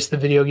basically just the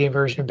video game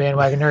version of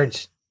Bandwagon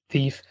Nerds,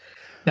 thief.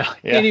 No,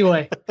 yeah.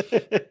 Anyway.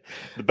 The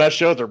best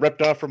shows are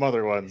ripped off from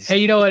other ones. Hey,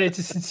 you know what? It's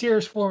a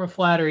sincerest form of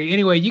flattery.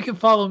 Anyway, you can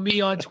follow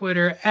me on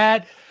Twitter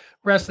at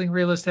Wrestling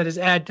Realist. That is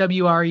at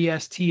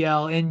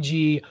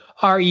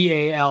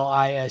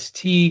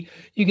WRESTLNGREALIST.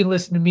 You can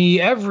listen to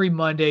me every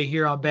Monday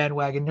here on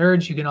Bandwagon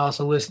Nerds. You can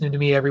also listen to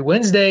me every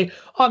Wednesday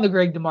on the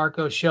Greg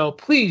DeMarco Show.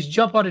 Please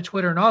jump onto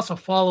Twitter and also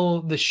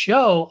follow the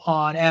show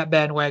on at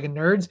Bandwagon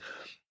Nerds.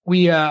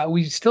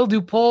 We still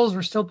do polls.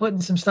 We're still putting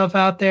some stuff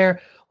out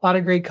there. A lot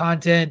of great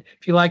content.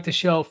 If you like the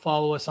show,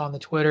 follow us on the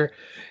Twitter.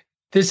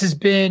 This has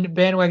been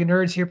Bandwagon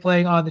Nerds here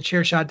playing on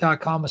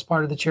thechairshot.com as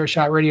part of the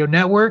Chairshot Radio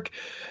Network.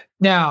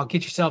 Now,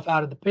 get yourself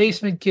out of the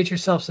basement, get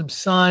yourself some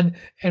sun,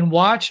 and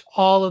watch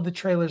all of the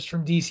trailers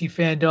from DC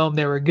Fandom.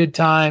 They were a good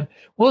time.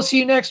 We'll see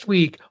you next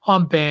week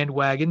on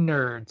Bandwagon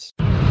Nerds.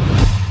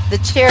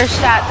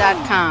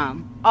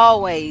 Thechairshot.com.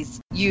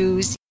 Always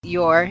use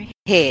your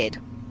head.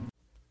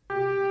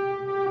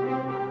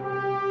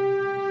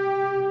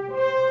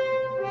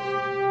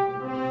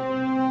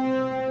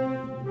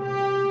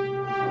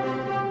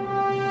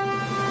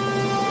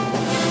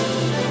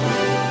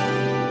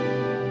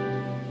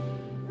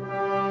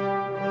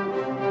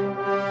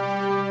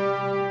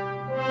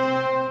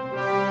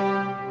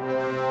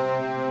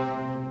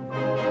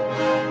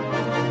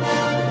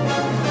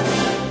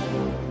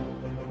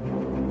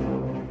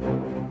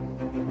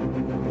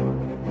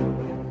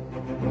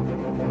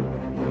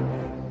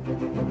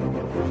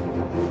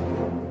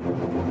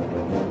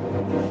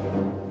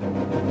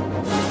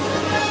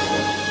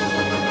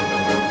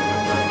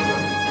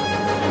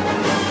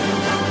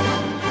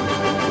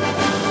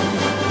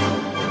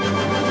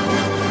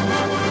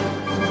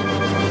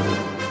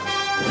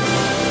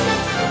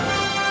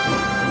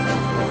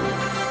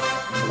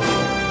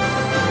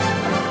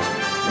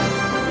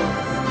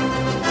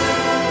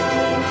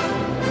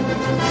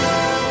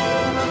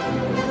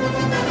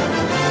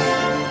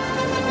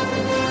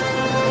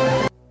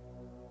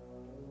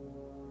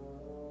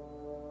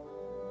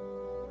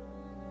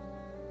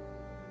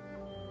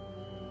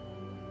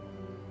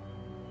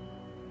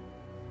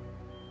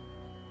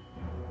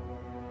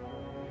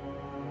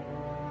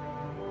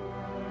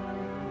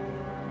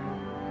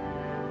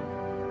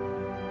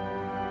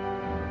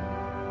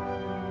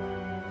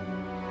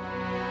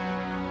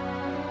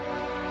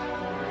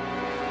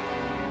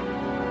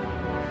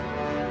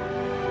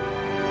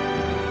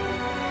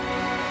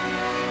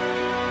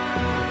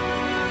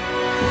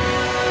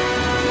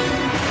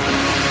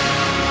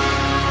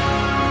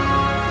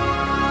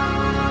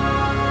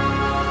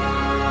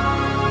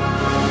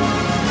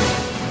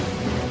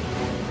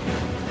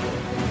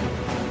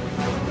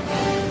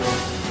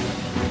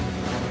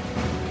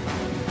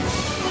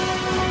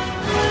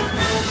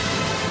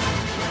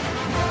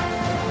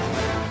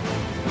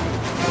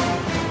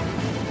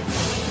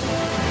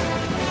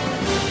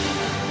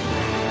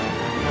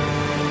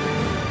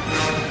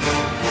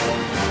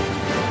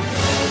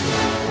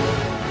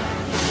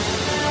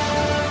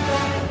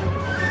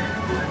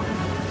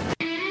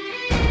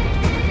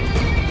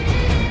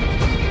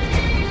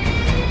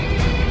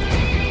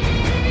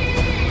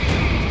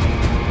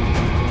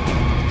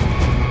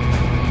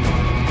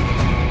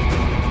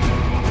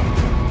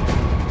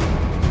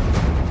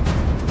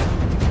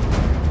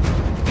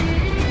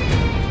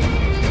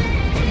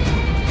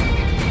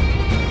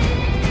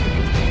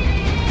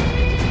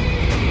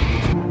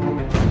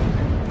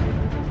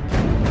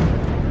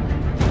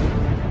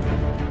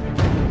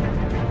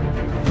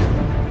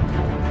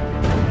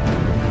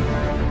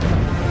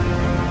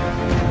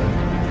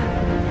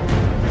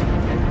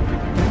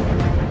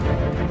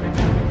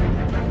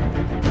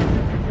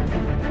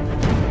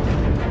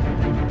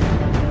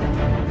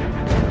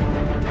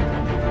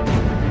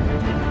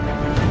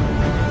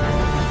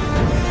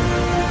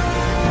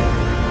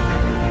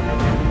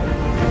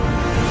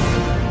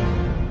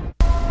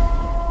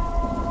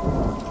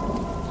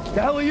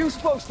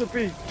 supposed to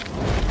be.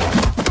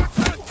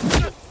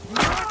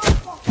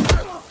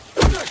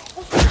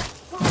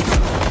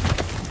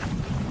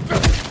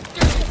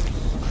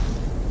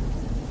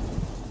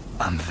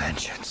 I'm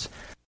vengeance.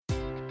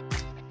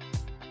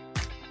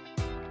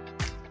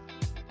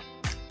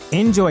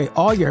 Enjoy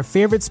all your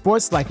favorite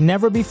sports like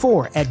never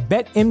before at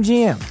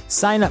BetMGM.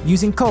 Sign up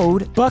using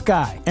code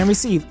Buckeye and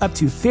receive up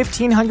to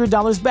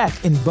 $1,500 back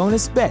in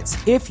bonus bets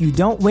if you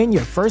don't win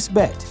your first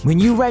bet. When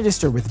you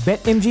register with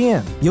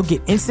BetMGM, you'll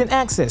get instant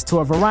access to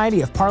a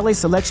variety of parlay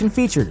selection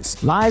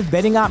features, live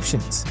betting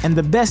options, and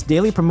the best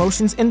daily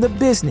promotions in the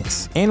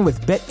business. And with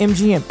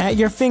BetMGM at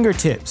your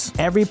fingertips,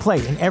 every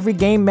play and every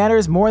game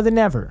matters more than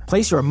ever.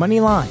 Place your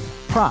money line,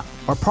 prop,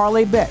 or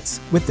parlay bets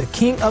with the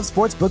king of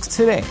sportsbooks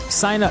today.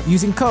 Sign up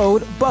using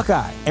code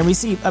Buckeye and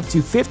receive up to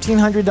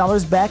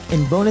 $1,500 back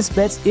in bonus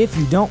bets if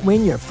you don't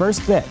win your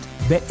first bet.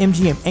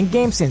 BetMGM and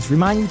GameSense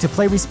remind you to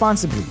play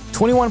responsibly.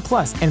 21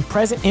 plus and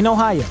present in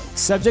Ohio,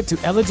 subject to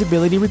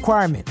eligibility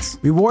requirements.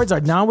 Rewards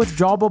are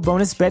non-withdrawable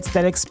bonus bets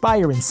that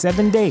expire in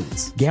 7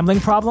 days. Gambling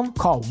problem?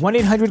 Call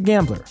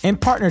 1-800-GAMBLER. In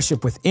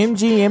partnership with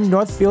MGM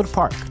Northfield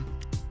Park.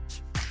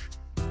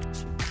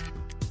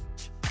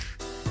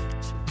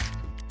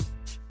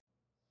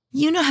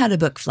 You know how to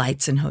book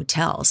flights and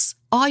hotels.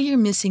 All you're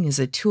missing is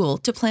a tool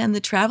to plan the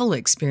travel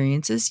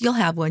experiences you'll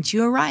have once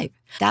you arrive.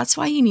 That's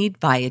why you need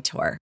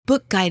Viator.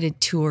 Book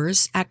guided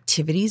tours,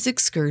 activities,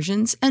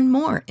 excursions, and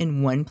more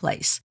in one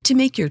place to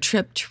make your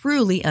trip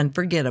truly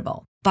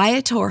unforgettable.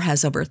 Viator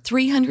has over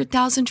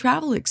 300,000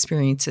 travel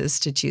experiences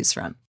to choose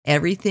from.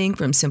 Everything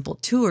from simple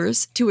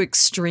tours to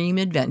extreme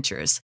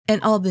adventures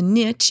and all the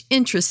niche,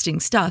 interesting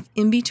stuff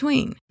in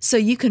between. So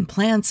you can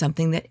plan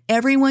something that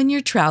everyone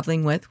you're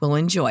traveling with will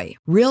enjoy.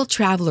 Real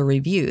traveler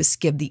reviews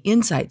give the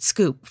inside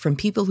scoop from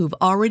people who've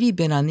already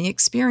been on the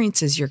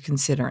experiences you're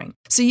considering.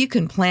 So you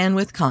can plan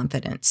with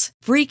confidence.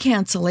 Free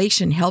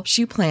cancellation helps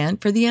you plan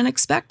for the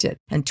unexpected.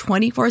 And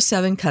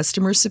 24/7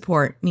 customer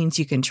support means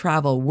you can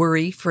travel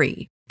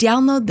worry-free.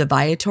 Download the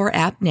Viator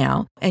app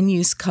now and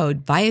use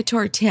code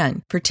Viator10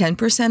 for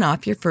 10%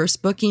 off your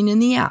first booking in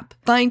the app.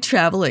 Find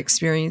travel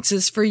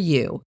experiences for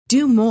you.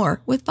 Do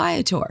more with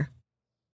Viator.